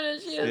have my own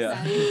issues.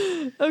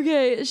 Yeah.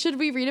 Okay, should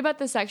we read about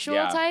the sexual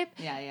type?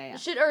 Yeah.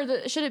 Should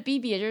it be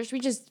Beatrice? We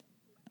just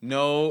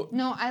No,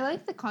 I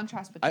like the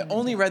contrast between I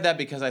only read that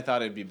because I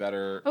thought it'd be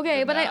better. okay,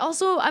 than but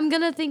that. I'm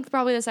gonna think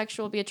probably the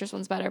sexual Beatrice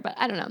one's better, but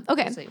I don't know.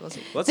 Okay, We'll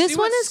see. This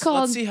one is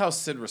called- Let's see how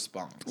Sid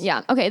responds.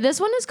 yeah. Okay, this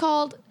one is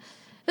called.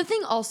 The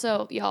thing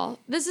also, y'all,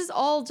 this is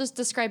all just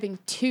describing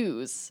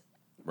twos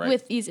Right.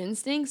 with these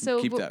instincts.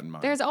 So Keep that in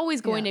mind. there's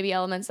always going to be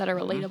elements that are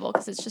relatable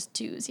because it's just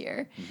twos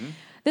here.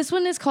 This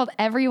one is called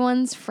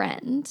Everyone's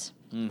Friend.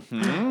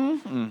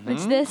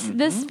 Which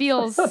this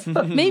feels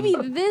maybe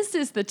this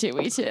is the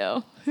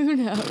 2E2. Who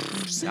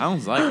knows?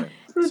 Sounds like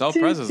it.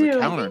 Self-pres is a I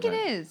counter. I think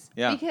it is.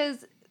 Yeah.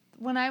 Because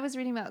when I was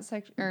reading about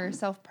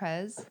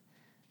self-pres,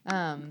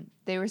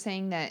 they were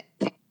saying that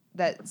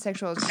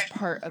sexual is just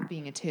part of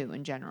being a 2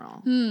 in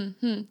general.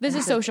 This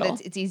is social.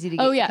 It's easy to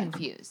get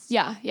confused.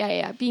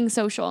 Yeah. Being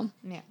social.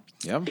 Yeah.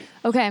 Yep.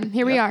 Okay,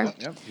 here we are.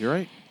 Yep. You're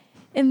right.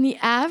 In the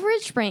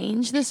average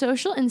range, the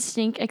social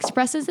instinct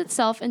expresses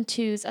itself in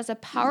twos as a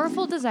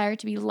powerful desire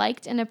to be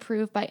liked and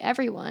approved by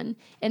everyone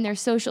in their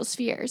social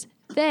spheres.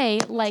 They,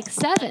 like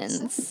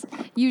sevens,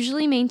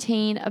 usually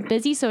maintain a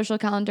busy social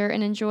calendar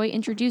and enjoy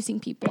introducing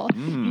people,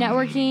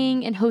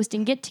 networking, and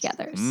hosting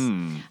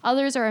get-togethers.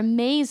 Others are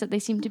amazed that they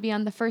seem to be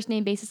on the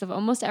first-name basis of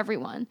almost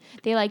everyone.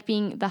 They like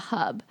being the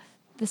hub,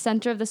 the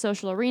center of the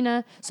social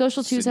arena.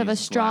 Social twos have a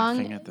Sydney's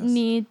laughing strong at this.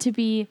 need to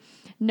be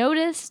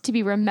noticed, to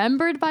be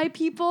remembered by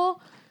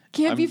people,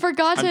 can't be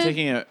forgotten, I'm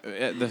taking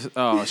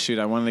oh shoot!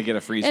 I wanted to get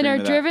a freeze and frame are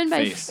of that driven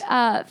by face.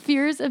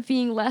 fears of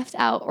being left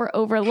out or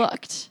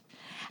overlooked.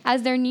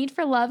 As their need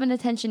for love and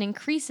attention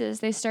increases,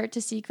 they start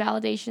to seek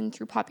validation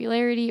through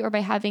popularity or by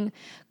having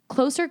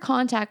closer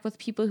contact with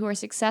people who are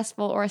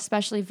successful or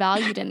especially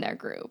valued in their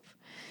group.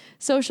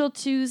 Social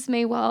twos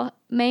may well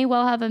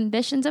have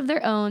ambitions of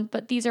their own,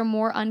 but these are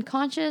more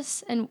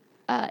unconscious and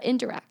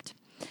indirect.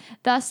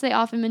 Thus, they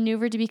often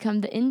maneuver to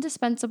become the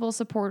indispensable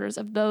supporters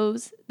of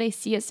those they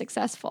see as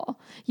successful.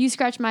 You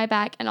scratch my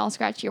back and I'll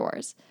scratch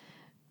yours.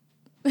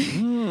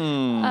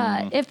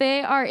 If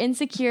they are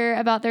insecure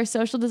about their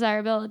social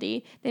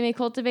desirability, they may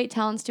cultivate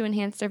talents to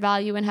enhance their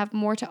value and have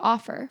more to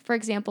offer. For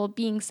example,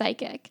 being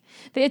psychic.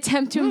 They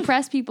attempt to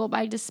impress people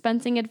by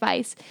dispensing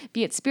advice,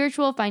 be it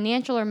spiritual,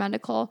 financial, or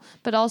medical,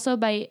 but also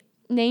by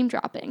name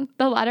dropping.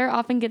 The latter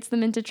often gets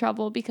them into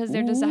trouble because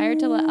their desire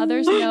to let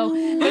others know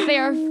that they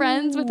are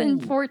friends with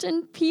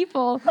important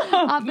people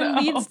often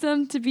leads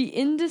them to be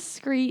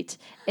indiscreet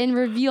and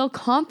reveal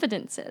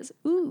confidences.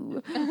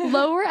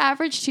 Lower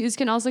average twos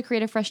can also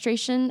create a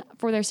frustration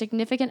for their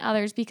significant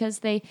others because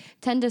they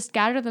tend to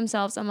scatter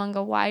themselves among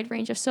a wide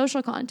range of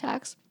social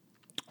contacts.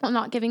 while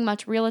not giving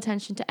much real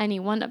attention to any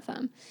one of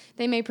them.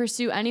 They may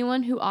pursue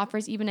anyone who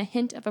offers even a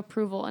hint of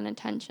approval and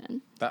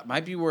attention. That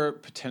might be where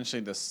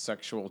potentially the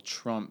sexual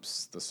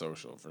trumps the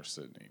social for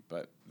Sydney,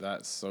 but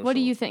that's social. What do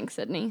you think,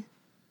 Sydney?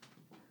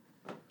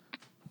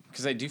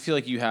 Because I do feel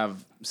like you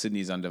have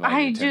Sydney's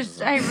undivided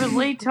attention. I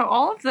relate to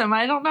all of them.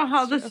 I don't know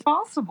how this is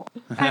possible.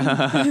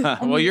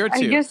 Well, you're two.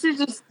 I guess it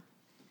just,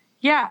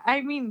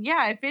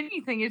 if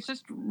anything, it's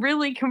just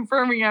really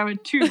confirming I'm a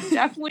 2.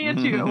 Definitely a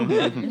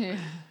 2.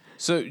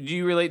 So do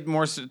you relate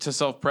more to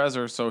self-pres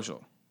or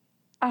social?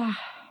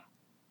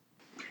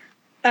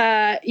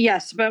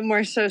 Yes, but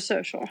more so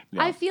social.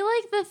 Yeah. I feel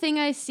like the thing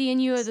I see in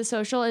you as a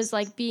social is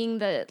like being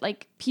the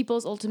like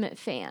people's ultimate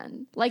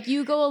fan. Like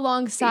you go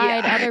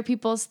alongside other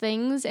people's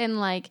things and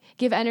like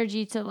give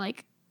energy to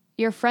like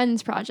your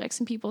friends' projects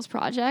and people's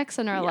projects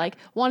and are like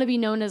want to be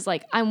known as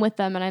like I'm with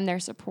them and I'm their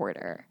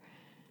supporter.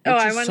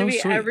 I want to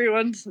be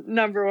everyone's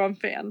number 1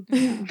 fan.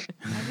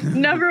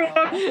 Number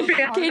 1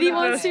 fan. Katie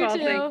wants to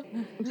too.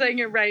 I'm saying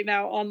it right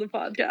now on the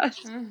podcast.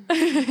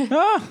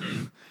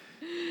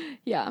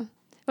 Yeah.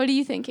 What do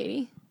you think,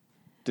 Katie?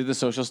 Did the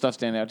social stuff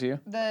stand out to you?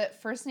 The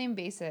first name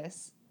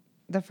basis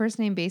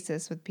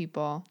with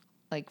people,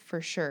 like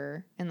for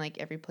sure. And like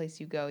every place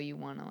you go, you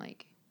want to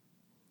like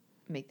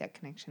make that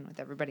connection with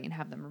everybody and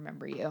have them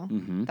remember you.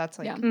 Mm-hmm. That's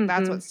like,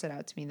 that's what stood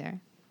out to me there.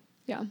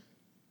 Yeah.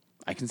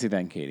 I can see that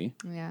in Katie.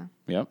 Yeah.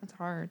 Yep. It's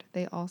hard.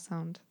 They all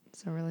sound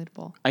so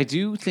relatable. I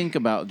do think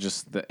about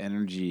just the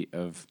energy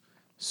of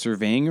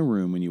surveying a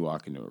room when you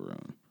walk into a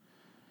room.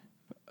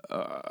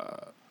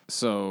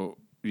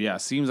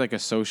 Seems like a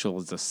social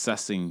is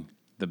assessing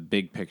the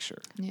big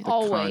picture, the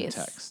Always.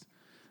 context,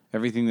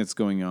 everything that's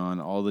going on,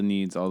 all the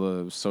needs, all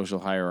the social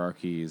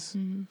hierarchies.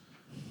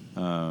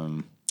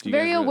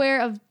 Very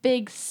aware of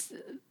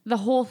the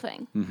whole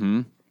thing.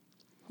 Mm-hmm.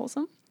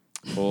 Wholesome?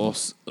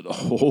 Wholesome.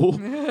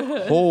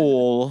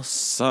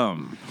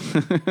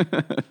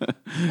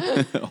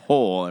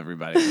 Whole,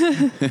 everybody.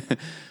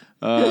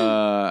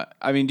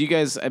 I mean, do you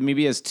guys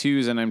maybe as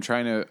 2s, and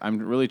I'm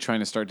really trying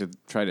to start to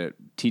try to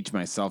teach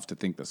myself to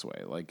think this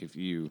way. Like if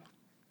you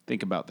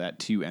think about that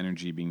 2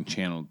 energy being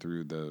channeled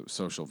through the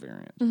social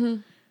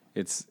variant,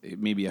 it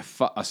maybe a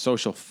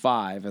social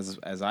 5,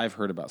 as I've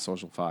heard about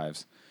social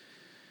 5s,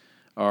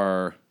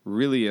 are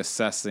really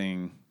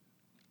assessing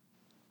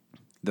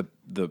the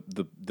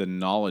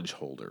knowledge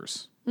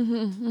holders.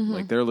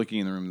 Like they're looking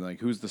in the room like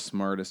who's the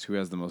smartest, who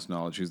has the most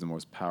knowledge, who's the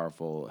most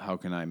powerful, how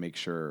can I make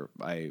sure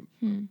I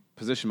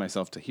position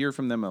myself to hear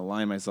from them,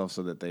 align myself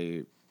so that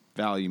they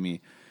value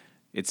me.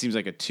 It seems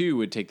like a 2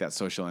 would take that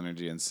social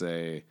energy and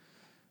say,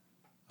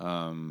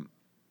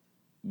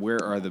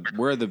 where are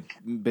the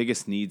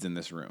biggest needs in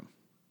this room,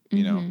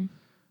 you know,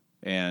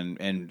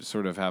 and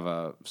sort of have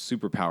a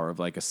superpower of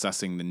like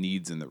assessing the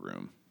needs in the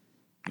room,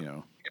 you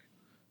know.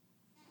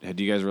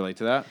 Do you guys relate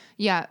to that?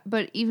 Yeah,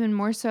 but even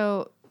more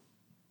so,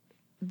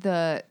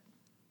 the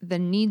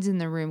needs in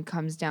the room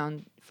comes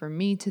down for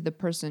me to the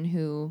person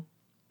who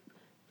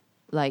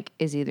like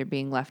is either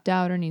being left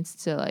out or needs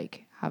to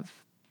like have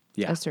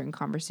a certain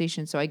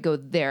conversation. So I go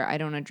there. I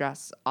don't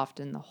address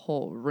often the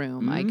whole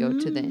room. I go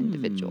to the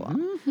individual.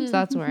 So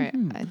that's where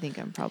I think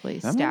I'm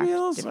probably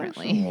stacked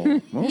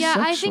differently.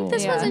 I think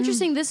this one's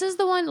interesting. This is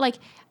the one like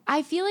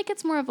I feel like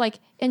it's more of like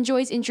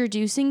enjoys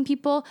introducing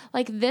people.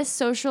 Like this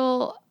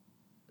social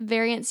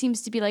variant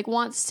seems to be like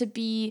wants to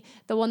be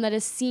the one that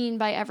is seen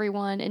by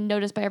everyone and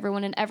noticed by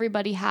everyone, and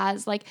everybody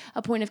has like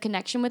a point of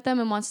connection with them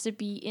and wants to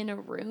be in a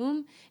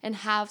room and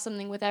have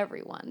something with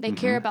everyone. They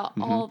care about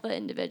all the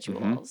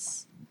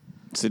individuals.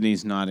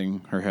 Sydney's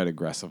nodding her head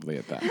aggressively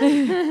at that.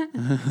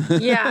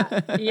 Yeah.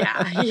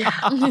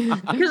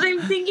 Because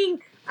I'm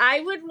thinking I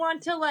would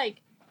want to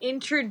like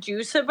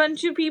introduce a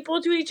bunch of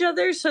people to each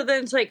other, so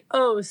then it's like,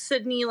 oh,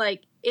 Sydney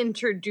like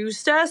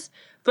introduced us.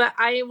 But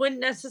I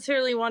wouldn't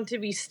necessarily want to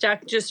be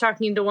stuck just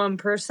talking to one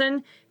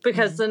person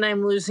because then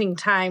I'm losing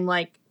time,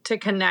 like, to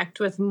connect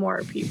with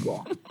more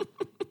people.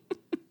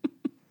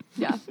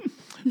 Yeah.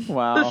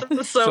 Wow.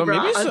 So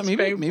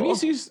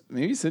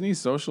maybe Sydney's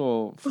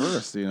social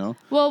first, you know.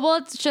 Well,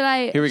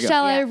 Here we go.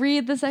 Shall I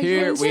read the section?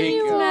 Here we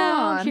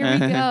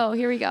go.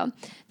 Here we go.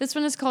 This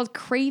one is called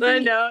Craving. I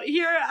know.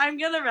 Here, I'm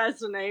going to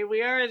resonate.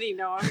 We already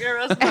know. I'm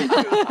going to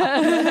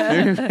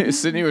resonate.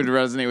 Sydney would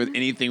resonate with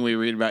anything we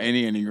read about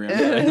any Enneagram.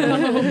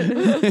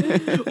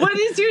 What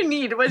is your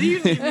need? What do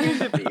you need me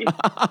to be?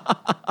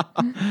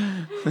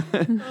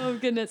 Oh,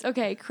 goodness.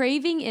 Okay.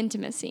 Craving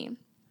intimacy.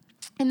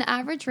 In the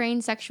average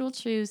range, sexual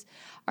twos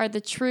are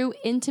the true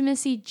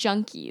intimacy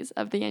junkies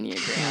of the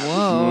Enneagram.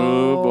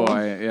 Oh,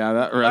 boy. Yeah,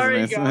 that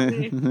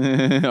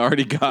resonates.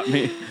 Already got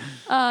me.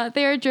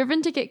 They are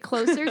driven to get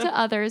closer to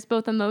others,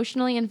 both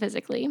emotionally and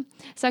physically.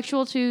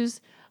 Sexual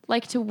twos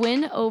like to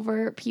win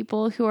over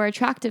people who are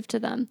attractive to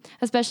them,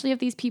 especially if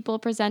these people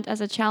present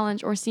as a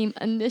challenge or seem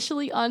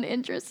initially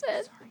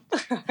uninterested.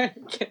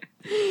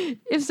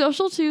 If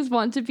social twos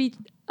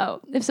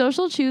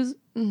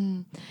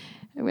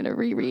I'm going to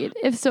reread.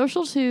 If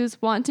social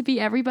twos want to be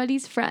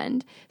everybody's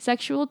friend,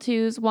 sexual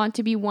twos want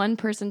to be one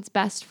person's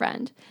best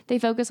friend. They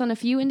focus on a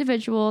few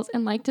individuals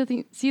and like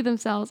to see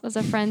themselves as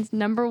a friend's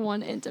number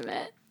one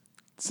intimate.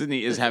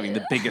 Sydney is having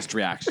the biggest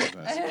reaction to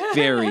this.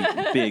 Very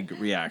big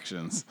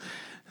reactions.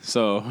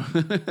 So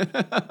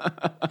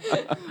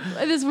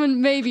this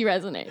one may be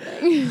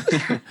resonating.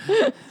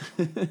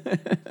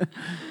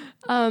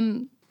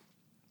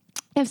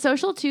 If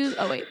social twos,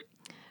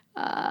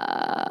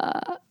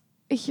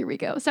 here we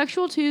go.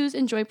 Sexual twos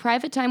enjoy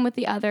private time with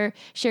the other,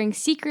 sharing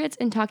secrets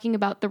and talking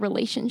about the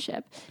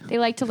relationship. They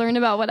like to learn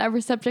about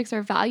whatever subjects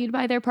are valued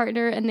by their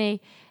partner, and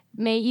they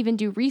may even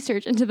do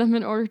research into them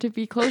in order to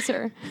be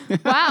closer.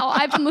 Wow,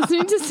 I've been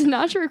listening to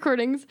Sinatra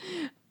recordings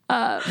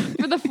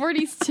for the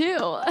 40s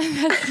too.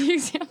 That's the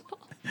example.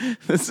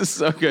 this is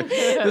so good.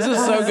 This is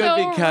so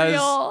good because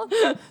real.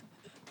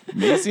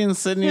 Macy and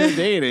Sydney are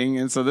dating,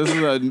 and so this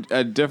is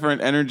a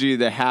different energy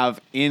to have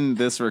in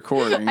this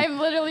recording. I'm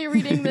literally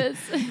reading this.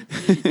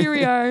 Here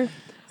we are.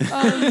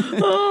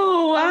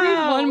 Oh, I'll read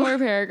wow. one more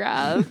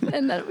paragraph,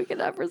 and then we can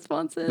have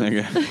responses.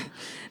 Okay.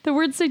 The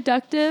word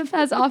seductive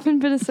has often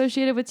been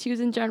associated with twos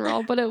in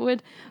general, but it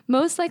would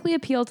most likely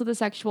appeal to the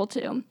sexual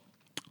two.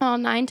 All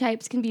 9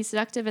 types can be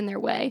seductive in their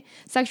way.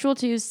 Sexual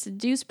twos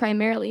seduce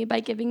primarily by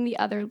giving the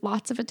other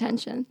lots of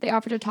attention. They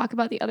offer to talk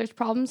about the other's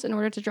problems in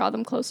order to draw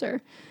them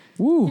closer.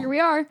 Woo. Here we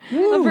are.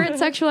 Overt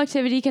sexual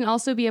activity can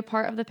also be a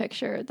part of the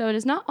picture, though it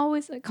is not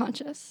always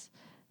conscious.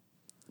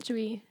 Should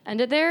we end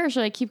it there, or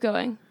should I keep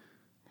going?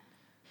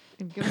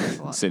 You've given us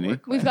a lot to Sydney?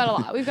 work with. We've got a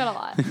lot. We've got a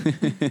lot.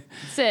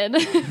 Sid.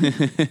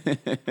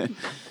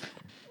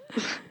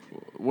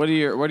 What are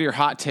your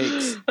hot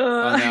takes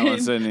on that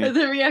one, Sydney?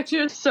 The reaction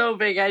is so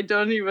big, I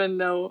don't even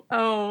know.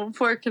 Oh,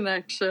 poor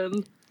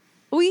connection.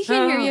 We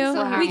can hear you.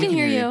 wow. We can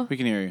hear you. We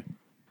can hear you.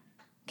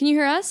 Can you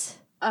hear us?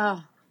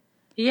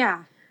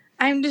 Yeah.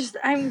 I'm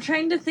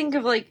trying to think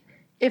of, like,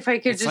 if I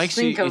could It's like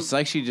think of... it's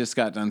like she just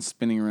got done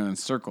spinning around in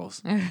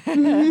circles.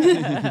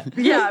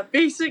 Yeah,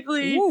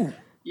 basically, Woo.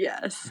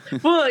 yes.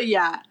 Well,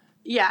 yeah.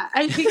 Yeah,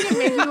 I think it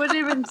maybe would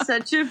have been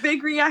such a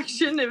big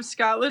reaction if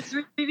Scott was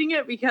reading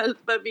it because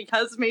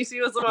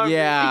Macy was the one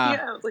Yeah,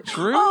 reading it. I was like,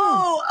 true.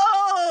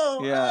 Oh,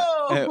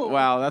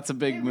 Wow, that's a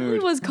big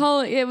mood.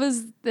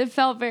 It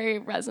felt very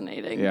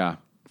resonating. Yeah.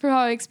 For how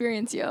I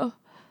experience you.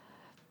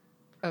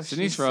 Oh,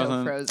 Sydney's she's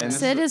frozen. so frozen. And this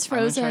Sid is I'm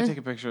gonna try frozen. to take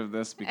a picture of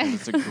this because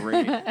it's a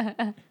great.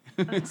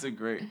 It's a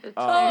great.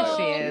 Oh,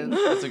 she is.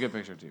 That's a good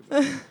picture too.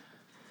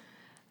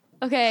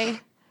 Okay.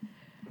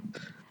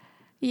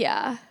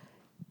 Yeah.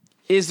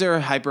 Is there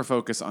a hyper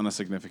focus on a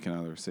significant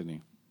other,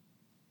 Sydney?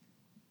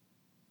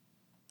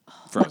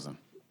 Frozen.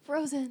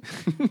 Frozen.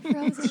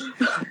 Frozen.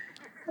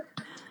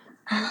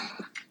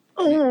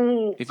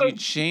 Oh. If you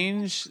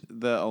change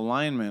the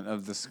alignment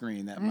of the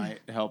screen, that might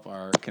help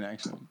our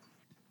connection.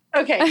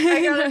 Okay,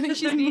 I got it to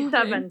She's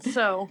 57,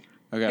 so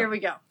Okay. here we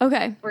go.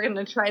 Okay. We're going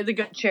to try the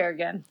good chair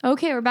again.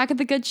 Okay, we're back at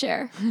the good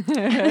chair.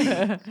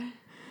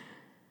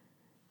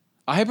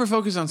 A hyper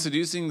focus on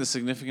seducing the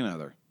significant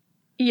other.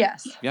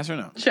 Yes. Yes or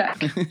no? Check.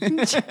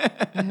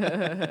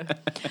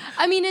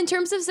 I mean, in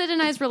terms of Sid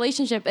and I's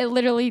relationship, it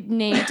literally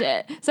named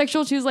it.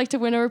 Sexual twos like to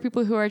win over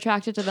people who are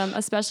attracted to them,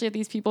 especially if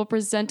these people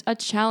present a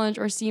challenge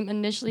or seem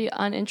initially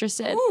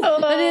uninterested.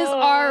 That is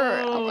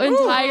our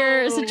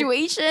entire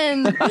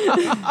situation.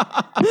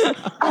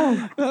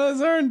 That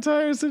is our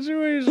entire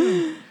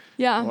situation.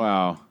 Yeah.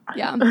 Wow.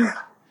 Yeah.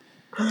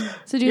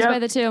 Seduced Yep. by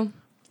the two.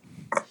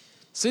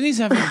 Sydney's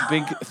having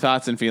big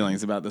thoughts and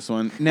feelings about this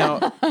one. Now,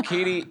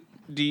 Katie,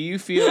 do you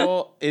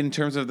feel, in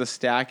terms of the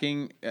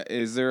stacking,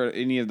 is there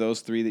any of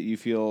those 3 that you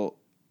feel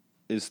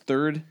is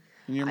third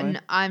in your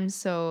mind? I'm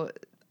so,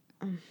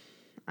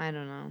 I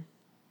don't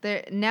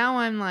know. Now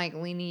I'm like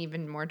leaning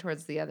even more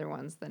towards the other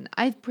ones than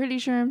I'm pretty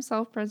sure I'm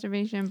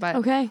self-preservation, but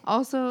Okay.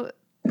 also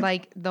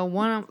like the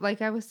one,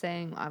 like I was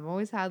saying, I've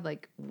always had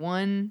like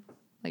one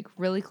like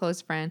really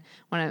close friend.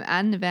 When I'm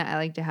at an event, I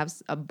like to have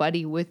a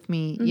buddy with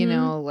me, you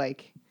know,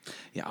 like.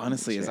 Yeah,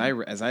 honestly, as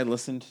I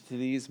listened to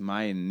these,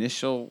 my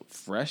initial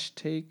fresh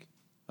take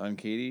on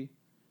Katie,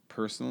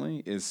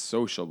 personally, is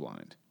social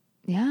blind.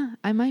 Yeah,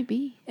 I might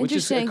be. Which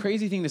is a Interesting.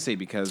 crazy thing to say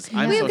because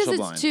I'm Well, social because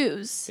blind. it's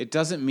twos. It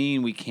doesn't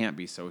mean we can't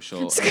be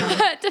social.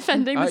 Scott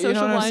defending the social you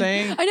know what I'm line.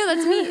 saying? I know,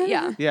 that's me.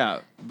 Yeah. Yeah,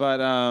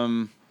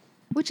 but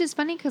Which is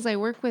funny because I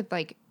work with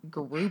like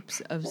groups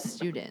of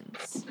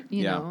students,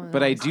 you yeah, know. and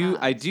but I all do,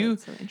 that, I so do,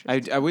 it's so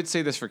interesting. I would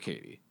say this for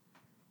Katie,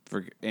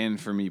 and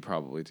for me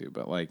probably too.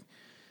 But like,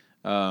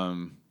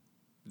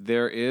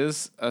 there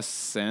is a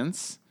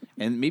sense,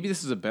 and maybe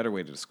this is a better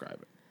way to describe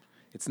it.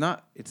 It's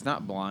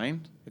not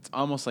blind. It's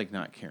almost like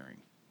not caring.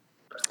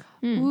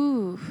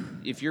 Ooh.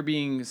 If you're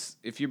being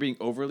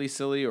overly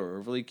silly or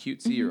overly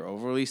cutesy or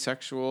overly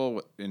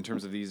sexual in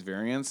terms of these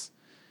variants,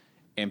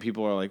 and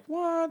people are like,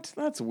 "What?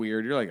 That's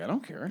weird." You're like, "I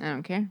don't care." I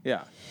don't care.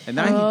 Yeah, and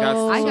I think that's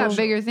the I got social-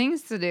 bigger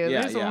things to do.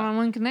 Yeah, There's a yeah.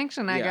 one-on-one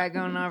connection I got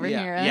going over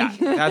here. Yeah, Like,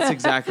 that's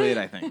exactly it.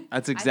 I think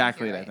that's I think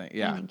exactly you're it. I right. think.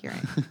 Yeah. I think you're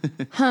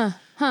right.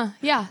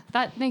 Yeah,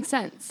 that makes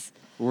sense.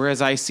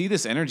 Whereas I see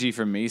this energy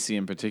from Macy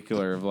in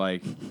particular of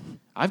like,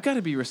 I've got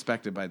to be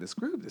respected by this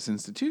group, this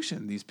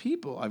institution, these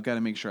people. I've got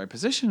to make sure I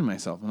position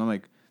myself. And I'm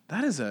like,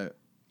 that is a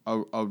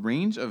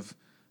range of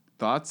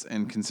thoughts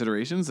and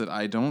considerations that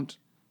I don't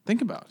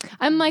think about.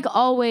 I'm like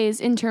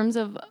always, in terms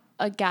of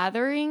a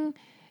gathering,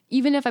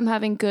 even if I'm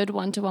having good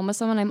one-to-one with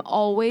someone, I'm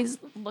always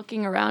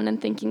looking around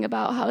and thinking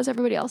about how is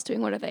everybody else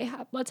doing? What do they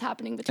have? What's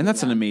happening between And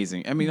that's them? an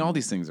amazing, I mean, all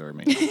these things are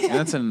amazing. And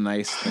that's a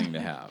nice thing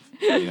to have,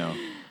 you know?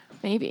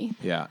 Maybe.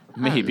 Yeah,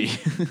 maybe.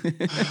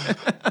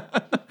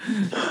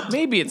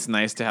 Maybe it's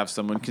nice to have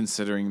someone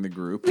considering the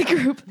group. The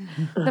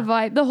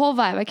vibe, the whole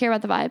vibe. I care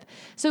about the vibe.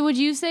 So would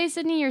you say,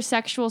 Sydney, you're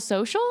sexual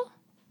social?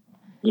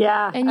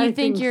 Yeah. And you I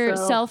think you're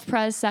so.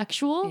 self-pres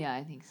sexual? Yeah,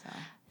 I think so.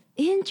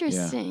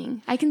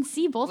 Interesting. I can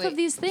see both of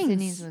these things.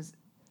 Sydney's was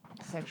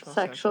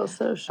Sexual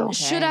social. Okay.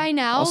 Should I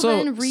now Also,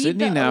 then read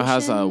Sydney the now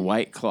has a ocean?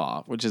 White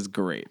Claw, which is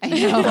great.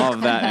 All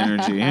of that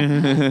energy.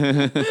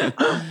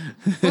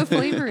 What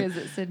flavor is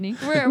it, Sydney?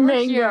 We're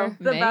Mango. here.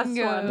 The best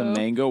Mango. one. The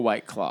mango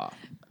White Claw.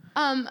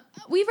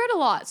 We've read a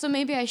lot, so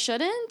maybe I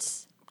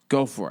shouldn't.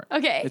 Go for it.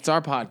 Okay. It's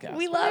our podcast.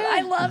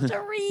 I love to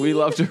read. We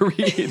love to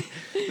read.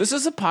 This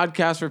is a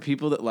podcast for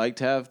people that like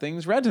to have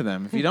things read to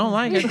them. If you don't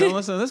like it, don't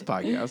listen to this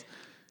podcast.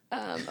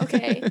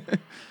 Okay.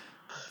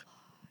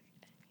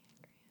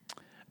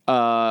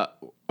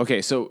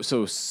 Okay, so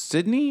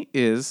Sydney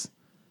is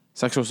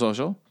sexual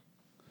social.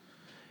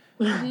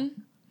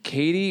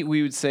 Katie,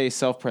 we would say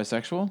self-pres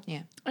sexual.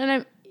 Yeah. And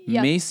I'm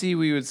Macy,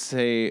 we would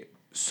say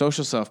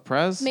social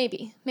self-pres.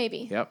 maybe.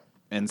 Yep.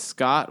 And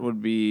Scott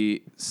would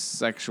be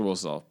sexual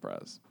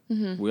self-pres.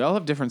 We all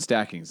have different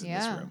stackings in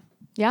this Yeah. room.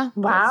 Yeah.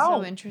 Wow.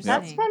 so interesting.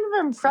 That's kind of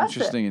impressive.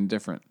 Interesting and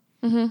different.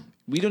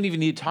 We don't even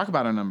need to talk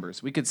about our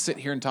numbers. We could sit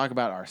here and talk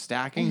about our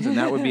stackings, and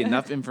that would be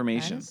enough That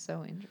information is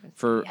so interesting.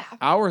 for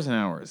hours and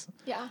hours.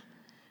 Yeah.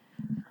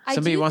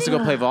 Somebody wants to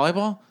go play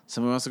volleyball.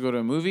 Somebody wants to go to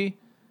a movie.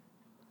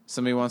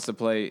 Somebody wants to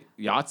play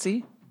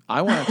Yahtzee.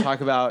 I want to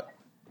talk about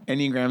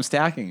Enneagram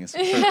stacking for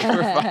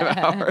 5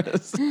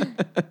 hours.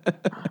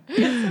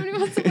 Somebody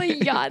wants to play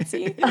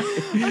Yahtzee.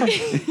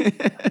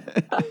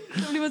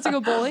 Somebody wants to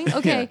go bowling.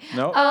 Okay. Yeah.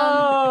 No.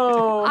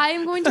 Oh.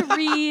 I'm going to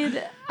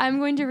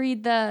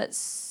read the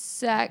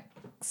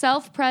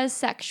self-pres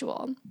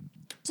sexual.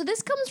 So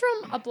this comes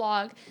from a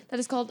blog that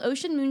is called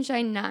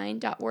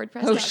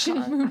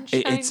oceanmoonshine9.wordpress.com.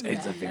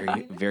 It's a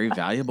very, very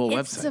valuable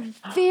It's website. a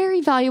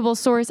very valuable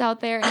source out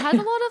there. It has a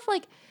lot of,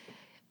 like,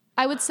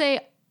 I would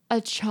say,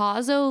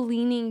 Achazo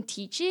leaning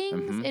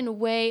teachings in a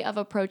way of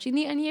approaching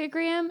the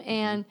Enneagram.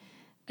 And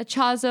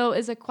Achazo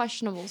is a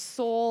questionable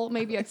soul,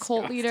 maybe a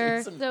cult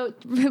leader. So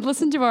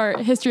listen to our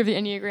history of the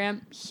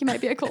Enneagram. He might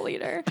be a cult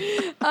leader.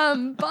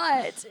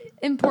 But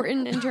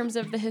important in terms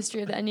of the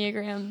history of the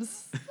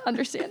Enneagram's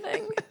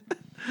understanding.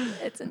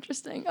 It's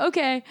interesting.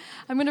 Okay,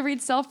 I'm going to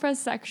read self-pres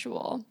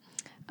sexual.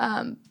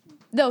 So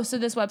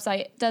this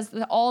website does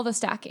all the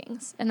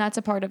stackings, and that's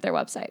a part of their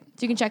website.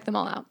 So you can check them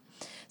all out.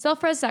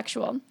 Self-pres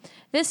sexual.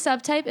 This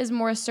subtype is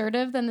more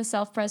assertive than the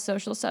self-pres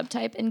social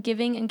subtype in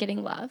giving and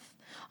getting love.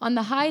 On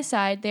the high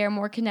side, they are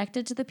more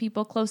connected to the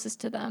people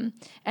closest to them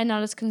and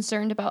not as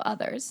concerned about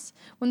others.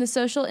 When the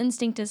social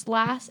instinct is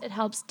last, it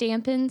helps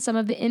dampen some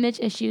of the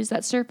image issues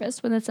that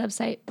surface when the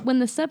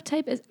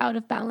subtype is out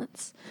of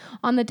balance.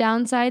 On the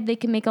downside, they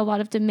can make a lot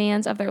of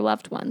demands of their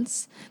loved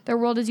ones. Their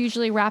world is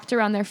usually wrapped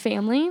around their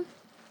family.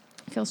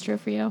 Feels true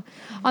for you.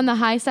 On the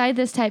high side,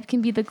 this type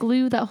can be the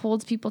glue that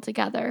holds people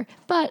together.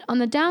 But on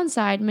the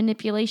downside,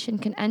 manipulation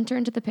can enter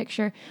into the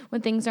picture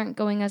when things aren't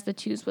going as the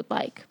twos would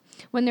like.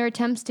 When their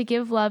attempts to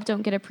give love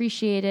don't get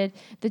appreciated,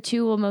 the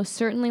two will most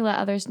certainly let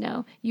others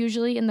know,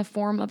 usually in the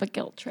form of a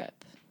guilt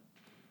trip.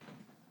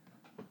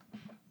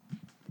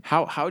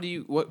 How do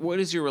you what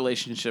is your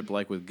relationship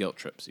like with guilt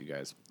trips, you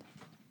guys?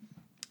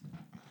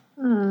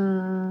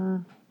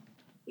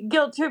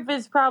 Guilt trip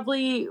is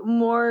probably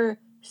more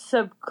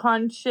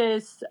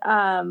subconscious,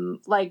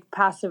 like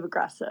passive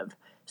aggressive.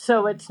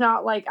 So it's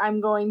not like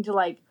I'm going to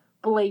like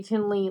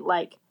blatantly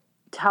like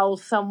tell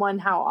someone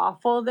how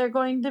awful they're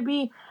going to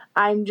be.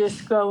 I'm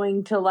just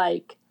going to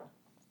like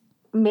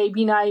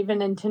maybe not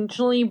even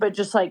intentionally, but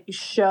just like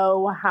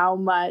show how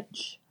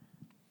much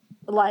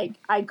like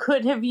I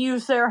could have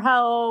used their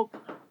help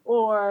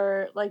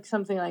or like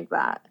something like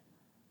that.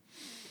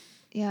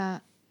 Yeah.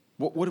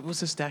 What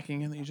was the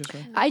stacking in that you just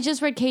read? I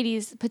just read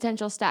Katie's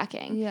potential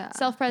stacking. Yeah.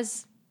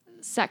 Self-pres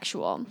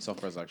sexual.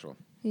 Self-pres sexual.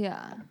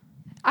 Yeah.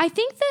 I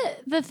think that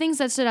the things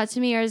that stood out to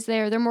me is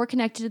they're more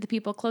connected to the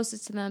people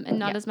closest to them and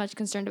not Yeah. as much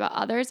concerned about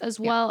others, as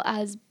well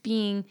as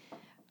being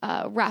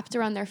wrapped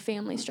around their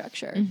family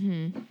structure.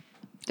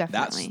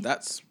 Definitely.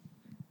 That's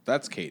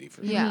Katie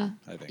for sure. Yeah.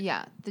 I think.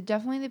 Yeah.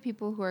 Definitely the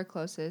people who are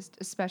closest,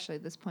 especially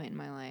at this point in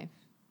my life.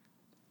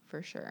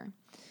 For sure.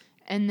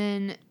 And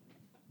then,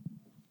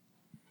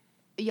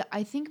 yeah,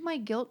 I think my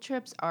guilt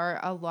trips are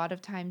a lot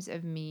of times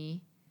of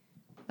me,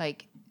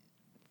 like,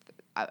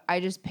 I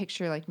just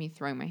picture, like, me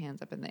throwing my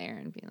hands up in the air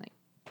and being like,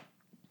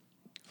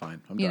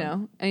 Fine. I'm you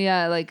done. know? And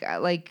yeah, like I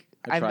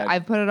tried.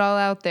 I've put it all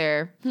out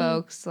there,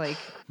 folks. Like,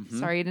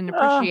 sorry you didn't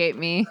appreciate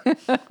me.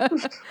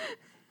 That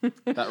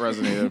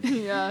resonated.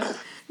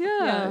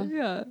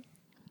 Yeah.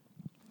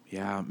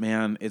 Yeah,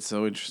 man, it's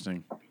so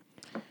interesting.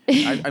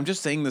 I'm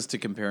just saying this to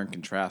compare and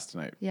contrast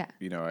tonight. Yeah.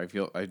 You know,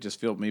 I just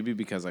feel maybe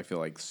because I feel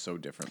like so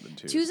different than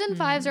 2s. 2s and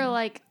 5s are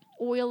like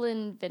oil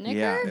and vinegar.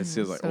 Yeah, it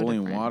feels like So oil and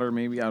different. water.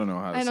 Maybe I don't know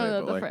how to I say don't it, know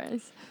but the like,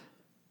 phrase.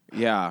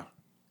 yeah,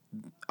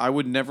 I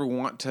would never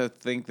want to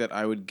think that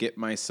I would get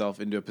myself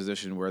into a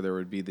position where there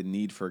would be the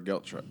need for a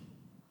guilt trip.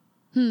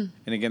 And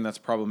again, that's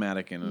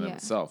problematic in and of Yeah.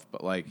 itself.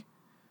 But like,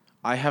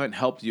 I haven't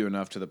helped you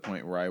enough to the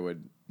point where I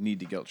would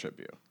need to guilt trip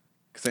you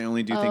because I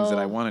only do things that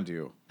I want to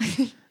do.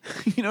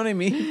 You know what I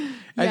mean?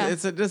 Yeah.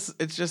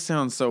 It just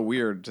sounds so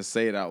weird to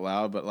say it out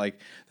loud, but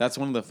like that's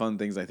one of the fun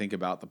things I think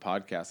about the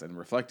podcast and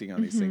reflecting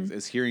on these things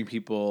is hearing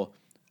people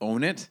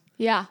own it.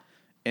 Yeah.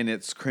 And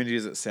it's cringy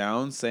as it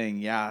sounds, saying,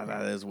 "Yeah,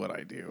 that is what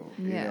I do."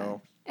 You Yeah.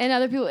 know? And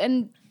other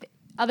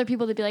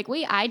people they'd be like,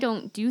 wait, I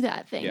don't do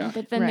that thing. Yeah.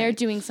 But then they're Right.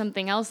 doing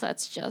something else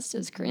that's just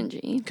as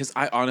cringy. Because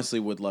I honestly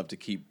would love to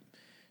keep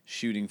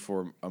shooting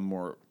for a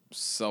more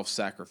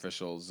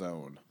self-sacrificial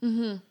zone.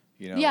 Mm-hmm.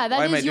 You know, Yeah,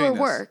 that is your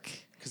work.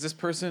 Because this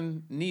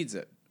person needs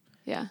it.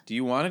 Yeah. Do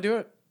you want to do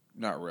it?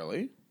 Not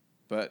really,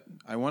 but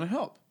I want to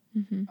help.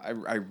 I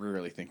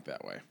rarely think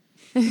that way,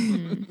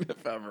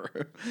 if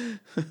ever.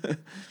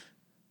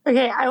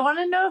 Okay, I want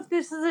to know if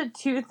this is a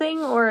 2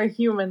 thing or a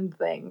human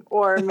thing,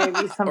 or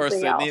maybe something Or a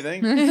Sydney else.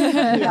 thing.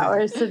 Yeah, or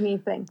a Sydney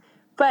thing.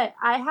 But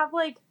I have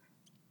like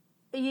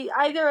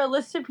either a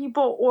list of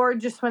people or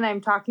just when I'm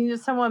talking to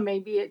someone,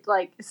 maybe it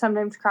like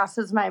sometimes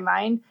crosses my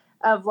mind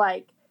of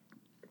like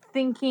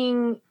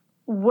thinking,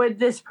 could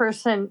this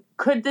person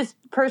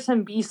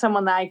be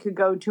someone that I could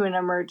go to in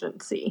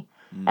emergency?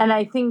 And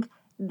I think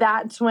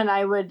that's when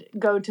I would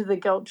go to the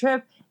guilt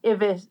trip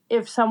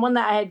if someone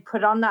that I had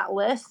put on that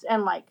list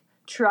and like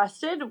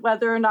trusted,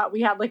 whether or not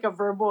we had like a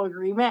verbal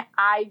agreement,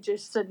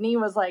 Sydney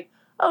was like,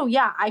 oh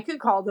yeah, I could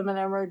call them an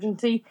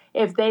emergency.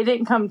 If they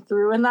didn't come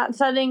through in that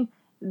setting,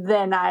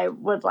 then I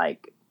would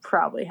like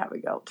probably have a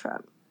guilt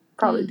trip.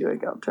 Probably do a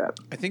guilt trip.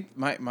 I think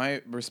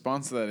my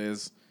response to that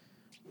is,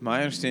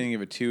 my understanding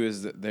of it too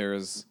is that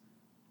there's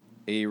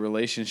a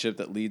relationship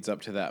that leads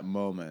up to that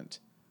moment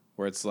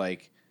where it's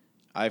like,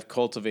 I've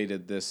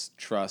cultivated this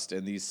trust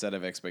and these set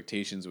of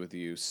expectations with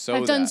you. So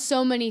I've done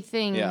so many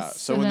things. yeah.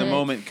 So when the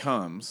moment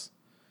comes,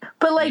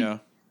 But like, you know,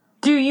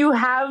 do you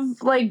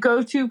have like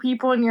go-to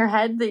people in your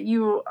head that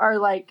you are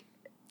like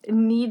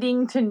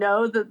needing to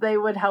know that they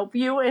would help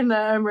you in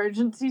an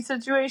emergency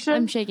situation?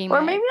 I'm shaking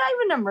or my maybe not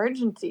even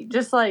emergency,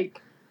 just like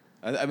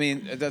I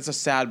mean, that's a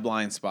sad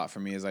blind spot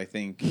for me. Is I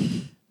think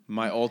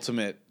my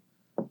ultimate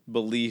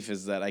belief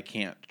is that I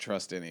can't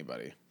trust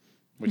anybody,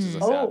 which is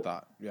a sad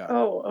thought. Yeah.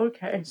 oh,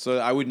 okay. So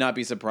I would not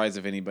be surprised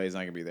if anybody's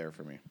not gonna be there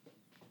for me,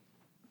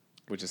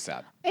 which is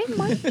sad. It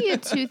might be a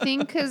 2 thing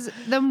because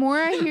the more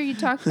I hear you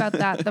talk about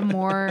that, the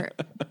more.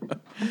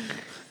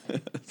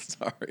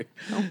 Sorry.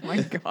 Oh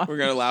my god. We're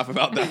gonna laugh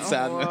about that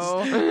sadness.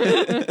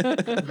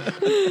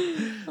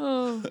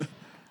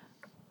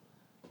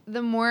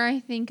 The more I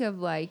think of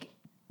like,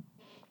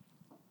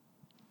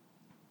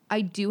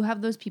 I do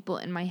have those people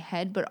in my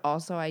head, but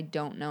also I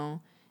don't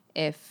know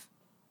if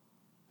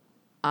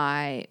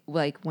I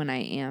like when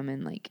I am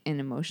in like an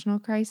emotional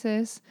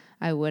crisis,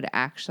 I would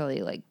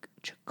actually like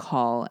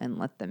call and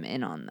let them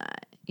in on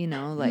that. You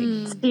know, like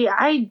Yeah,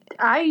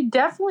 I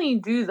definitely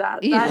do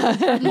that. Yeah. That's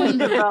definitely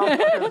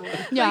developed for me.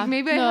 Yeah. like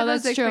maybe I have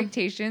those that's true.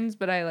 expectations,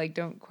 but I like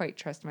don't quite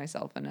trust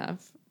myself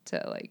enough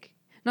to like.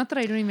 Not that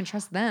I don't even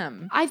trust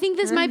them. I think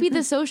this might be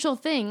the social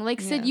thing. Like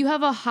Sid, Yeah. you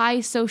have a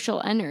high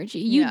social energy.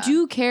 You Yeah.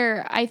 do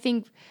care, I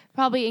think,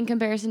 probably in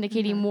comparison to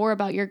Katie, more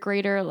about your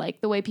greater, like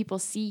the way people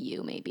see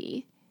you,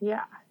 maybe.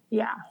 Yeah,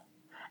 yeah.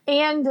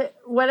 And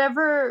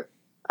whatever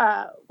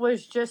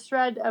was just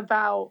read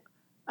about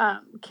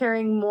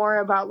caring more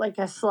about like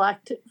a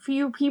select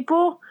few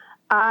people,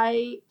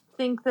 I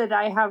think that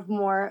I have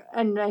more,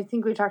 and I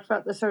think we talked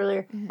about this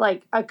earlier,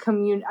 like a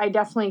community. I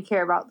definitely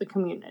care about the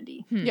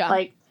community. Yeah.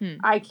 Like,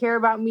 I care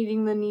about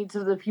meeting the needs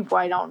of the people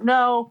I don't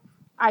know.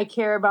 I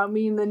care about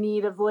meeting the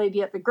need of the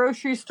lady at the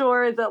grocery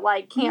store that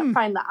like can't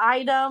find the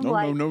item. No,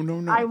 like,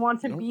 no. I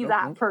want to No, be no,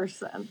 that no.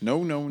 person.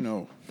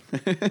 No.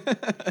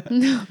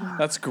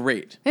 That's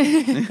great. I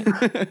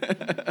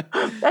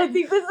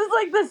think this is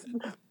like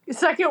the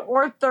second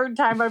or third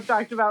time I've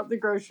talked about the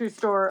grocery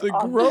store. The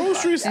on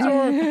grocery store.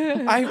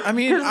 I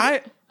mean,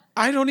 I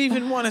don't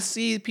even want to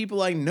see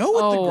people I know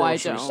at the Oh, I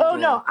grocery don't. store. Oh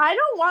no, I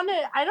don't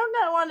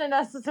want to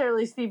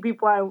necessarily see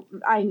people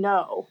I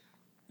know.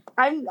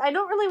 I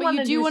don't really But want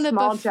you to do do wanna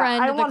small chat.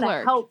 befriend I the want to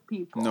clerk. help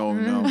people. No.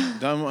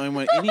 Don't I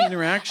want any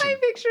interaction. I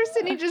picture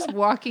Sydney just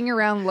walking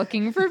around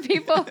looking for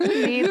people who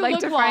need like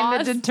Look to find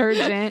lost. the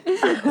detergent.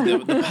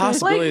 The Like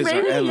possibilities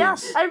maybe, are yeah.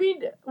 endless. I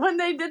mean, when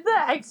they did the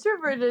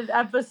extroverted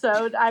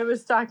episode, I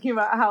was talking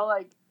about how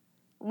like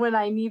when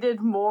I needed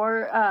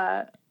more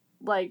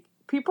like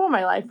people in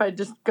my life, I'd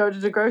just go to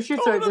the grocery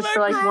store just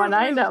for like one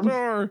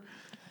item.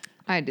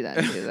 I do that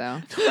too, though.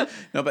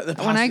 No, but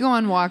When I go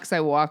on walks, I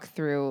walk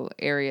through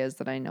areas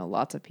that I know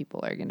lots of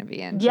people are going to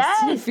be in.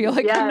 Just to Yes, feel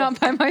like I'm not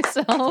by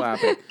myself.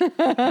 clapping.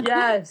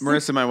 Yes.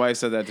 Marissa, my wife,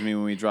 said that to me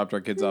when we dropped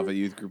our kids off at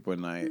youth group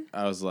one night.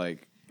 I was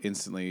like,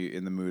 instantly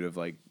in the mood of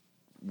like,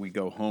 we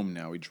go home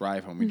now. We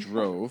drive home. We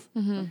drove.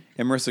 And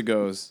Marissa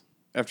goes,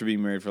 after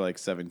being married for like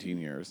 17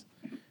 years,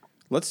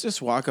 let's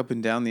just walk up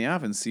and down the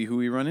Ave and see who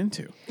we run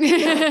into.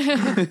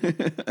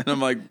 And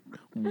I'm like,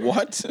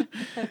 what? And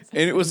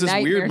it was this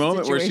weird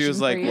moment where she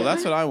was like, well,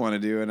 that's what I want to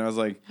do. And I was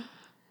like,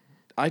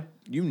 I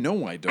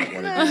don't want to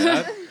do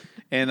that.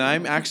 And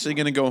I'm actually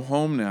going to go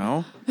home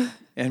now.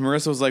 And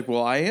Marissa was like,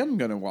 well, I am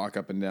going to walk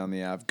up and down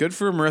the Ave. Good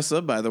for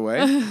Marissa, by the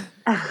way.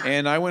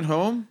 And I went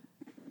home,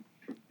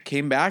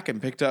 came back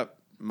and picked up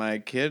my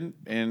kid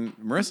and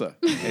Marissa,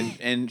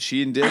 and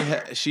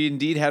she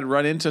indeed had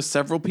run into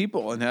several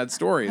people and had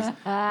stories.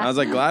 I was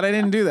like, glad I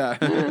didn't do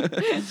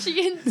that.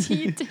 She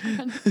indeed did.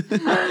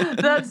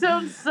 That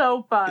sounds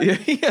so fun.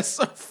 Yeah,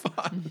 so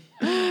fun.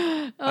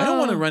 I don't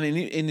want to run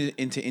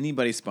into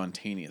anybody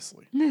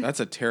spontaneously. That's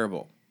a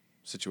terrible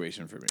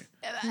situation for me.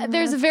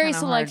 There's a very kinda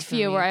select hard for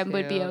few me, where I too.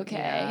 would be okay.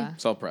 Yeah.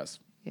 Self-press.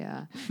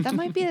 Yeah. That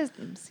might be a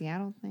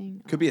Seattle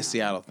thing. Could be a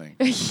Seattle thing.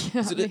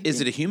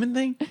 Is it a human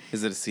thing?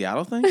 Is it a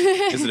Seattle thing?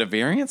 Is it a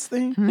variance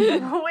thing?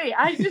 Oh, wait,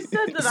 I just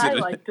said that I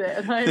liked it,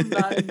 and I am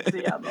not in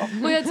Seattle.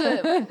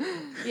 Well,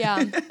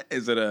 yeah.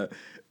 Is it a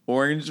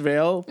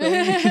Orangevale thing?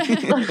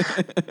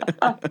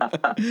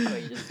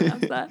 We just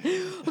announced that.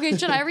 Okay,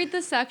 should I read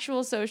the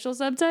sexual social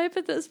subtype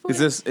at this point?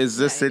 Is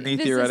this Sydney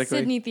This is theoretically?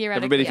 Sydney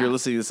theoretically, Everybody, if you're yeah.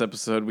 listening to this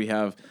episode, we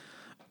have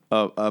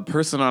a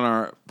person on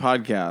our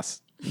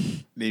podcast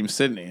named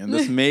Sydney, and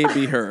this may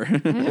be her.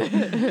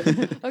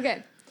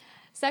 Okay.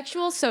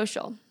 Sexual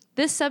social.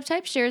 This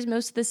subtype shares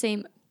most of the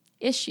same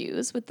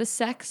issues with the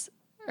sexual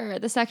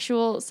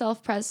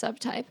self-pres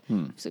subtype.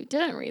 So we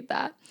didn't read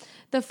that.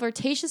 The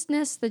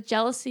flirtatiousness, the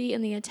jealousy,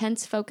 and the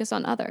intense focus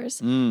on others.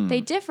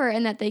 They differ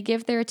in that they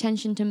give their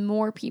attention to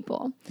more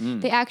people.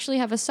 They actually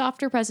have a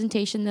softer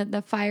presentation than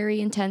the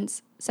fiery,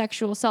 intense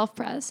sexual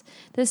self-pres.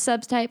 This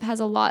subtype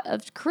has a lot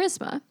of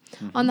charisma.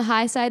 On the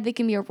high side, they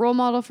can be a role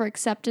model for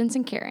acceptance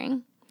and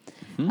caring.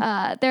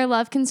 Their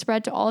love can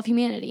spread to all of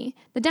humanity.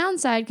 The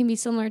downside can be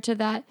similar to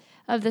that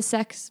of the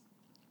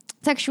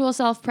sexual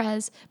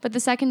self-pres, but the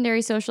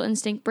secondary social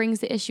instinct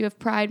brings the issue of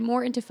pride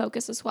more into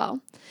focus as well.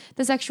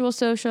 The sexual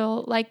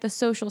social, like the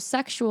social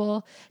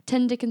sexual,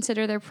 tend to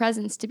consider their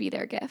presence to be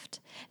their gift.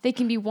 They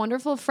can be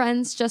wonderful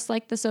friends just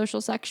like the social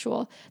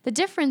sexual, the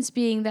difference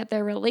being that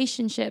their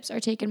relationships are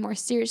taken more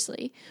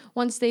seriously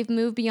once they've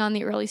moved beyond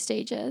the early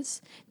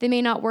stages. They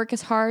may not work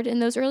as hard in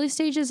those early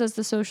stages as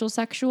the social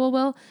sexual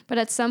will, but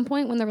at some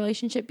point when the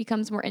relationship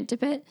becomes more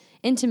intimate,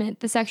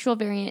 the sexual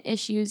variant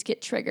issues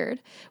get triggered.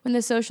 With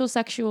the social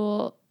sexual,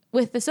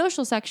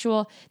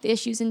 the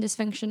issues and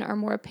dysfunction are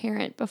more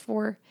apparent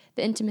before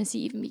the intimacy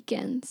even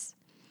begins.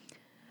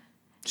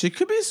 She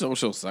could be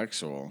social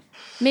sexual.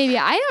 Maybe.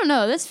 I don't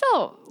know. This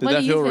felt... Did what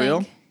that do you feel think?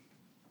 real?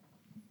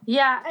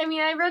 Yeah, I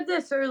mean, I read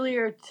this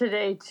earlier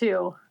today,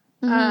 too.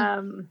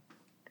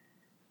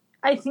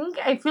 I feel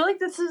like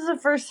this is the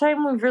first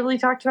time we've really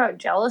talked about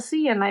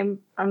jealousy, and I'm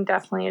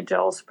definitely a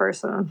jealous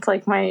person. It's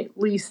like my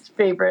least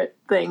favorite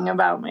thing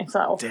about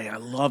myself. Dang, I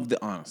love the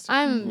honesty.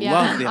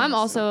 I'm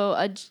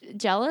also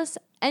jealous.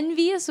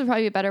 Envious would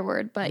probably be a better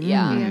word, but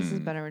yeah. Yes is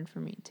a better word for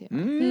me too.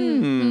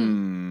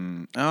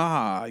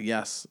 Ah,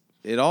 yes.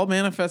 It all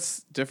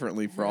manifests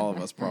differently for all of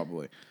us,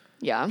 probably.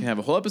 Yeah. You can have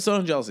a whole episode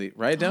on jealousy.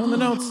 Write it down in the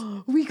notes.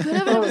 We could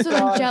have an episode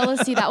on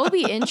jealousy. That would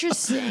be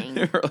interesting.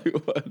 It really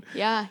would.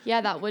 Yeah,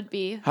 that would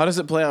be. How does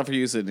it play out for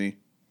you, Sydney?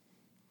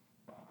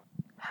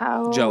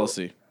 How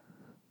Jealousy.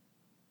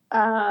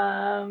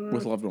 Um.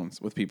 With loved ones,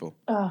 with people,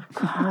 Oh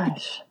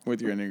gosh.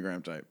 with your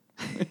Enneagram type.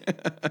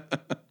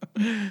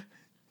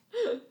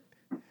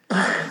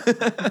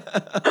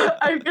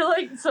 I feel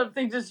like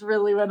something just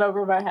really went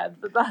over my head,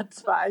 but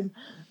that's fine.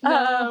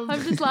 No,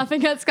 I'm just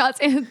laughing at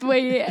Scott's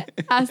way he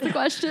asked the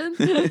question.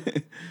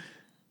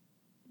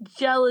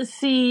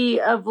 Jealousy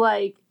of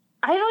like,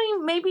 I don't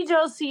even, maybe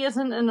jealousy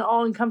isn't an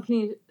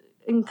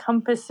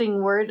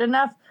all-encompassing word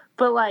enough,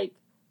 but like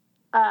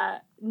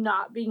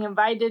not being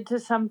invited to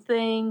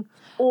something,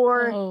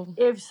 or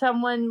if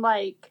someone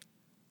like,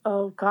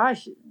 oh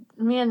gosh,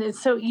 man,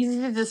 it's so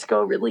easy to just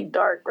go really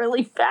dark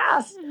really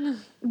fast.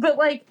 But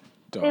like,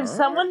 if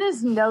someone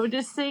is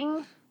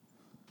noticing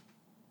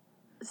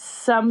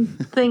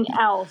something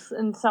else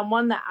in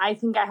someone that I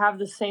think I have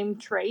the same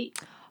trait,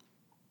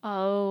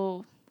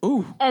 Oh.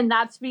 Ooh. and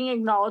that's being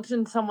acknowledged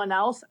in someone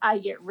else, I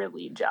get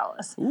really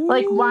jealous.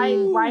 Like, why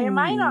am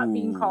I not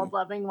being called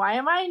loving? Why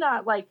am I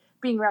not like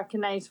being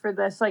recognized for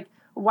this? Like,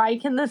 why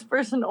can this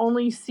person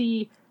only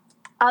see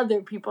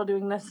other people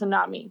doing this and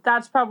not me?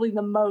 That's probably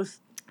the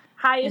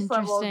highest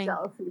level of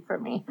jealousy for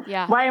me.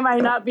 Yeah. Why am I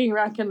not being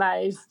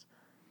recognized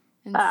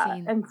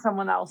Insane. and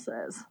someone else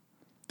is?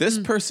 This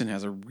person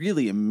has a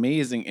really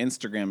amazing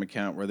Instagram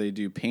account where they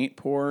do paint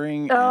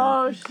pouring.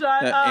 Oh,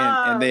 shut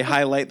up. And they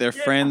highlight their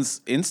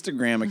friends'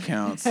 Instagram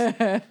accounts.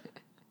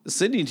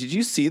 Sydney, did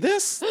you see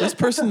this? This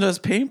person does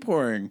paint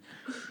pouring.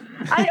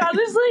 I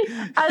honestly,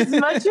 as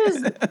much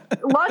as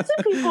lots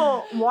of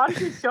people want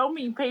to show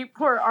me paint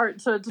pour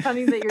art, so it's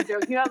funny that you're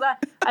joking about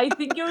that. I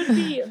think it would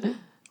be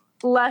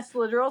less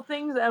literal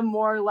things and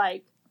more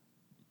like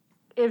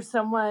if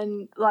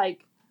someone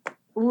like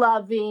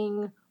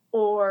loving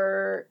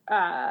or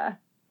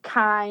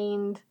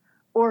kind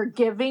or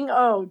giving.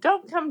 Oh,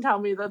 don't come tell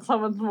me that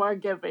someone's more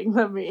giving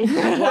than me.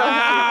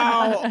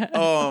 Wow.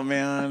 Oh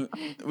man,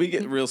 we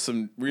get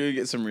some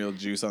real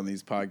juice on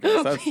these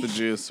podcasts. That's the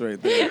juice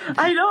right there.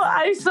 I know.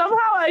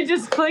 I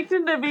just clicked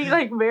into being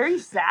like very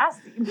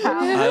sassy now.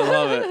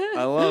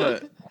 I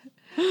love it.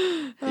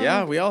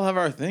 Yeah, we all have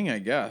our thing, I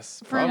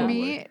guess. For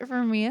me,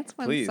 it's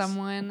when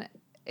someone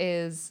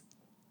is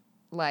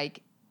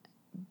like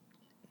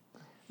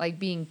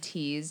being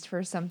teased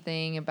for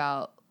something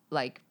about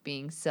like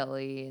being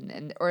silly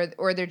and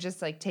or they're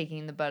just like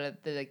taking the butt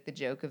of the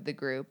joke of the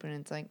group, and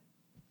it's like,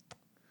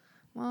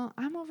 well,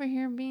 I'm over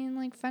here being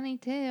like funny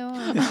too.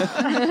 Like,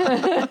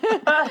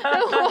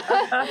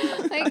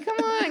 come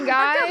on,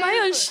 guys. I got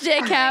my own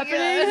shtick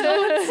happening.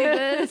 Don't see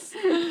this.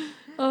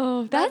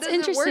 Oh, that's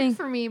interesting. Work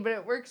for me, but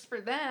it works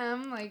for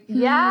them. Like,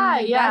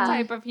 yeah. That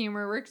type of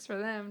humor works for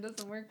them.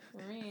 Doesn't work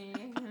for me.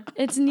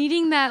 It's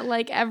needing that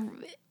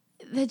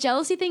the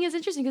jealousy thing is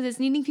interesting because it's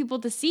needing people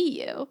to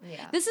see you.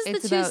 Yeah. This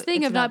is the Two's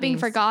thing of not being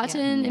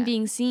forgotten and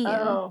being seen.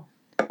 Oh,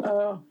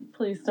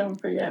 please don't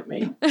forget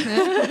me.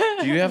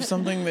 Do you have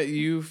something that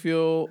you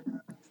feel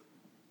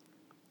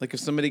like if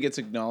somebody gets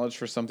acknowledged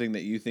for something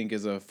that you think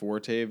is a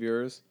forte of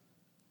yours?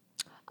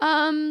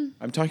 I'm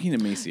talking to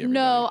Macy. Everybody.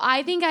 No,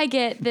 I think I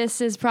get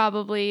this is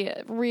probably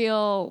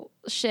real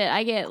shit.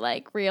 I get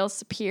like real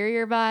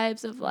superior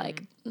vibes of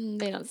like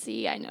they don't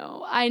see. I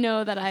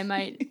know that I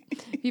might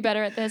be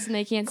better at this and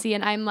they can't see,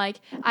 and I'm like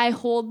I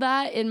hold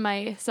that in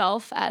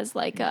myself as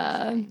like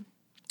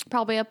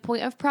probably a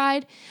point of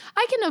pride.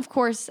 I can of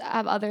course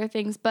have other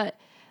things, but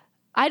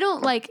I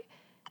don't like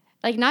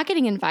not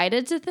getting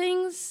invited to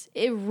things.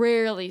 It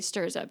rarely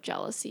stirs up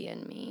jealousy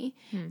in me,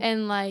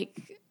 and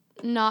like.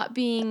 Not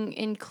being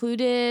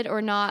included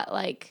or not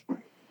like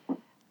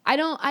I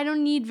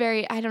don't need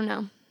very I don't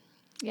know.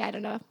 Yeah, I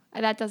don't know.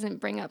 That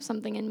doesn't bring up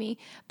something in me.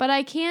 But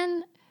I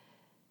think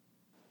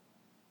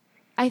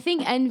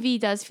envy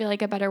does feel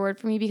like a better word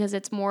for me because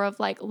it's more of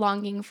like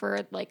longing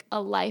for like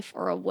a life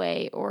or a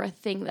way or a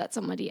thing that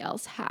somebody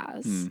else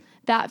has.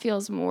 That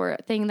feels more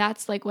thing.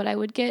 That's like what I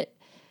would get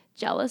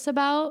jealous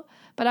about.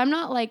 But I'm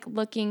not like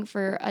looking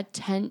for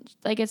attention.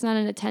 Like it's not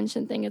an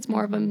attention thing. It's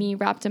more of a me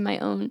wrapped in my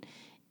own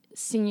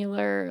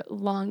singular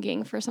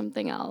longing for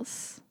something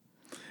else.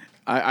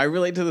 I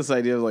relate to this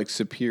idea of like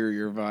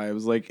superior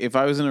vibes. Like if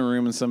I was in a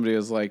room and somebody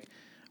was like,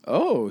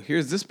 oh,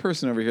 here's this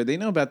person over here. They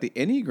know about the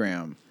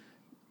Enneagram.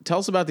 Tell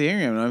us about the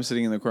Enneagram. And I'm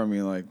sitting in the corner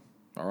being like,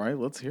 all right,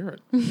 let's hear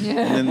it.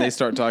 And then they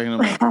start talking. I'm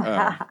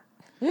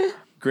like,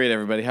 great,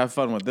 everybody. Have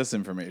fun with this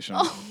information.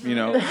 You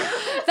know?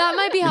 That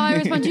might be how I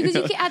respond to you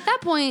because at that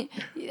point,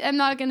 I'm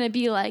not going to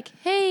be like,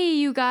 hey,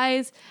 you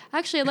guys,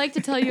 actually, I'd like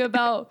to tell you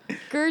about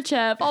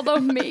Gurchev, although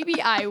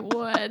maybe I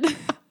would.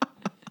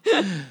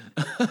 This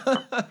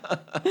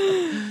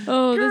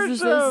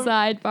is a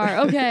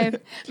sidebar. Okay.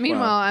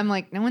 Meanwhile, I'm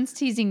like, no one's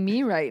teasing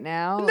me right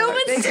now. No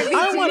one's teasing me.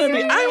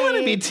 I want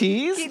to be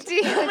teased. Is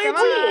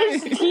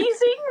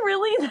teasing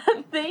really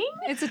the thing?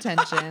 It's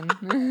attention.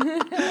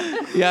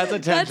 Yeah, it's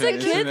attention. That's a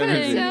kid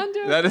thing.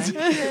 That is.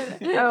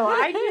 Oh,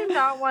 I do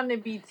not want to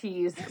be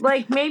teased.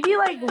 Like maybe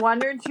like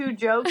one or two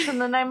jokes,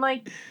 and then I'm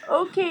like,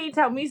 okay,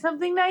 tell me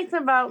something nice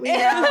about me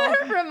now.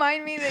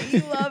 Remind me that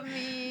you love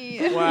me.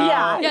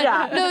 Wow.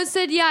 Yeah. No,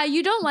 Sid,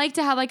 you don't like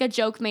to have like a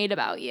joke made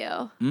about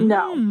you.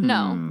 No.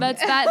 No, that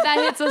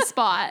hits a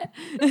spot.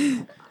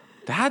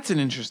 That's an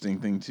interesting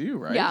thing too,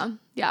 right?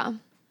 Yeah.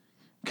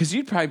 Because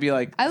you'd probably be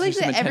like, I like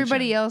that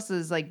everybody else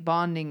is like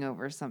bonding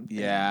over something.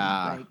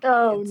 Yeah. Like,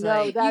 no,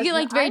 you get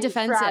like very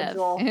defensive.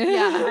 Fragile.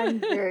 Yeah, I'm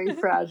very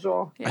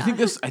fragile. Yeah.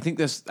 I think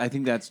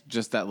that's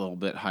just that little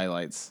bit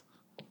highlights.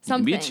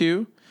 Something. You can be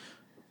two.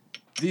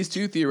 These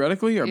two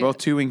theoretically are both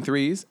 2-wing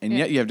 3s, and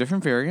yet you have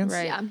different variants.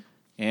 Right. Yeah.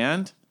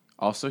 And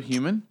also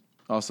human,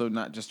 also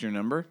not just your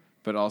number,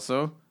 but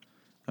also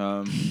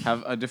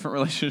have a different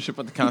relationship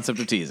with the concept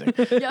of teasing.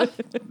 Yep.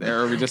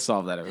 There, we just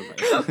solved that,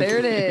 everybody. There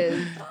it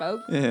is,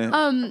 folks.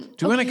 Yeah. Do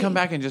you want to come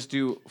back and just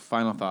do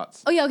final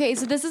thoughts? Oh yeah, okay.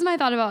 So this is my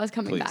thought about us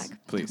coming back.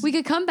 Please. We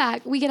could come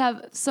back. We could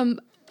have some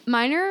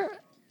minor.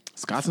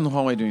 Scott's in the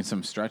hallway doing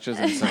some stretches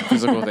and some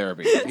physical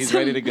therapy. He's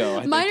ready to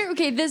go. Minor.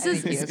 Okay, this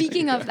is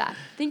speaking of that.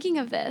 Thinking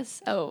of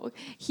this.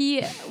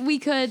 We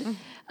could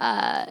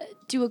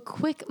do a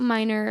quick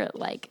minor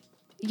like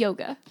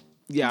yoga.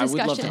 Yeah, I would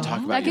love to discussion. talk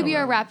about That could be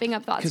yoga. our wrapping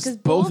up thoughts Because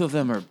both of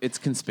them it's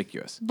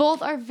conspicuous.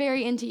 both are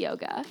very into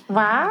yoga.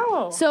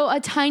 Wow. So a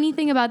tiny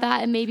thing about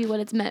that and maybe what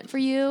it's meant for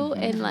you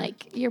and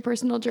like your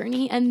personal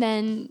journey, and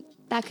then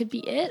that could be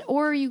it.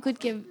 Or you could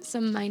give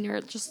some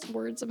minor just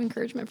words of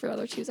encouragement for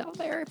other twos out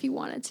there if you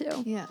wanted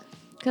to. Yeah.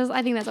 Because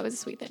I think that's always a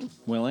sweet thing.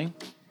 Willing?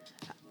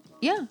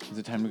 Yeah. Is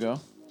it time to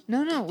go?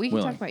 No, we can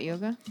Willing. talk about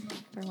yoga.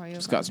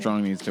 Scott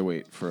Strong needs to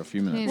wait for a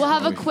few minutes. We'll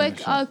have while a we quick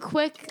finish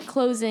up.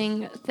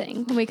 closing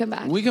thing when we come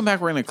back. When we come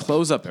back, we're going to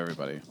close up,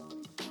 everybody.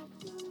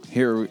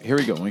 Here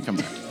we go when we come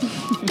back.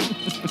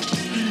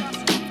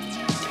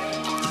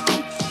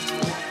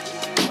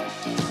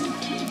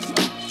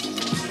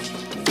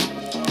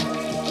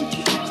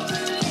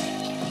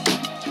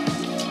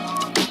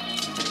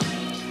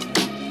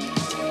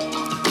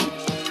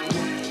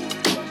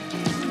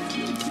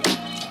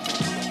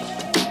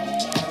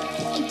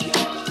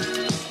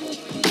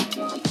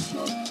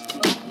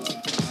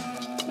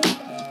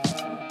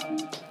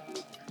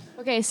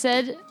 Okay,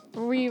 Sid,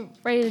 are we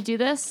ready to do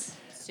this?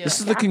 This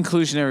is the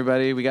conclusion,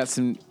 everybody. We got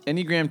some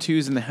Enneagram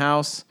 2s in the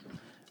house.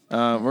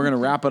 We're going to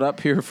wrap it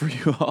up here for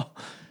you all.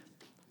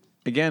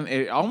 Again,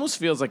 it almost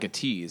feels like a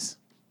tease.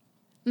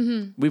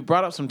 Mm-hmm. We've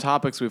brought up some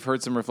topics. We've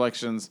heard some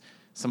reflections.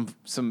 Some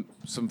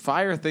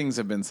fire things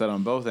have been said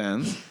on both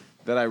ends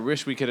that I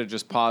wish we could have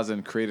just paused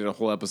and created a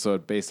whole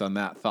episode based on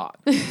that thought.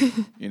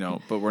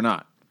 But we're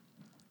not.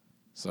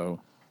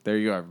 So there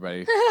you go,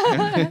 everybody.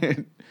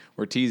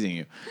 We're teasing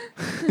you.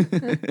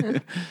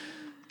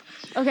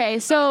 Okay,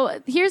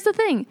 so here's the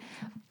thing.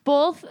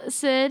 Both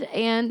Sid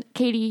and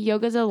Katie,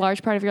 yoga is a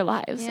large part of your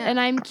lives. Yeah. And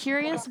I'm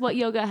curious what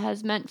yoga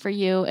has meant for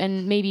you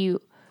and maybe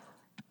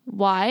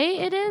why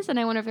it is. And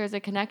I wonder if there's a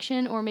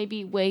connection or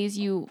maybe ways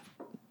you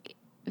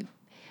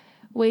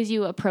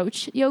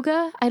approach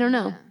yoga. I don't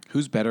know.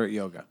 Who's better at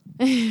yoga?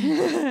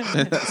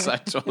 That's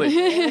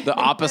actually the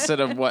opposite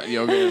of what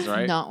yoga is,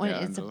 right? Not when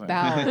it's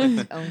about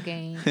its own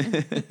game.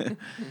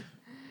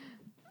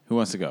 Who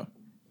wants to go?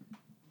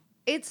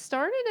 It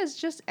started as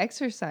just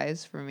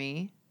exercise for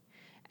me.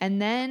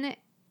 And then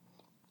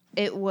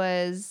it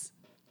was,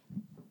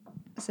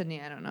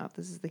 Sydney, I don't know if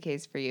this is the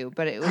case for you,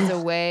 but it was a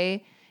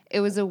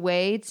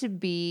way to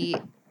be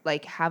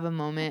like, have a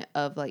moment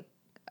of like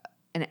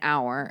an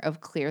hour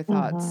of clear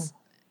thoughts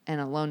and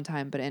alone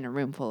time, but in a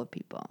room full of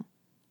people.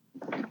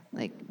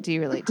 Like, do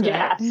you relate to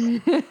that?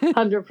 Yes.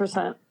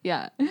 100%.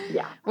 Yeah.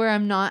 Yeah. Where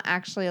I'm not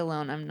actually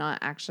alone. I'm not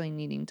actually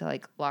needing to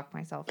like lock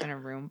myself in a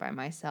room by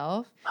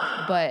myself,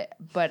 but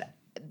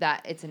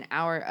that it's an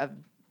hour of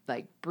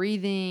like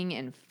breathing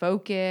and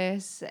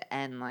focus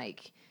and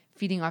like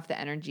feeding off the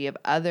energy of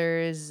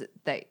others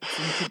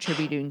that's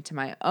contributing to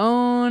my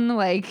own.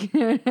 Like,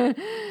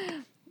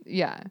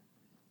 yeah,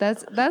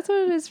 that's what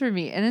it is for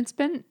me. And it's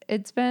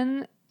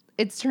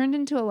turned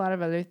into a lot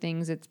of other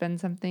things. It's been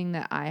something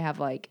that I have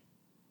like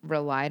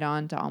relied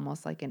on to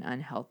almost like an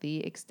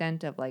unhealthy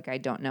extent of like, I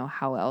don't know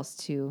how else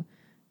to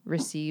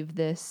receive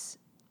this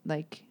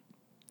like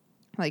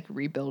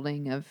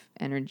rebuilding of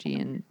energy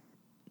and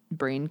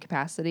brain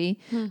capacity.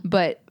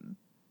 But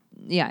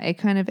yeah, it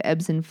kind of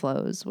ebbs and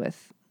flows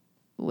with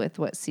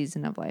what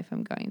season of life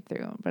I'm going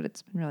through, but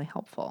it's been really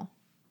helpful.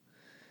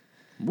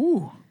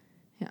 Woo.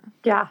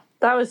 Yeah,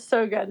 that was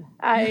so good.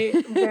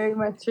 I very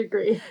much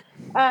agree.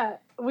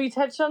 We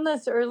touched on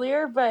this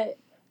earlier, but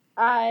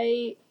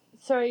I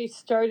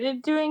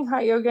started doing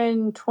hot yoga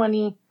in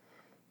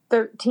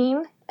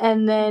 2013,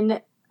 and then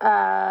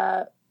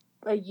a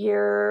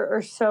year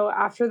or so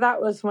after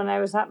that was when I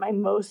was at my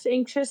most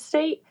anxious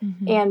state,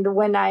 and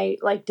when I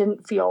like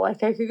didn't feel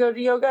like I could go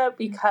to yoga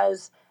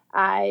because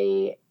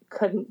I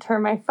couldn't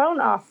turn my phone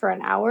off for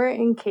an hour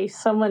in case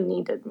someone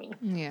needed me.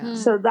 Yeah.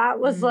 So that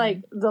was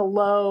like the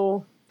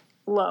low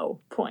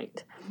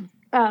point.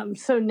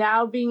 So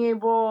now being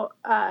able,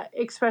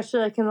 especially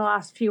like in the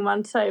last few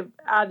months, I've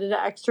added an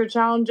extra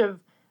challenge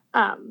of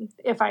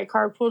if I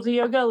carpool to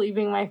yoga,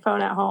 leaving my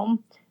phone at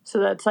home. So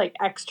that's like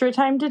extra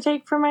time to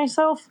take for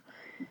myself.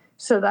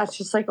 So that's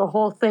just like a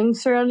whole thing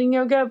surrounding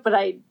yoga. But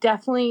I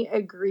definitely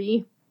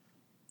agree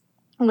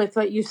with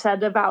what you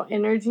said about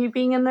energy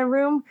being in the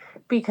room,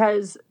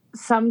 because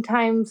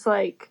sometimes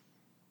like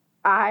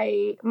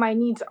my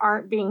needs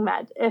aren't being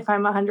met if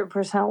I'm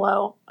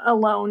 100%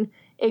 alone,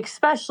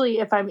 especially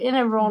if I'm in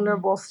a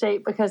vulnerable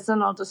state, because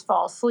then I'll just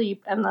fall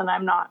asleep and then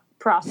I'm not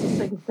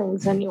processing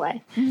things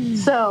anyway.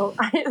 So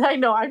I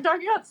know I'm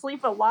talking about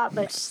sleep a lot,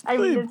 but I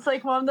mean, it's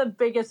like one of the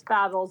biggest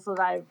battles that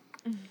I've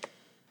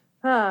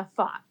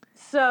fought.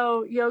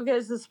 So yoga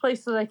is this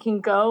place that I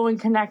can go and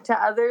connect to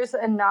others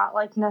and not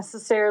like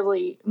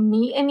necessarily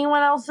meet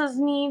anyone else's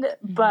need,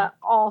 but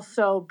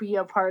also be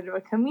a part of a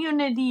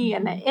community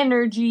and an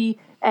energy.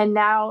 And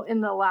now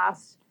in the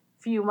last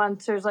few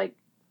months, there's like,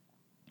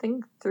 I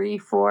think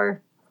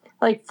 4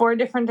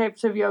 different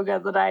types of yoga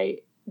that I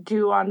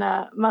do on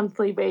a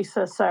monthly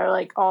basis that are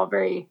like all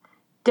very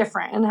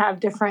different and have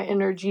different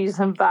energies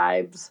and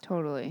vibes.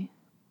 Totally.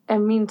 It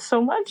means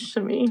so much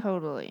to me.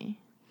 Totally.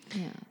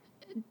 Yeah.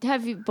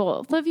 Have you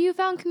both of you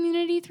found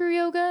community through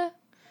yoga?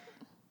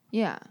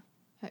 Yeah.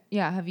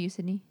 Yeah. Have you,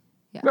 Sydney?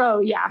 Yeah. Oh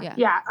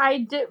yeah.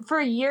 I did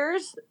for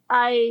years.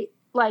 I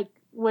like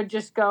would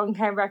just go and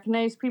kind of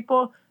recognize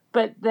people,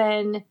 but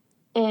then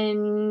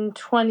in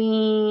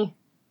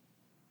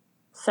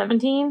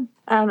 2017,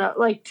 I don't know,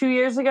 like 2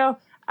 years ago,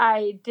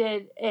 I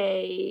did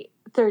a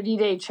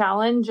 30-day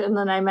challenge, and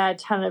then I met a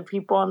ton of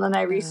people, and then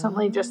I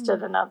recently just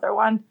did another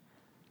one.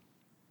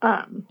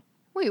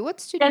 Wait,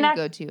 what studio do you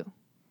go to?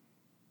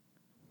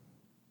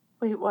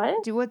 Wait,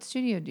 what? What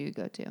studio do you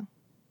go to?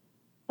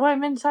 Well,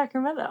 I'm in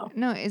Sacramento.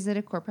 No, is it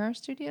a Core Power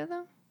studio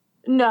though?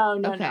 No.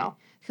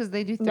 Because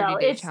they do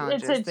 30-day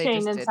challenges. It's a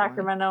chain in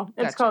Sacramento.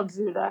 Gotcha. It's called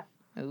Zuda.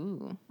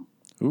 Ooh,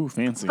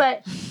 fancy.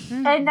 But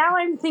and now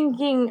I'm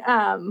thinking,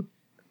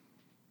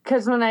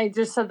 because when I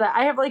just said that,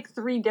 I have like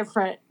 3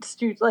 different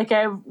like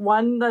I have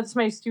one that's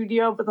my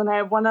studio, but then I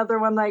have one other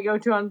one that I go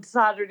to on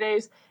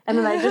Saturdays, and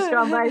then I just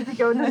got by to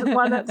go to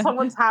one at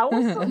someone's house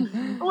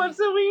once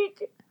a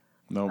week.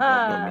 No.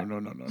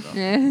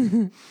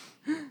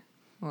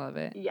 Love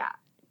it. Yeah.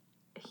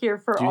 here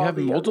for all. Do you have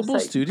multiple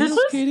studios,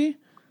 Katie?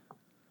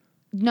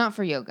 Not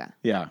for yoga.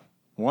 Yeah.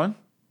 One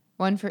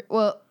for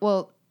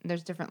well,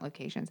 there's different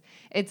locations.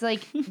 It's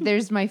like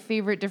there's my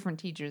favorite different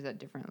teachers at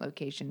different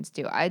locations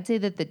too. I'd say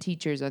that the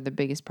teachers are the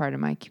biggest part of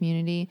my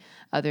community,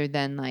 other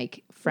than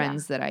like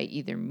friends that I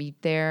either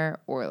meet there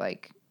or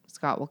like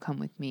Scott will come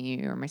with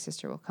me or my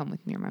sister will come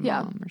with me or my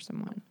mom or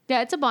someone.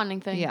 Yeah, it's a bonding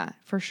thing. Yeah,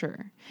 for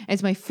sure.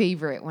 It's my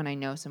favorite when I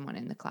know someone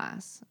in the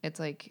class. It's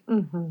like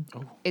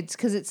it's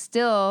because it's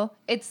still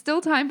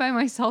time by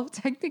myself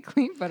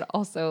technically, but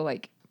also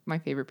like my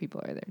favorite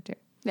people are there too.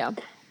 Yeah.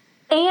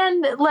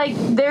 And like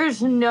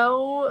there's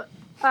no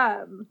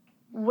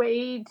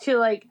way to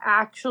like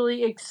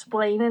actually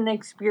explain an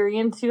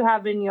experience you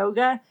have in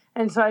yoga,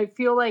 and so I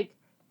feel like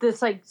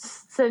this like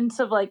sense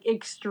of like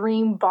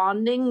extreme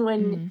bonding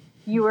when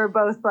you were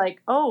both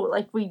like, oh,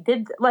 like we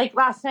did, like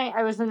last night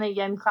I was in a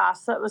yin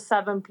class that was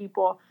 7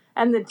 people,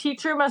 and the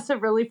teacher must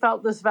have really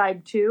felt this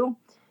vibe too,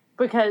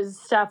 because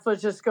Steph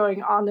was just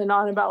going on and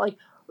on about like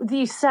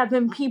these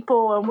 7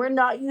 people and we're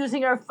not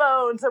using our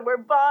phones and we're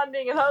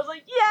bonding, and I was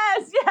like,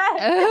 yes,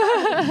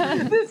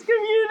 this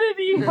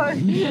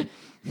community.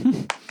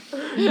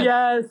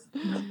 Yes.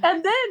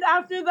 And then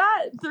after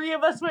that 3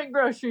 of us went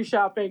grocery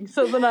shopping,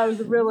 so then I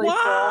was really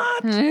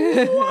what?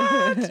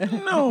 What?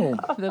 No.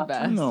 The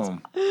best. No.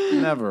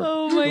 Never.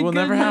 Oh my It will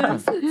never happen.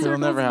 goodness. It will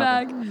never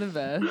happen. The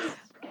best.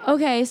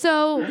 Okay,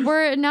 so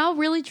we're now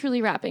really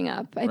truly wrapping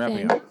up, I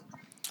think.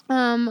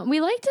 We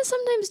like to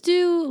sometimes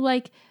do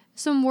like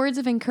some words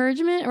of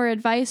encouragement or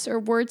advice or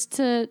words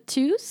to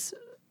twos,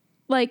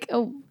 like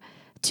a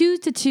 2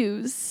 to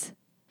 2s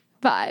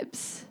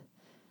vibes.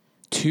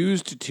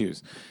 2s to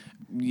 2s.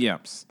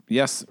 Yes.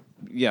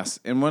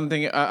 And one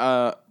thing,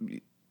 yep.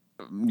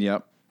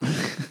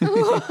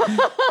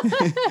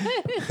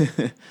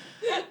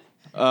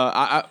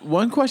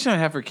 One question I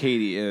have for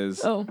Katie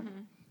is,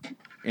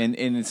 and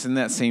it's in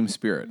that same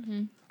spirit.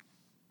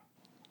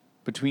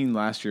 Between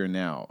last year and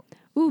now,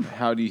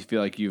 how do you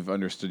feel like you've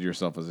understood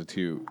yourself as a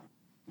 2?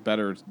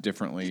 Better,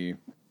 differently?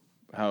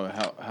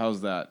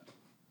 How's that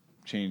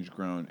change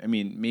grown? I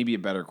mean, maybe a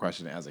better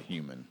question as a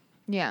human.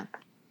 Yeah.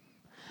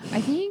 I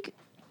think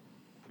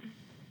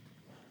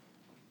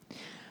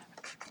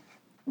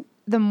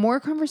the more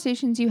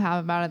conversations you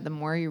have about it, the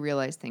more you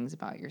realize things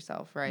about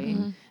yourself, right?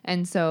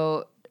 And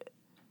so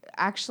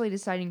actually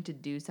deciding to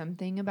do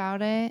something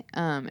about it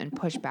and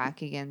push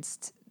back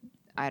against,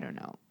 I don't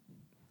know,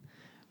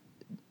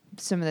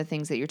 some of the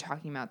things that you're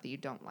talking about that you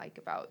don't like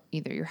about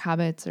either your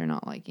habits or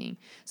not liking.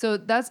 So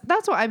that's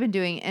what I've been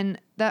doing, and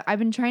that I've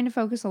been trying to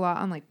focus a lot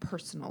on like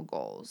personal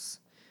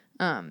goals.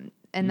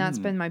 And that's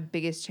been my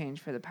biggest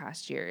change for the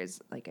past year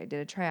is like I did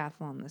a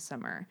triathlon this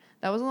summer.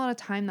 That was a lot of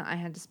time that I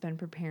had to spend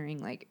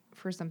preparing like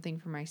for something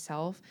for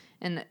myself,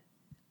 and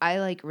I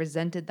like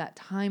resented that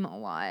time a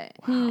lot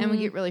and would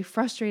get really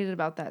frustrated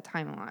about that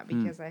time a lot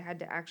because I had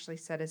to actually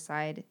set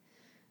aside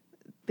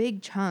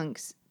big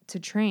chunks to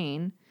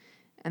train,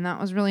 and that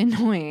was really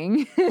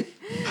annoying.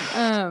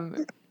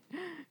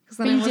 Because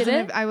I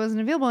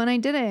wasn't available, and I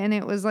did it, and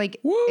it was like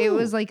it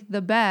was like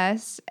the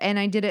best, and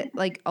I did it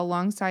like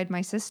alongside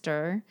my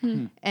sister,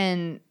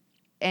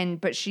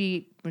 but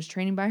she was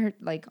training by her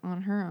like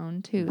on her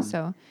own too.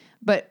 So,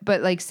 but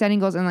like setting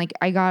goals, and like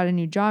I got a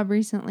new job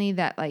recently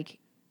that like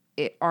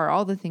it are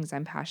all the things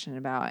I'm passionate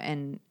about,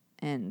 and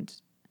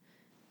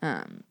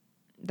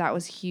that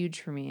was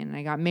huge for me. And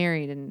I got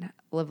married and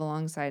live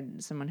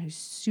alongside someone who's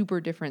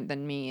super different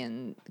than me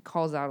and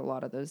calls out a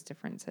lot of those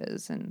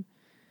differences, and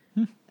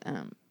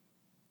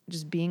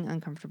just being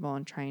uncomfortable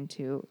and trying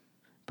to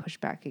push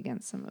back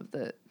against some of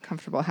the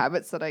comfortable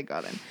habits that I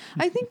got in.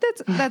 I think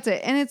that's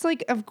it. And it's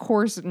like, of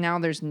course, now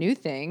there's new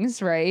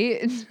things,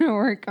 right, to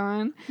work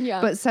on.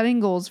 Yeah. But setting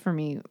goals for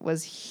me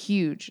was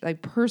huge,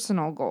 like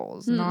personal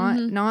goals,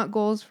 not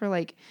goals for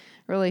like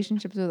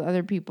relationships with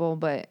other people,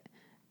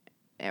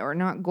 or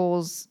not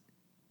goals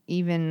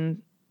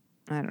even,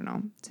 I don't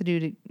know,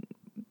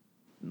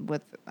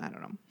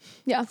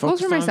 Yeah. Goals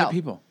for myself. Other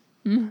people.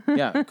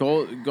 Yeah,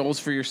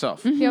 goals for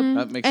yourself. Yep.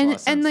 That makes a lot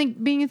of sense. And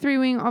like being a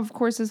 3-wing, of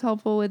course, is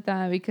helpful with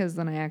that because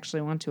then I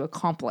actually want to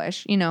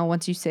accomplish. You know,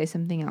 once you say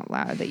something out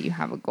loud that you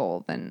have a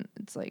goal, then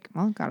it's like,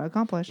 well, gotta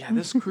accomplish. Yeah,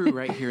 this crew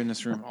right here in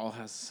this room all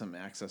has some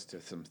access to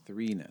some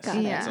 3-ness. Got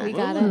it. It's a We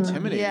little got it.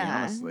 intimidating,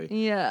 honestly.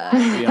 Yeah. To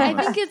be I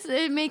honest. think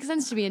it makes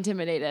sense to be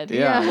intimidated.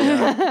 Yeah.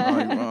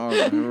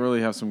 I really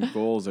have some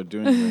goals of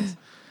doing this.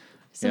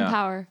 Some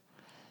power.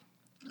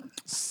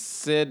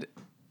 Sid,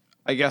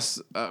 I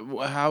guess,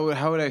 how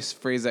would I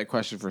phrase that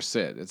question for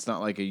Sid? It's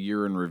not like a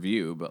year in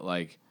review, but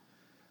like,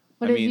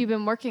 What have you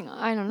been working on?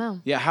 I don't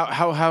know. yeah,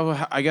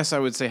 how I guess I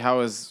would say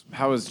how is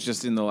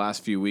just in the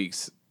last few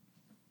weeks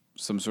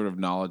some sort of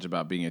knowledge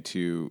about being a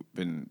 2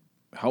 been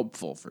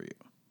helpful for you?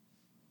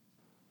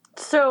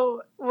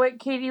 So what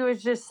Katie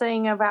was just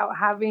saying about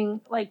having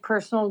like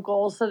personal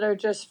goals that are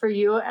just for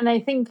you, and I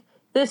think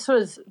this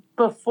was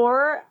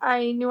before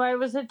I knew I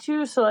was a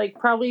 2, so like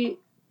probably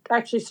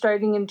actually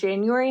starting in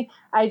January,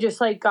 I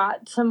just like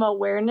got some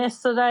awareness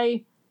that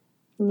I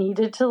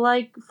needed to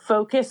like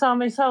focus on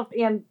myself,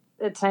 and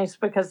it's nice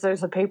because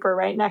there's a paper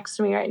right next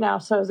to me right now,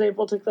 so I was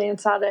able to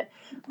glance at it.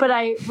 But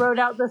I wrote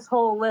out this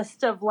whole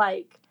list of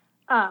like,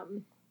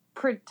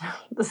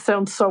 this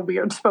sounds so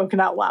weird spoken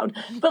out loud,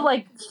 but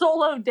like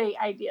solo date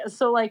ideas.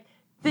 So like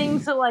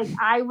things that like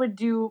I would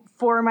do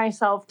for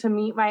myself to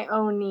meet my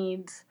own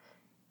needs.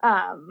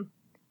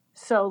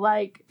 So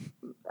like,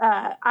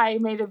 I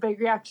made a big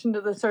reaction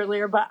to this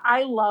earlier, but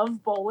I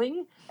love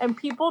bowling and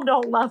people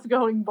don't love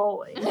going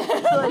bowling. So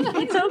like,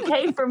 it's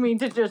okay for me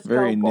to just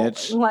Very go bowling.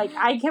 niche. Like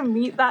I can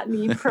meet that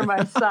need for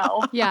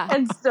myself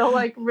and still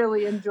like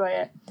really enjoy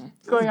it.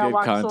 Going on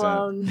walks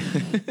alone.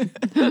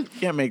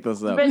 Can't make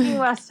this up. Spending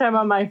less time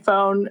on my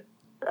phone,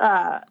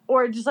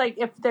 or just like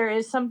if there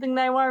is something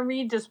that I want to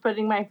read, just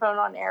putting my phone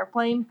on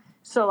airplane.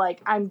 So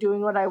like I'm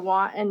doing what I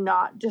want and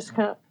not just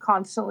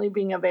constantly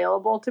being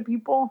available to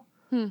people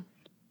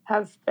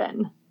have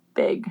been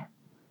big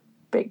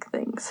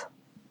things.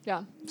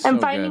 Yeah. And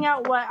finding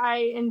out what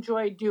I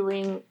enjoy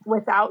doing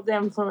without the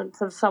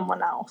influence of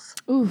someone else.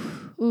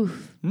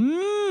 Oof.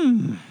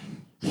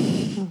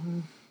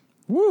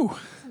 Woo.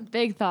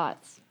 Big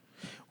thoughts.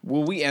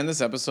 Will we end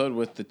this episode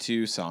with the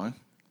 2 song?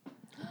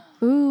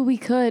 Ooh, we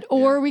could.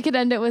 Or we could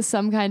end it with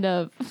some kind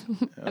of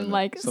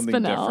like something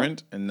Spinell.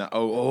 different and not,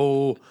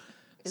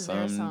 Is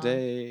there a song?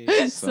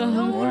 someday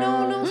somewhere.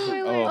 No,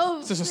 spoiler. Oh,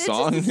 it's just a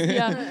song.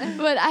 Yeah.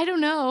 But I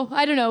don't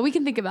know. We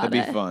can think about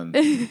That'd it. be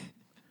fun.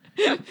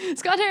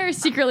 Scott and I are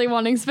secretly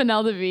wanting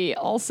Spinell to be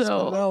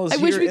also. Spinell's I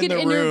wish here we in could the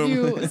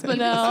interview room.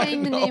 Spinell.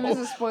 Saying the name is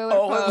a spoiler,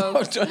 Oh,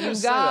 folks. don't You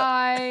say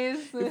that. guys.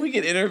 If we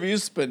could interview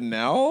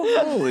Spinell,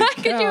 holy cow,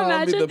 Could you that'd be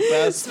imagine the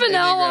best Spinell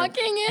Enneagram.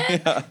 walking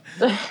in?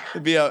 Yeah.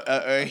 It'd be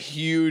a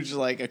huge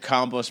like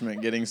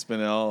accomplishment getting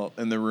Spinell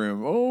in the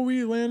room. Oh,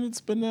 we landed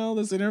Spinell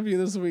this interview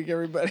this week,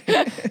 everybody.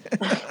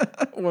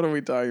 What are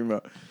we talking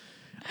about?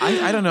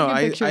 I don't know.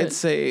 I'd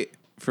say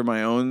for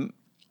my own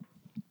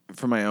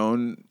Oh,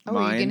 mind.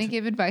 are you gonna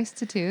give advice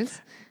to twos?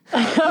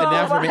 An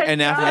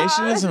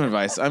affirmation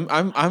advice.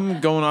 I'm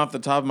going off the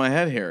top of my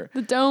head here.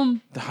 The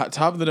dome. The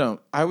top of the dome.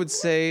 I would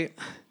say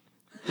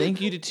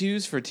thank you to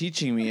twos for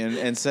teaching me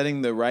and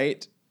setting the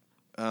right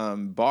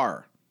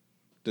bar,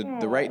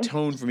 the right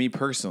tone for me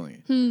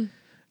personally.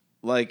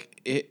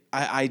 Like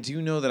I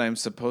do know that I'm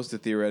supposed to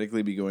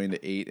theoretically be going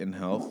to 8 in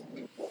health,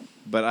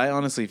 but I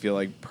honestly feel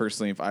like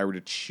personally, if I were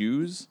to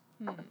choose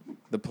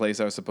the place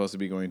I was supposed to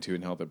be going to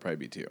in health, it'd probably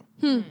be 2.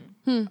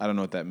 I don't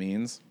know what that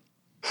means.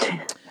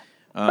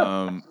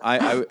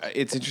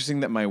 It's interesting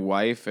that my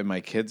wife and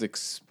my kids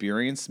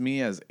experience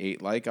me as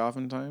 8-like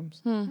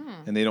oftentimes,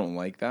 and they don't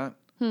like that.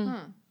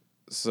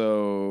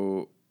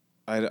 So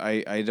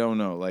I don't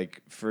know.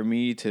 Like for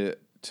me to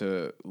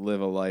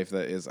live a life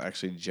that is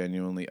actually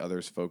genuinely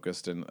others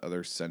focused and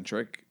others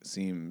centric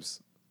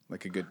seems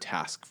like a good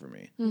task for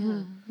me.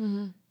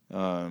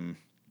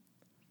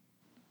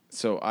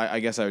 So I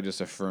guess I would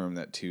just affirm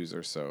that 2s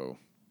are so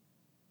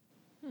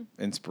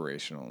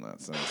inspirational in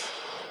that sense.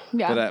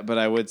 Yeah. But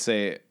I would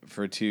say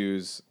for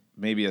 2s,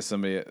 maybe as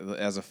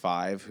a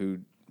 5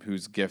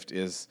 whose gift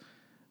is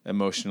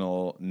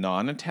emotional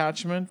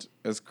non-attachment,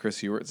 as Chris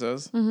Hewart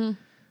says,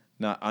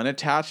 not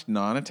unattached,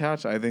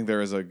 non-attached. I think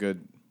there is a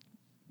good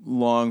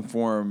long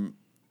form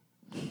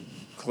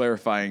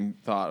clarifying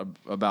thought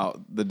about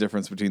the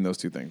difference between those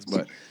 2 things.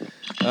 But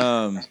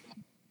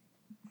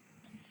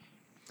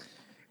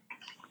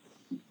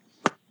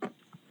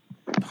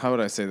how would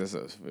I say this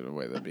in a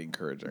way that'd be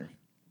encouraging?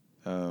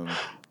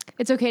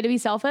 It's okay to be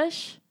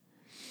selfish.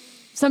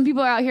 Some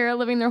people are out here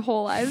living their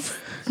whole lives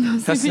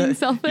mostly being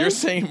selfish. You're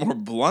saying more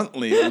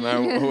bluntly than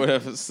I would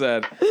have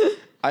said.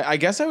 I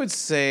guess I would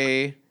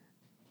say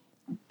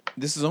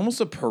this is almost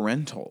a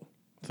parental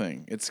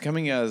thing. It's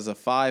coming as a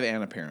 5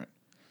 and a parent.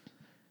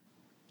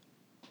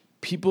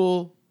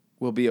 People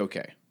will be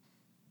okay.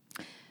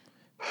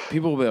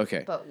 People will be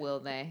okay. But will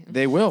they?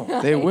 They will.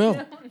 They will.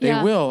 They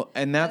Yeah. will.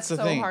 And that's the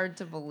so thing. hard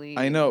to believe.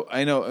 I know.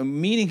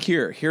 Meaning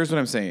here's what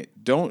I'm saying.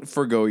 Don't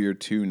forgo your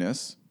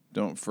 2-ness.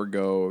 Don't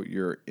forgo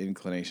your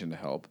inclination to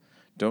help.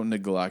 Don't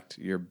neglect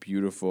your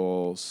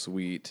beautiful,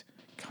 sweet,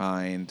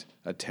 kind,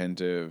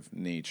 attentive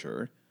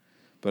nature.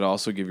 But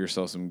also give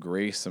yourself some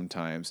grace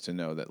sometimes to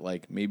know that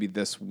like maybe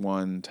this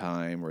one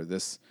time or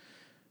this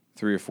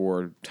 3 or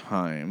 4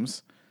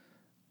 times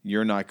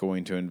you're not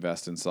going to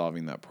invest in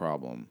solving that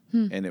problem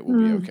and it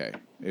will be okay.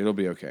 It'll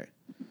be okay.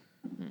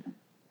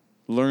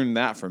 Learn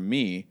that from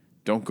me.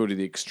 Don't go to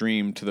the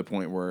extreme to the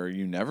point where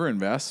you never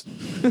invest.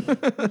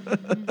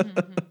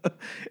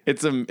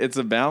 It's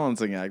a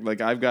balancing act.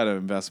 Like I've got to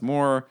invest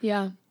more.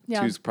 Yeah.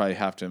 2s probably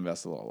have to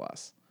invest a little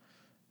less.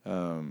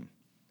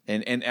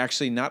 And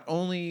actually not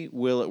only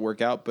will it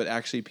work out, but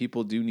actually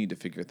people do need to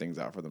figure things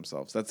out for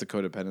themselves. That's the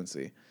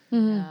codependency.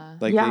 Yeah.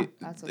 Like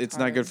That's what's it's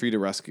not good hard. for you to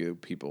rescue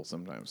people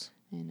sometimes.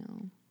 I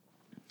know.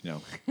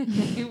 No.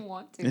 You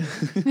want to.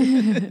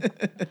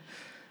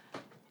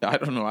 I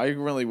don't know. I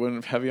really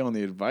went heavy on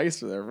the advice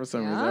there for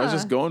some reason. I was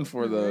just going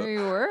for the. There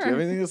you were. Do you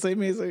have anything to say,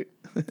 Maisie?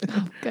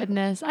 Oh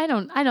goodness. I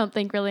don't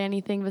think really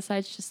anything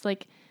besides just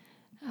like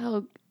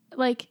I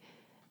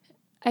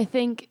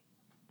think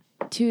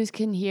twos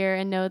can hear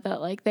and know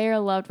that like they are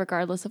loved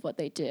regardless of what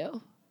they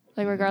do.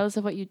 Like regardless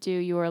of what you do,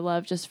 you are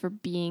loved just for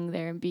being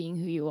there and being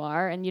who you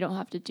are, and you don't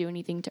have to do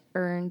anything to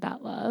earn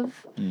that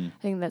love. I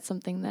think that's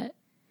something that,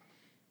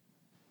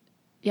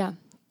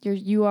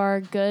 you are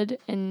good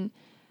and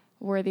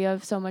worthy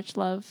of so much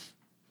love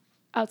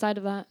outside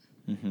of that.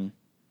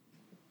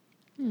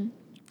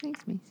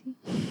 Thanks, Macy.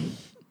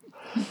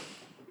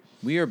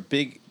 We are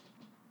big,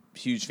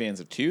 huge fans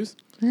of twos.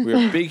 We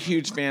are big,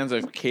 huge fans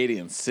of Katie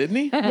and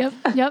Sydney. Yep.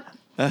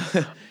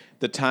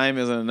 The time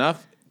isn't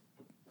enough.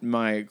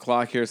 My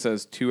clock here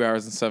says 2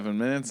 hours and 7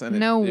 minutes, and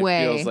No it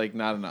way. feels like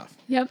not enough.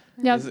 Yep.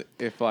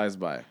 It flies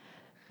by.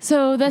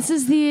 So this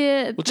is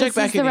the We'll check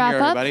back in here,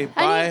 everybody.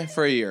 Bye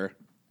for a year.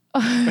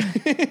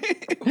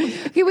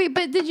 Okay, wait,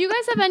 but did you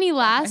guys have any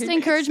last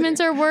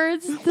encouragements or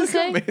words to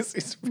say?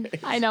 Macy's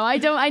face. I know,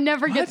 I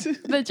never get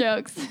the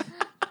jokes.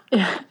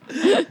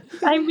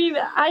 I mean,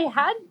 I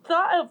had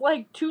thought of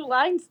like 2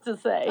 lines to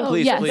say. Oh,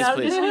 Please, yes. please, Now,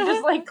 please. did we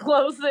just like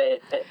close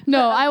it?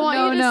 No, I want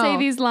you to No. say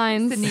these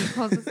lines. Sydney,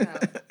 close us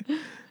out.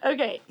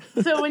 Okay,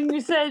 so when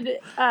you said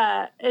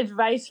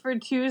advice for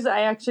twos,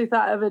 I actually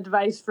thought of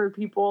advice for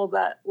people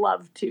that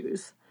love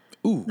twos.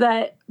 Ooh.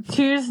 That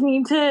twos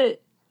need to,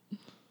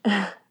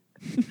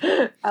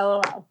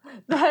 LOL.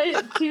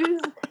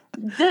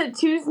 That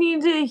twos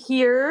need to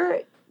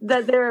hear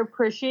that they're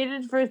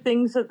appreciated for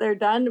things that they're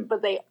done,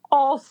 but they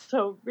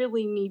also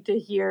really need to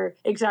hear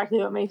exactly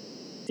what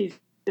Macy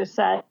just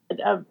said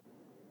of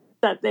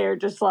that they're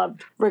just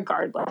loved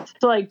regardless.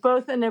 So like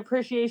both an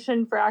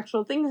appreciation for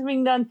actual things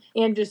being done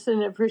and just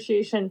an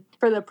appreciation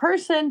for the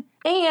person.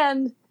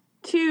 And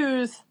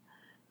twos,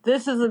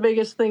 this is the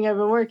biggest thing I've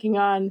been working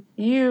on.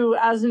 You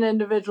as an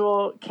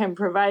individual can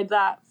provide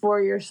that for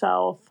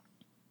yourself.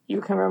 You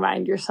can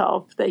remind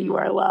yourself that you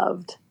are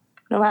loved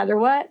no matter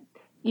what.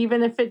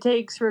 Even if it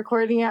takes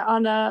recording it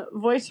on a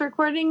voice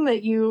recording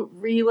that you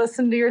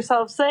re-listen to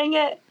yourself saying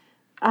it.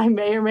 I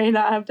may or may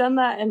not have done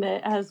that, and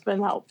it has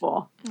been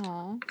helpful.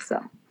 Aww.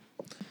 So,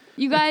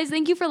 You guys,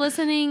 thank you for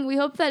listening. We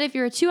hope that if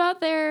you're a two out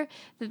there,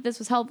 that this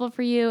was helpful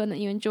for you and that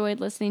you enjoyed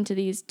listening to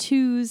these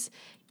twos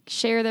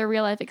share their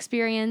real life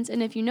experience.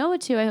 And if you know a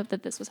two, I hope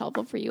that this was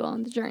helpful for you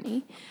on the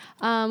journey.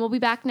 We'll be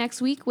back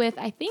next week with,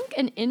 I think,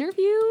 an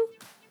interview.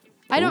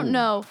 I don't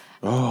know.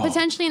 Oh.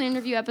 Potentially an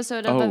interview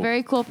episode of a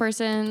very cool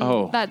person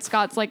that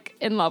Scott's like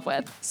in love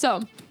with.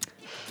 So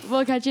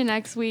we'll catch you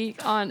next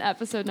week on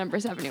episode number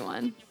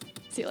 71.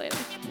 See you later.